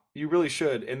Cameo. You really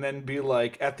should, and then be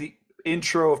like at the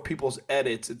intro of people's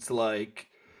edits, it's like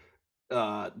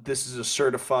this is a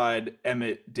certified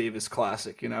Emmett Davis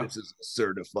classic, you know? This is a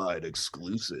certified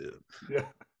exclusive. Yeah.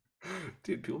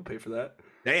 Dude, people pay for that.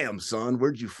 Damn, son,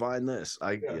 where'd you find this?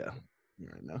 Yeah. Yeah,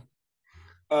 right now.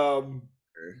 Um,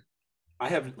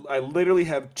 I literally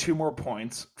have two more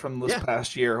points from this Yeah.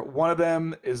 past year. One of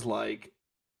them is like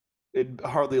it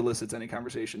hardly elicits any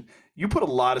conversation. You put a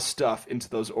lot of stuff into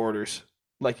those orders.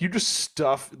 Like you just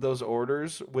stuff those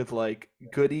orders with like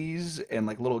goodies and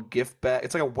like little gift bag.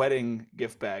 It's like a wedding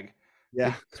gift bag that Yeah,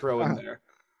 you throw in there.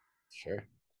 sure.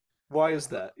 Why is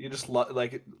that? You just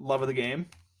like love of the game?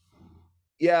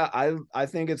 Yeah, I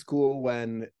think it's cool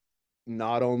when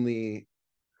not only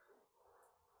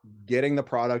getting the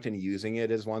product and using it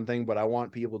is one thing, but I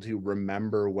want people to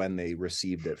remember when they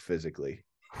received it physically.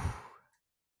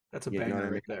 That's a You know banger what I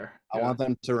mean? right there. I Yeah. want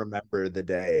them to remember the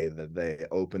day that they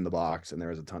opened the box and there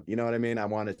was a ton. You know what I mean? I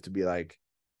want it to be like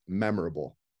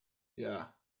memorable Yeah.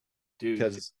 Dude,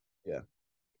 because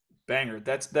banger.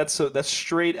 That's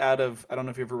straight out of I don't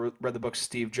know if you ever read the book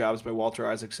Steve Jobs by Walter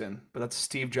Isaacson, but that's a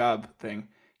Steve Job thing.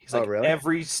 He's Oh, like really?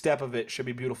 every step of it should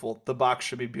be beautiful. The box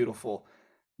should be beautiful.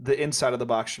 The inside of the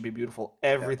box should be beautiful.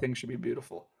 Everything should be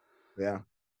beautiful. yeah.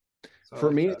 So I For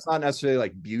like me, that. it's not necessarily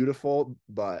like beautiful,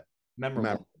 but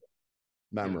Memorable.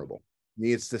 memorable.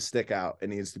 Needs to stick out. It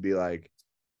needs to be like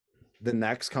the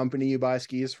next company you buy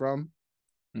skis from.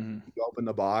 Mhm. You open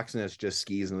the box and it's just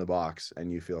skis in the box,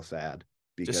 and you feel sad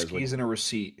Just because when, skis and a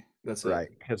receipt. That's it. right,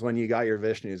 because when you got your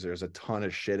Vishnus, there's a ton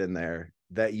of shit in there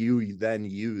that you then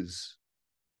use.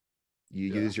 You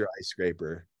Yeah. use your ice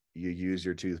scraper, you use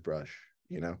your toothbrush,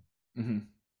 hmm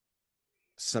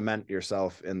cement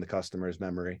yourself in the customer's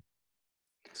memory.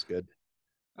 It's good.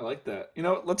 I like that. You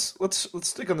know, let's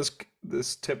stick on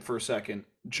this tip for a second.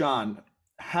 John,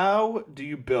 how do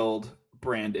you build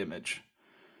brand image?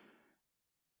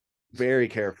 Very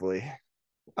carefully.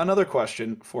 Another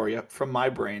question for you from my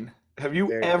brain. Have you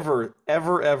Very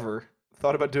ever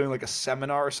thought about doing like a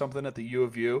seminar or something at the U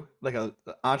of U, like a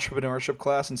entrepreneurship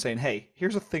class and saying, "Hey,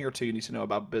 here's a thing or two you need to know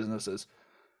about businesses."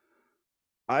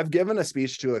 I've given a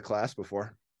speech to a class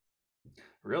before.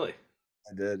 Really?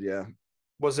 I did, yeah.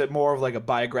 Was it more of like a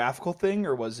biographical thing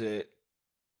or was it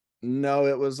No,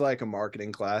 it was like a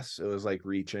marketing class. It was like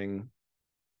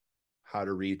how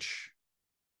to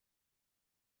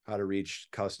reach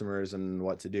customers and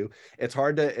what to do. It's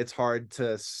hard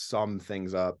to sum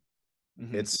things up.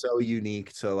 Mhm. It's so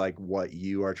unique to like what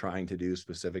you are trying to do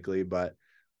specifically, but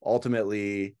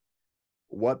ultimately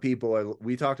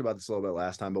we talked about this a little bit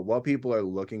last time, but what people are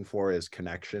looking for is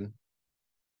connection.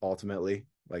 Ultimately,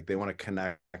 like they want to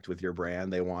connect with your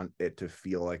brand. They want it to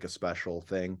feel like a special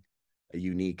thing, a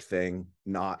unique thing,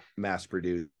 not mass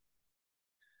produced,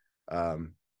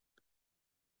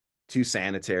 too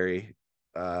sanitary.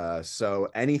 So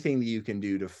anything that you can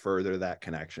do to further that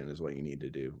connection is what you need to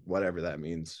do, whatever that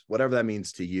means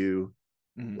to you,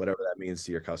 Mhm. whatever that means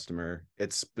to your customer.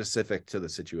 It's specific to the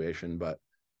situation, but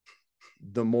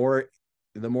the more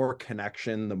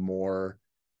connection, the more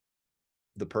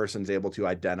the person's able to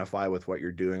identify with what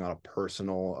you're doing on a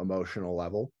personal, emotional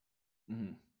level.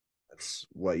 Mhm. That's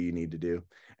what you need to do.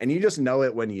 And you just know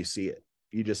it when you see it.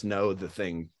 You just know the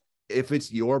thing. If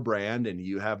it's your brand and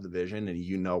you have the vision and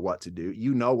you know what to do,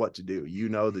 you know what to do. You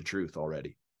know the truth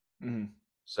already. Mhm.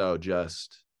 So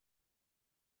just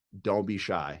don't be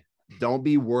shy. Don't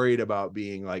be worried about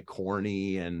being like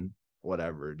corny and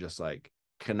whatever. Just like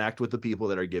connect with the people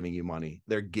that are giving you money.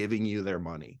 They're giving you their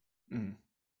money. Mhm.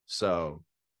 So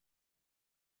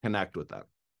connect with them.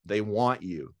 They want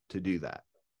you to do that.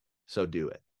 So do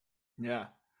it. Yeah.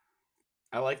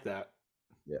 I like that.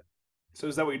 Yeah. So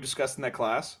is that what you discussed in that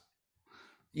class?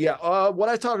 Yeah, what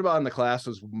I talked about in the class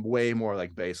was way more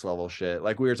like base level shit.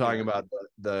 Like we were talking about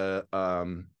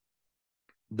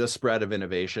the spread of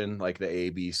innovation, like the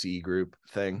ABC group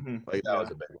thing. Mhm. Like that Yeah.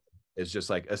 was a big one. It's just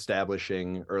like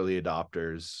establishing early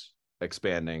adopters,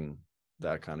 expanding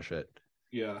that kind of shit.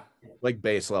 Yeah. Like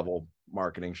base level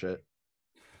marketing shit.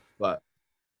 But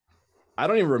I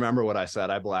don't even remember what I said.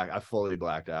 I fully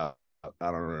blacked out.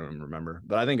 I don't even remember.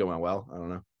 But I think it went well. I don't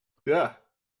know. Yeah.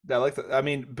 I like that. I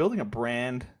mean, building a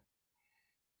brand,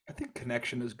 I think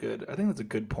connection is good. I think that's a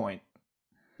good point.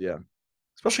 Yeah.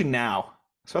 especially now,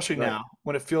 especially Right. now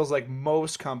when it feels like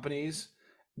most companies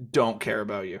don't care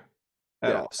about you at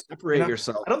Yeah. all. You Separate know,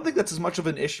 yourself. I don't think that's as much of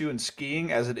an issue in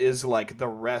skiing as it is like the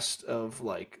rest of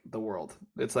like the world.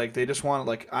 It's like they just want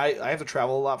like I have to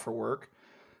travel a lot for work.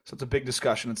 So it's a big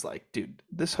discussion. It's like, dude,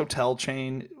 this hotel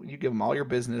chain, you give them all your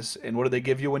business, and what do they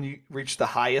give you when you reach the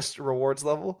highest rewards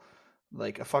level?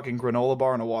 Like a fucking granola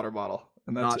bar and a water bottle,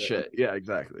 and that's Not it. shit. Yeah,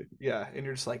 exactly. Yeah, and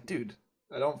you're just like, dude,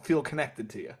 I don't feel connected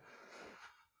to you.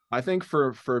 I think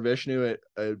for Vishnu, it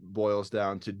boils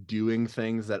down to doing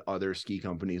things that other ski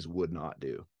companies would not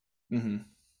do, Hmm.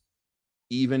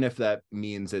 even if that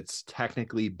means it's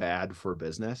technically bad for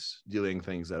business. Doing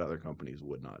things that other companies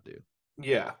would not do.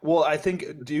 Yeah. Well, I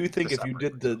think, do you To think if you separate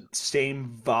did the same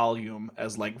volume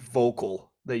as like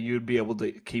vocal, that you'd be able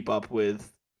to keep up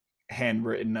with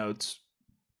handwritten notes,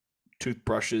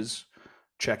 toothbrushes,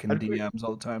 checking I'd fi- DMs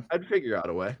all the time? I'd figure out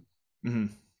a way. Hmm.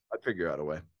 I'd figure out a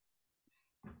way.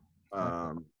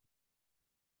 Um,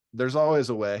 there's always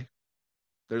a way.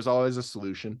 There's always a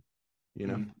solution, you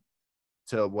know, Hmm.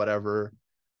 to whatever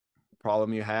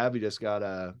problem you have. You just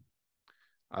gotta.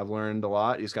 I've learned a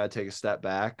lot. You just gotta take a step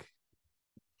back,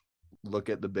 look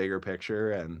at the bigger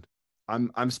picture, and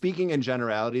I'm speaking in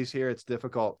generalities here. It's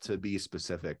difficult to be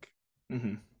specific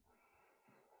Hmm.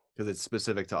 because it's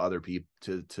specific to other people,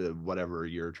 to whatever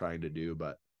you're trying to do.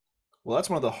 But Well, that's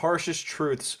one of the harshest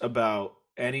truths about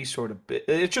any sort of bit.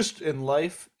 It's just in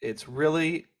life, it's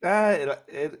really,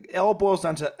 it all boils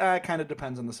down to, it kind of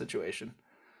depends on the situation,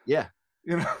 yeah,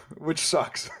 you know, which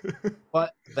sucks.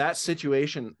 but that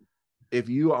situation, if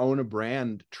you own a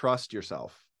brand, trust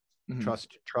yourself, Hmm.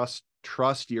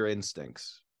 trust your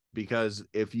instincts, because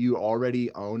if you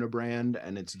already own a brand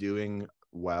and it's doing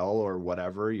well or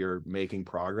whatever, you're making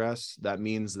progress, that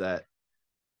means that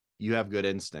you have good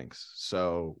instincts.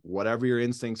 So whatever your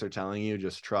instincts are telling you,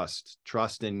 just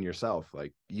trust in yourself.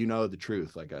 Like, you know, the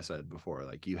truth, like I said before,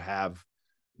 like you have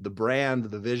the brand,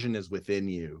 the vision is within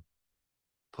you.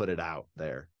 Put it out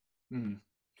there Hmm.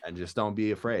 and just don't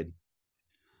be afraid.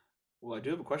 Well, I do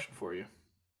have a question for you.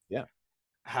 Yeah.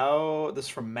 This is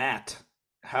from Matt.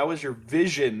 How is your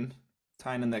vision,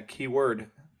 tying in that key word,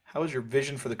 how has your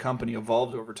vision for the company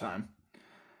evolved over time?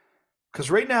 Because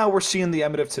right now we're seeing the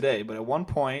Emmett of today, but at one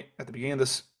point, at the beginning of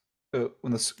this,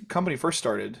 when this company first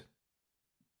started,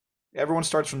 everyone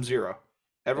starts from zero.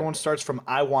 Yeah. Everyone starts from,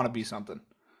 I want to be something.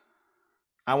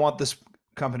 I want this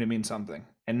company to mean something.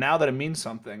 And now that it means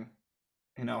something,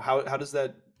 how does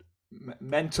that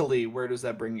mentally, where does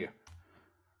that bring you?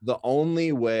 The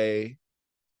only way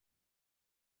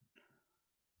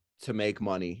to make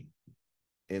money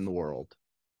in the world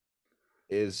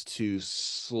is to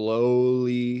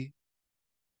slowly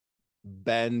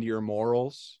bend your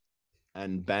morals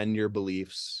and bend your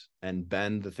beliefs and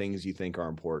bend the things you think are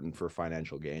important for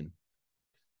financial gain.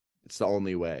 It's the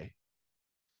only way.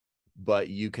 But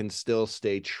you can still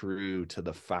stay true to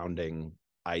the founding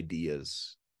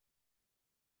ideas.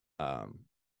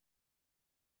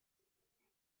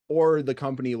 Or the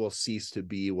company will cease to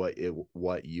be what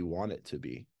you want it to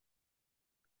be.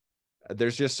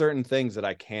 There's just certain things that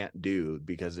I can't do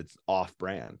because it's off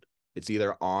brand. It's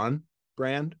either on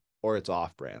brand or it's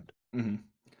off brand. Mm-hmm.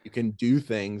 You can do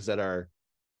things that are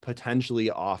potentially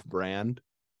off brand,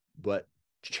 but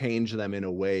change them in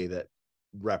a way that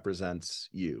represents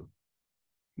you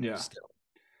Yeah. still.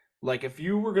 Like if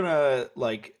you were gonna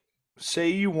like say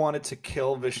you wanted to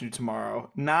kill Vishnu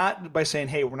tomorrow, not by saying,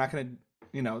 "Hey, we're not gonna,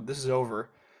 this is over,"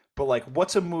 but like,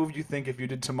 what's a move you think if you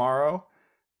did tomorrow,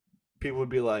 people would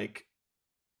be like,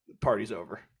 "Party's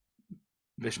over.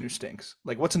 Vishnu stinks."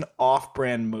 Like, what's an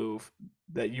off-brand move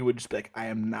that you would just be like,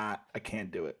 I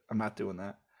can't do it. I'm not doing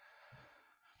that."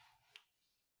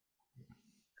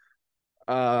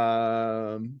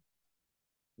 Um,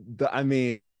 I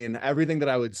mean, everything that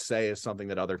I would say is something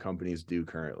that other companies do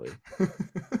currently.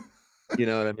 You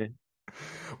know what I mean?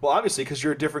 Well, obviously, because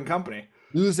you're a different company.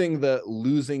 Losing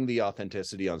the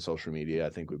authenticity on social media, I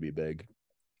think would be big.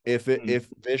 If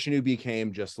Vishnu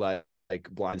became just like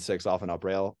Blind Six off an up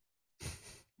rail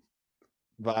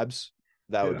vibes,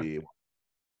 that would Yeah.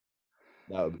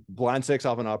 be Blind Six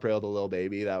off an up rail, the little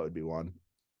baby, that would be one.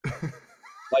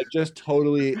 Like just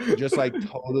totally,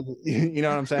 you know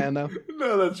what I'm saying though?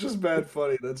 No, that's just bad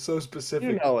funny. That's so You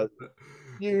specific. know it.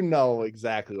 You know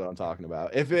exactly what I'm talking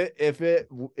about.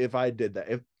 If I did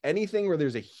that, if anything where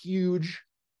there's a huge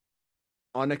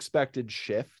unexpected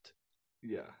shift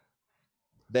Yeah.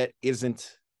 that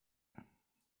isn't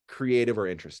creative or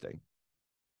interesting,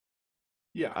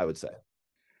 Yeah. I would say.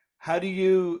 How do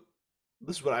you,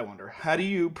 this is what I wonder. How do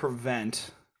you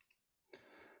prevent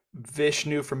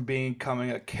Vishnu from becoming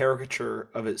a caricature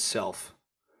of itself?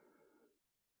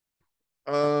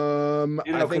 You I know,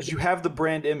 think because you have the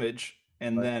brand image,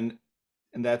 and then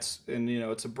and you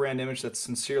know, it's a brand image that's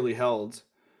sincerely held.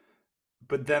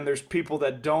 But then there's people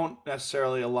that don't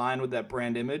necessarily align with that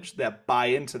brand image that buy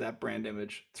into that brand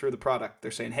image through the product.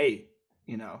 They're saying, "Hey,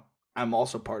 you know, I'm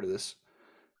also part of this."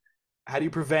 How do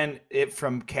you prevent it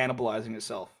from cannibalizing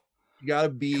itself? you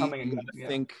gotta Yeah.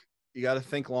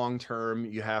 think, long term.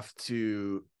 You have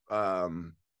to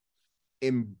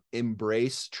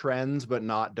embrace trends, but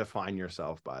not define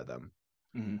yourself by them.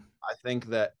 Hmm. I think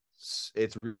that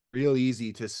it's real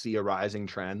easy to see a rising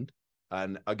trend.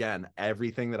 And again,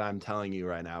 everything that I'm telling you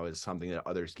right now is something that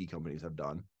other ski companies have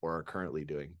done or are currently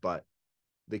doing. But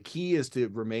the key is to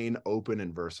remain open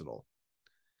and versatile.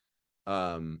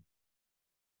 Um,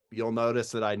 you'll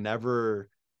notice that I never,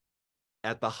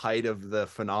 at the height of the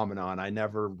phenomenon, I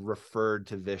never referred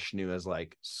to Vishnu as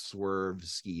like swerve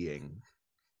skiing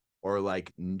or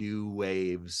like new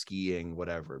wave skiing,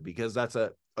 whatever, because that's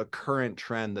a current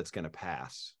trend that's going to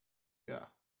pass. Yeah.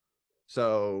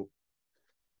 So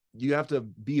you have to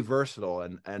be versatile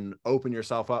and open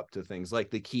yourself up to things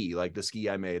like the key, like the ski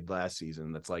I made last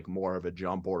season. That's like more of a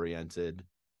jump oriented,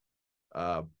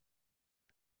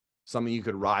 something you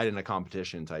could ride in a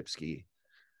competition type ski,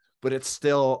 but it's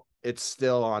still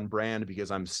on brand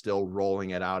because I'm still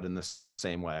rolling it out in the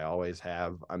same way I always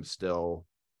have. I'm still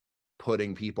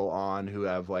putting people on who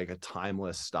have like a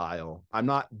timeless style. I'm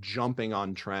not jumping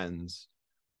on trends,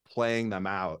 playing them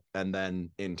out, and then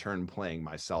in turn playing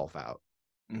myself out.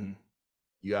 Hmm.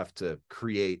 You have to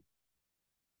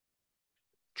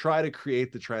try to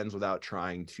create the trends without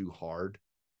trying too hard,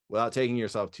 without taking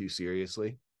yourself too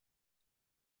seriously.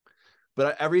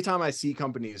 But every time I see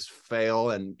companies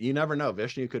fail, and you never know,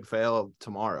 Vishnu could fail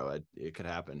tomorrow. It could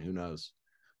happen. Who knows?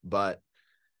 But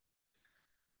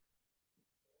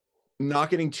not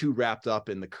getting too wrapped up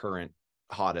in the current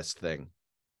hottest thing,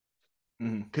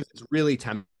 Hmm. because it's really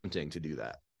tempting to do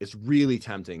that. It's really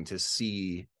tempting to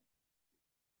see,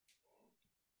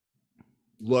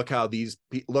 look how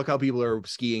people are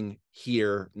skiing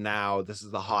here now. This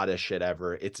is the hottest shit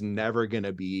ever. It's never going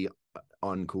to be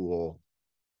uncool.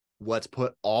 Let's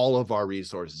put all of our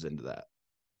resources into that.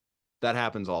 That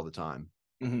happens all the time.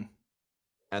 Hmm.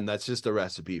 And that's just a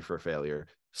recipe for failure.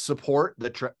 Support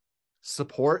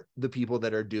the people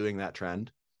that are doing that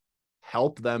trend.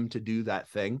 Help them to do that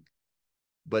thing,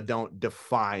 but don't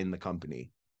define the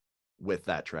company with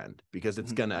that trend, because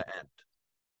it's going to end,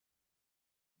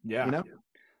 Yeah. you know?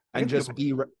 I And can think just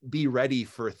of, be ready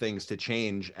for things to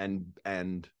change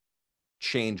and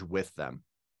change with them,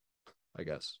 I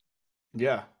guess.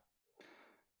 yeah.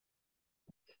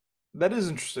 That is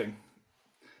interesting.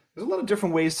 There's a lot of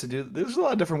different ways to do. There's a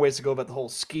lot of different ways to go about the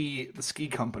ski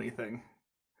company thing.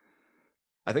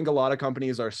 I think a lot of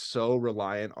companies are so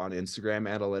reliant on Instagram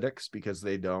analytics because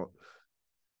they don't.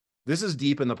 This is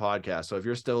deep in the podcast, so if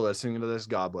you're still listening to this,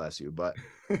 God bless you. But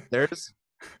there's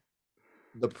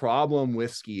the problem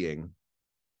with skiing,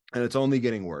 and it's only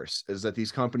getting worse, is that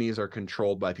these companies are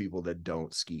controlled by people that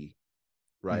don't ski,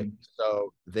 right? Mhm.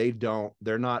 So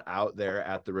they're not out there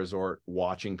at the resort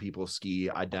watching people ski,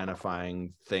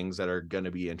 identifying things that are going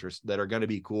to be that are going to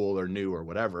be cool or new or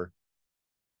whatever.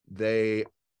 They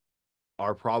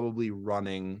are probably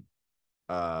running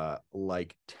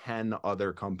like 10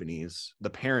 other companies, the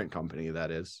parent company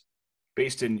that is.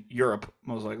 Based in Europe,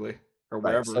 most likely, or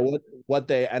Right. wherever. So what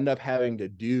they end up having to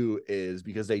do is,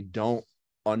 because they don't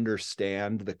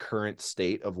understand the current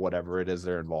state of whatever it is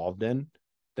they're involved in,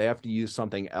 they have to use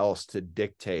something else to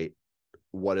dictate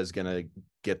what is going to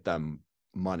get them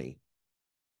money.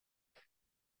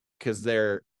 Because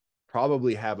they're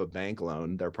probably have a bank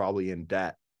loan, they're probably in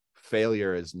debt.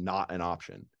 Failure is not an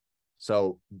option.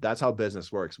 So that's how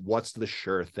business works. What's the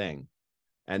sure thing?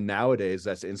 And nowadays,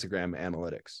 that's Instagram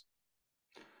analytics.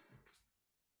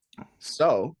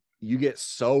 So you get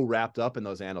so wrapped up in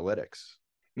those analytics,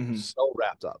 Hmm. so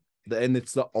wrapped up, and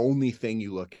it's the only thing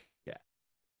you look at.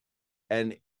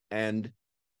 And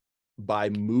by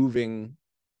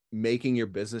making your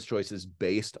business choices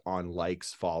based on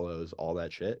likes, follows, all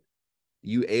that shit,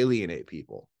 you alienate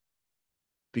people,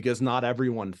 because not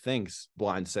everyone thinks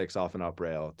Blind Six off an up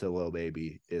rail to Lil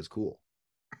Baby is cool.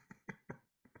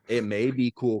 It may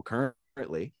be cool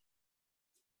currently,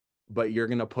 but you're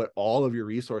going to put all of your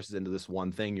resources into this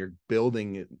one thing. You're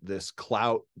building this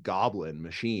clout goblin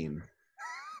machine,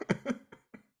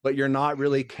 but you're not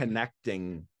really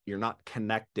connecting. You're not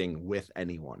connecting with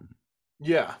anyone.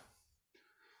 Yeah.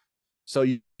 So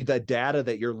the data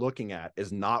that you're looking at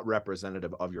is not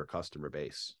representative of your customer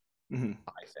base. Hmm.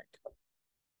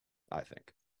 I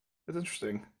think. That's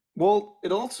interesting. Well,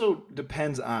 it also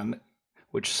depends on,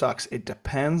 which sucks. It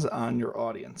depends on your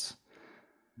audience.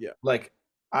 Yeah. Like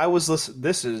I was listening.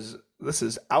 This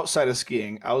is outside of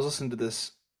skiing. I was listening to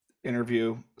this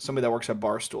interview. Somebody that works at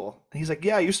Barstool. And he's like,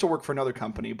 "Yeah, I used to work for another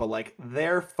company, but like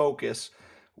their focus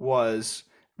was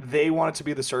they wanted to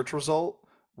be the search result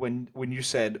when you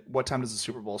said what time does the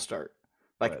Super Bowl start?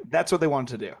 Like Right. that's what they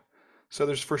wanted to do. So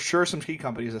there's for sure some ski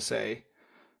companies that say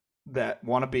that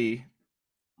want to be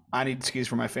I need skis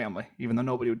for my family, even though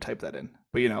nobody would type that in.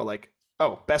 But like,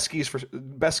 oh, best skis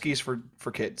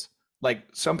for kids. Like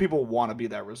some people want to be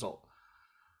that result.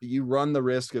 You run the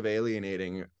risk of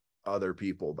alienating other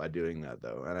people by doing that,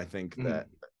 though. And I think that,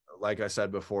 like I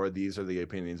said before, these are the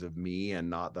opinions of me and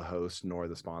not the host nor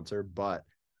the sponsor. But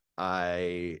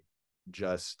I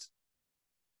just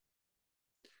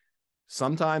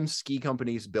sometimes ski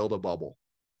companies build a bubble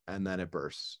and then it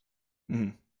bursts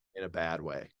Mhm. in a bad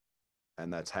way.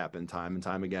 And that's happened time and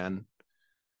time again.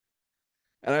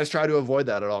 And I just try to avoid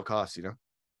that at all costs, you know?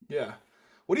 Yeah.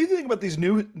 What do you think about these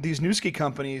new ski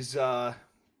companies? Feels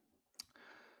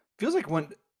like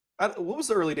what was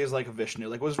the early days like of Vishnu?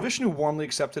 Like was Vishnu warmly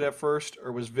accepted at first,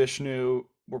 or was Vishnu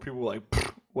where people were like,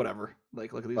 "Pfft, whatever,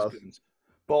 like look at these Both. goons?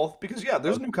 Both, because yeah,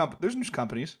 there's Both. there's new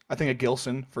companies. I think a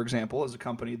Gilson, for example, is a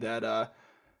company that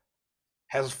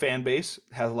has a fan base,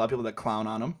 has a lot of people that clown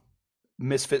on them.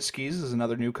 Misfit Skis is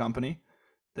another new company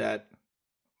that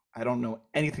I don't know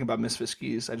anything about Misfit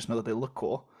Skis. I just know that they look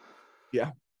cool.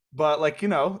 Yeah. But like,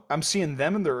 I'm seeing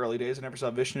them in their early days. I never saw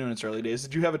Vishnu in its early days.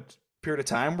 Did you have a period of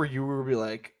time where you were be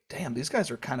like, damn, these guys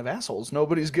are kind of assholes.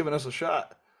 Nobody's giving us a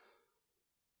shot.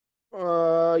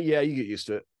 Yeah, you get used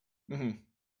to it.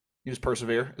 You just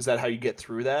persevere. Is that how you get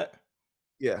through that?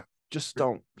 Yeah. Just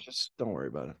don't worry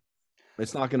about it.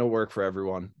 It's not going to work for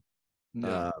everyone. Yeah.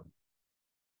 Uh,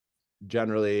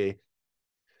 Generally,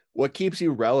 what keeps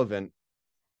you relevant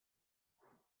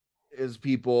is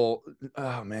people.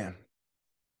 Oh man,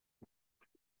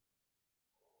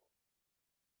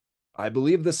 I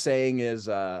believe the saying is.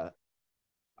 I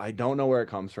don't know where it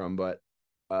comes from, but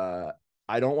uh,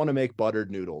 I don't want to make buttered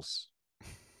noodles.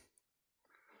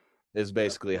 Is Yeah.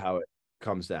 basically how it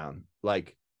comes down.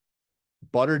 Like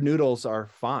buttered noodles are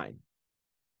fine.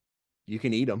 You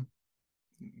can eat them.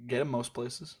 Get them most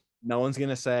places. No one's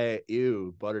gonna say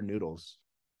ew buttered noodles.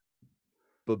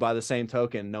 But by the same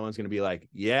token, no one's gonna be like,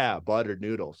 yeah, buttered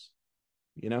noodles.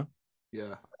 You know?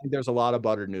 Yeah. I think there's a lot of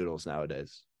buttered noodles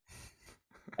nowadays.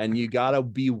 And you gotta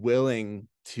be willing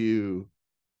to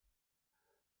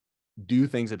do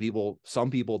things that some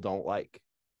people don't like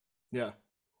Yeah.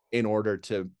 in order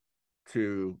to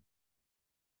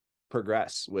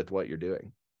progress with what you're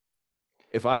doing.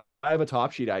 If I have a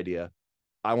top sheet idea,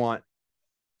 I want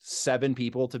 7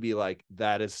 people to be like,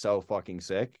 that is so fucking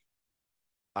sick.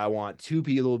 I want 2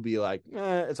 people to be like,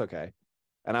 it's okay.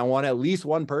 And I want at least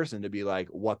one person to be like,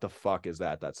 what the fuck is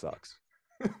that? That sucks.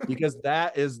 Because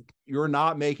you're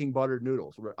not making buttered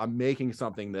noodles. I'm making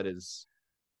something that is.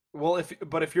 Well,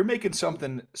 if you're making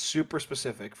something super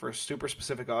specific for a super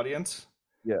specific audience,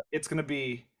 Yeah. it's gonna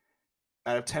be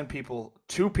out of 10 people,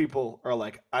 2 people are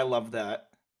like, I love that.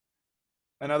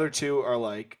 Another 2 are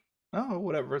like, oh,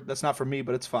 whatever, that's not for me,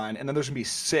 but it's fine. And then there's gonna be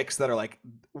 6 that are like,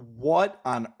 what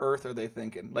on earth are they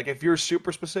thinking? Like, if you're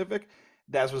super specific,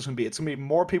 that's what it's gonna be. It's gonna be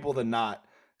more people than not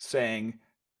saying,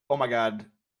 oh my God,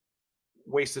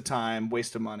 waste of time,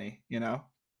 waste of money, Yeah.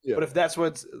 But if that's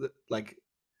what's like,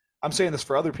 I'm saying this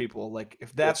for other people, like,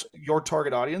 if that's your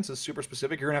target audience is super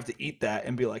specific, you're gonna have to eat that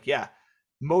and be like, yeah,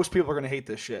 most people are gonna hate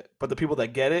this shit, but the people that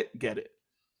get it, get it.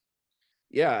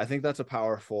 Yeah, I think that's a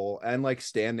powerful and like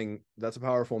that's a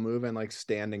powerful move, and like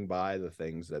standing by the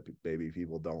things that maybe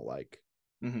people don't like,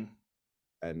 Mm-hmm.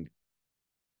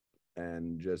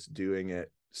 and just doing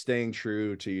it, staying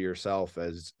true to yourself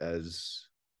as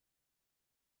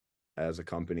a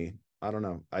company. I don't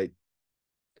know.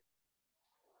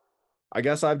 I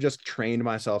guess I've just trained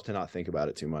myself to not think about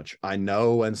it too much. I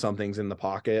know when something's in the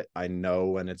pocket. I know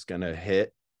when it's going to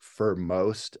hit for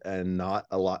most and not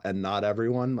a lot and not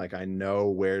everyone. Like I know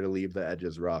where to leave the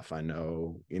edges rough. I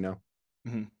know,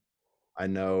 Mm-hmm. I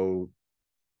know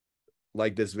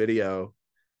like this video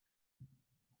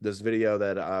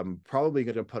that I'm probably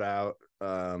going to put out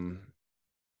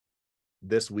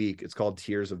this week. It's called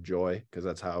Tears of Joy because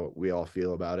that's how we all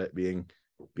feel about it being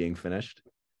finished.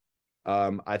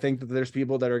 I think that there's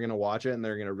people that are going to watch it and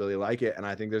they're going to really like it, and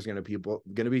I think there's going to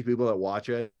be people that watch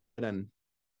it and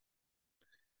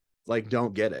like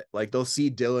don't get it. Like they'll see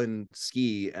Dylan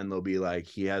ski and they'll be like,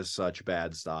 he has such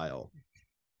bad style,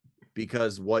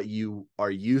 because what you are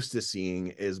used to seeing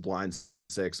is blind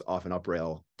six off an up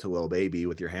rail to Lil Baby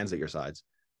with your hands at your sides,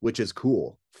 which is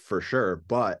cool for sure,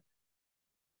 but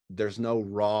there's no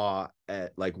raw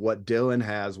like what Dylan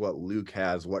has, what Luke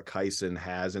has, what Kyson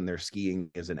has in their skiing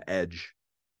is an edge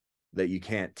that you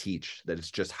can't teach, that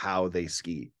it's just how they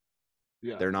ski.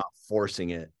 Yeah. They're not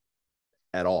forcing it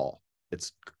at all.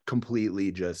 It's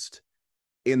completely just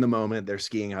in the moment. They're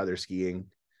skiing how they're skiing.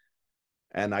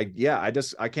 And I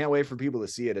can't wait for people to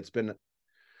see it. It's been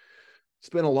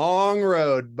a long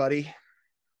road, buddy.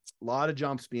 A lot of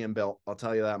jumps being built. I'll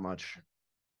tell you that much.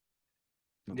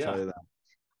 I'll tell you that.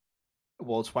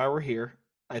 Well, it's why we're here.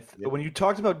 When you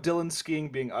talked about Dylan skiing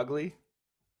being ugly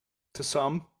to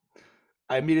some,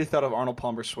 I immediately thought of Arnold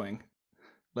Palmer's swing.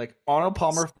 Like, Arnold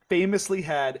Palmer famously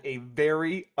had a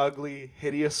very ugly,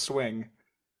 hideous swing.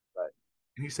 Right.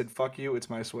 And he said, "Fuck you, it's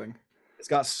my swing." It's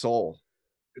got soul.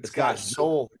 It's got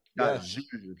soul.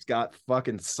 It's got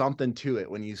fucking something to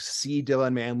it. When you see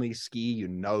Dylan Manley ski, you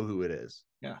know who it is.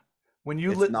 Yeah. When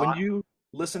you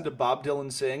listen to Bob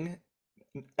Dylan sing,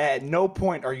 at no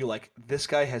point are you like, this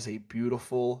guy has a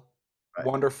beautiful,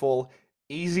 wonderful,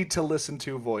 easy to listen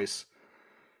to voice.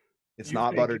 It's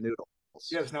not buttered noodles.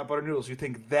 Yeah, it's not buttered noodles. You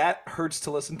think that hurts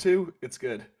to listen to? It's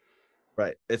good.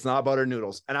 Right. It's not buttered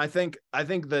noodles. And I think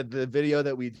that the video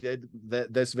that we did,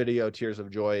 this video, Tears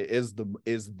of Joy, is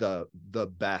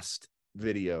the best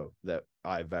video that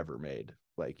I've ever made,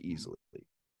 like, easily.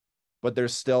 But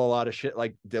there's still a lot of shit.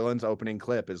 Like, Dylan's opening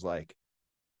clip is like,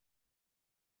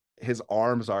 his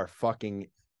arms are fucking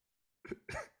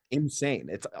insane.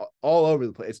 It's all over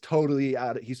the place.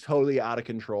 He's totally out of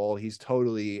control. He's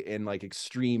totally in like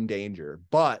extreme danger,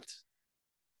 but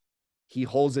he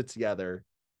holds it together.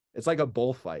 It's like a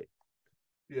bullfight.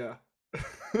 Yeah.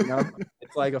 You know?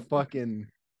 It's like a fucking,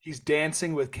 he's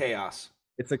dancing with chaos.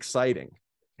 It's exciting.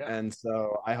 Yeah. And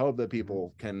so I hope that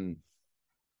people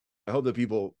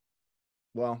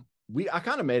well, we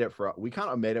kind of made it for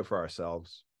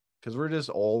ourselves. Because we're just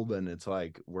old, and it's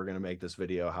like, we're going to make this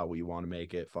video how we want to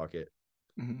make it. Fuck it.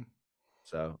 Mm-hmm.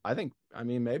 So I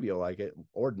mean, maybe you'll like it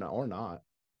or not.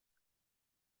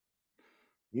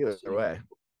 Either way.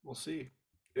 We'll see.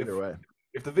 Either way.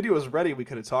 If the video is ready, we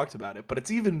could have talked about it. But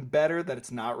it's even better that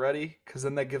it's not ready, because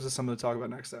then that gives us something to talk about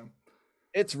next time.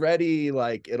 It's ready.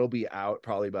 Like, it'll be out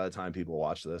probably by the time people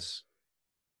watch this.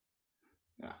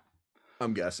 Yeah.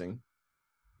 I'm guessing.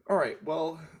 All right.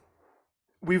 Well,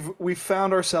 we've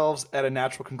found ourselves at a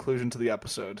natural conclusion to the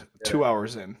episode. 2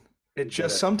 hours in,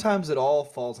 sometimes it all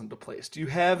falls into place. Do you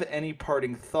have any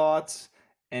parting thoughts?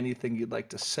 Anything you'd like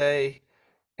to say?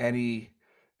 Anything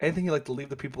you'd like to leave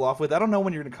the people off with? I don't know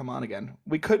when you're going to come on again.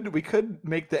 We could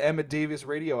make the Emmett Davis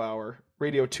radio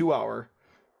 2 hour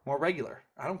more regular.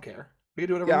 I don't care. We can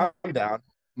do whatever. Yeah, I'm down.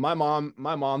 My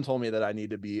mom told me that I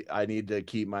need to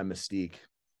keep my mystique.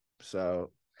 So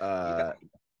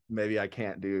maybe I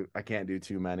can't do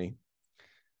too many,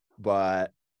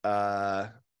 but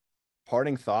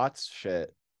parting thoughts,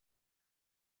 shit.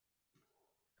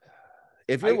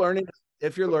 If you're learning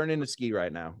to ski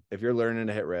right now, if you're learning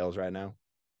to hit rails right now,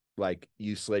 like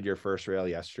you slid your first rail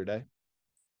yesterday,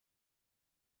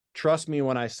 trust me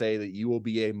when I say that you will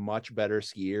be a much better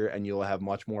skier and you'll have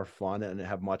much more fun and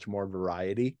have much more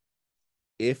variety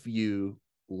if you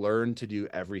learn to do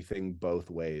everything both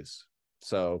ways.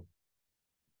 So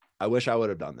I wish I would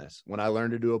have done this. When I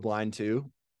learned to do a blind 2,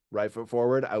 right foot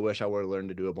forward, I wish I would have learned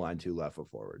to do a blind 2, left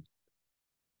foot forward,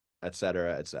 et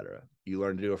cetera, et cetera. You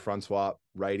learn to do a front swap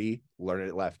righty, learn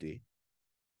it lefty.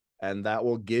 And that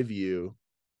will give you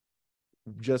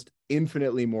just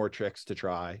infinitely more tricks to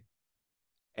try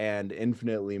and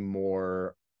infinitely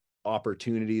more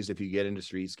opportunities if you get into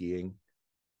street skiing.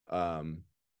 On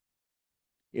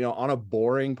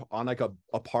like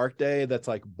a park day that's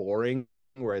like boring,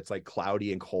 where it's like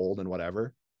cloudy and cold and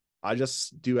whatever, I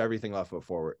just do everything left foot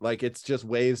forward. Like, it's just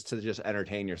ways to just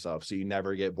entertain yourself so you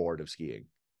never get bored of skiing.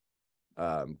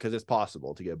 Because it's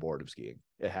possible to get bored of skiing.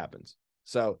 It happens.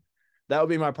 So that would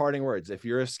be my parting words. If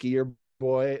you're a skier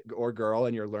boy or girl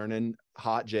and you're learning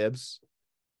hot jibs,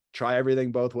 try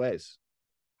everything both ways.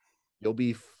 You'll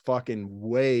be fucking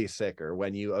way sicker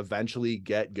when you eventually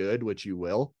get good, which you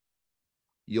will.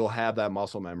 You'll have that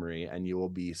muscle memory and you will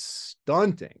be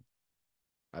stunting.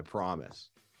 I promise.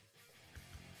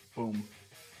 Boom.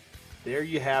 There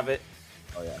you have it.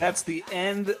 Oh, yeah. That's the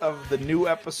end of the new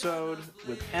episode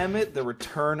with Emmett, the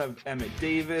return of Emmett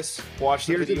Davis. Watch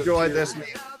the video. Tears of Joy this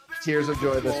week. Tears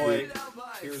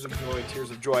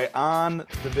of Joy on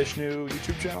the Vishnu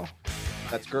YouTube channel.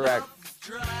 That's correct.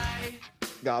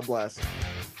 God bless.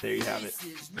 There you have it.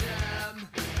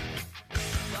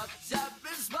 Fucked up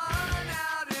and spun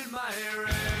out in my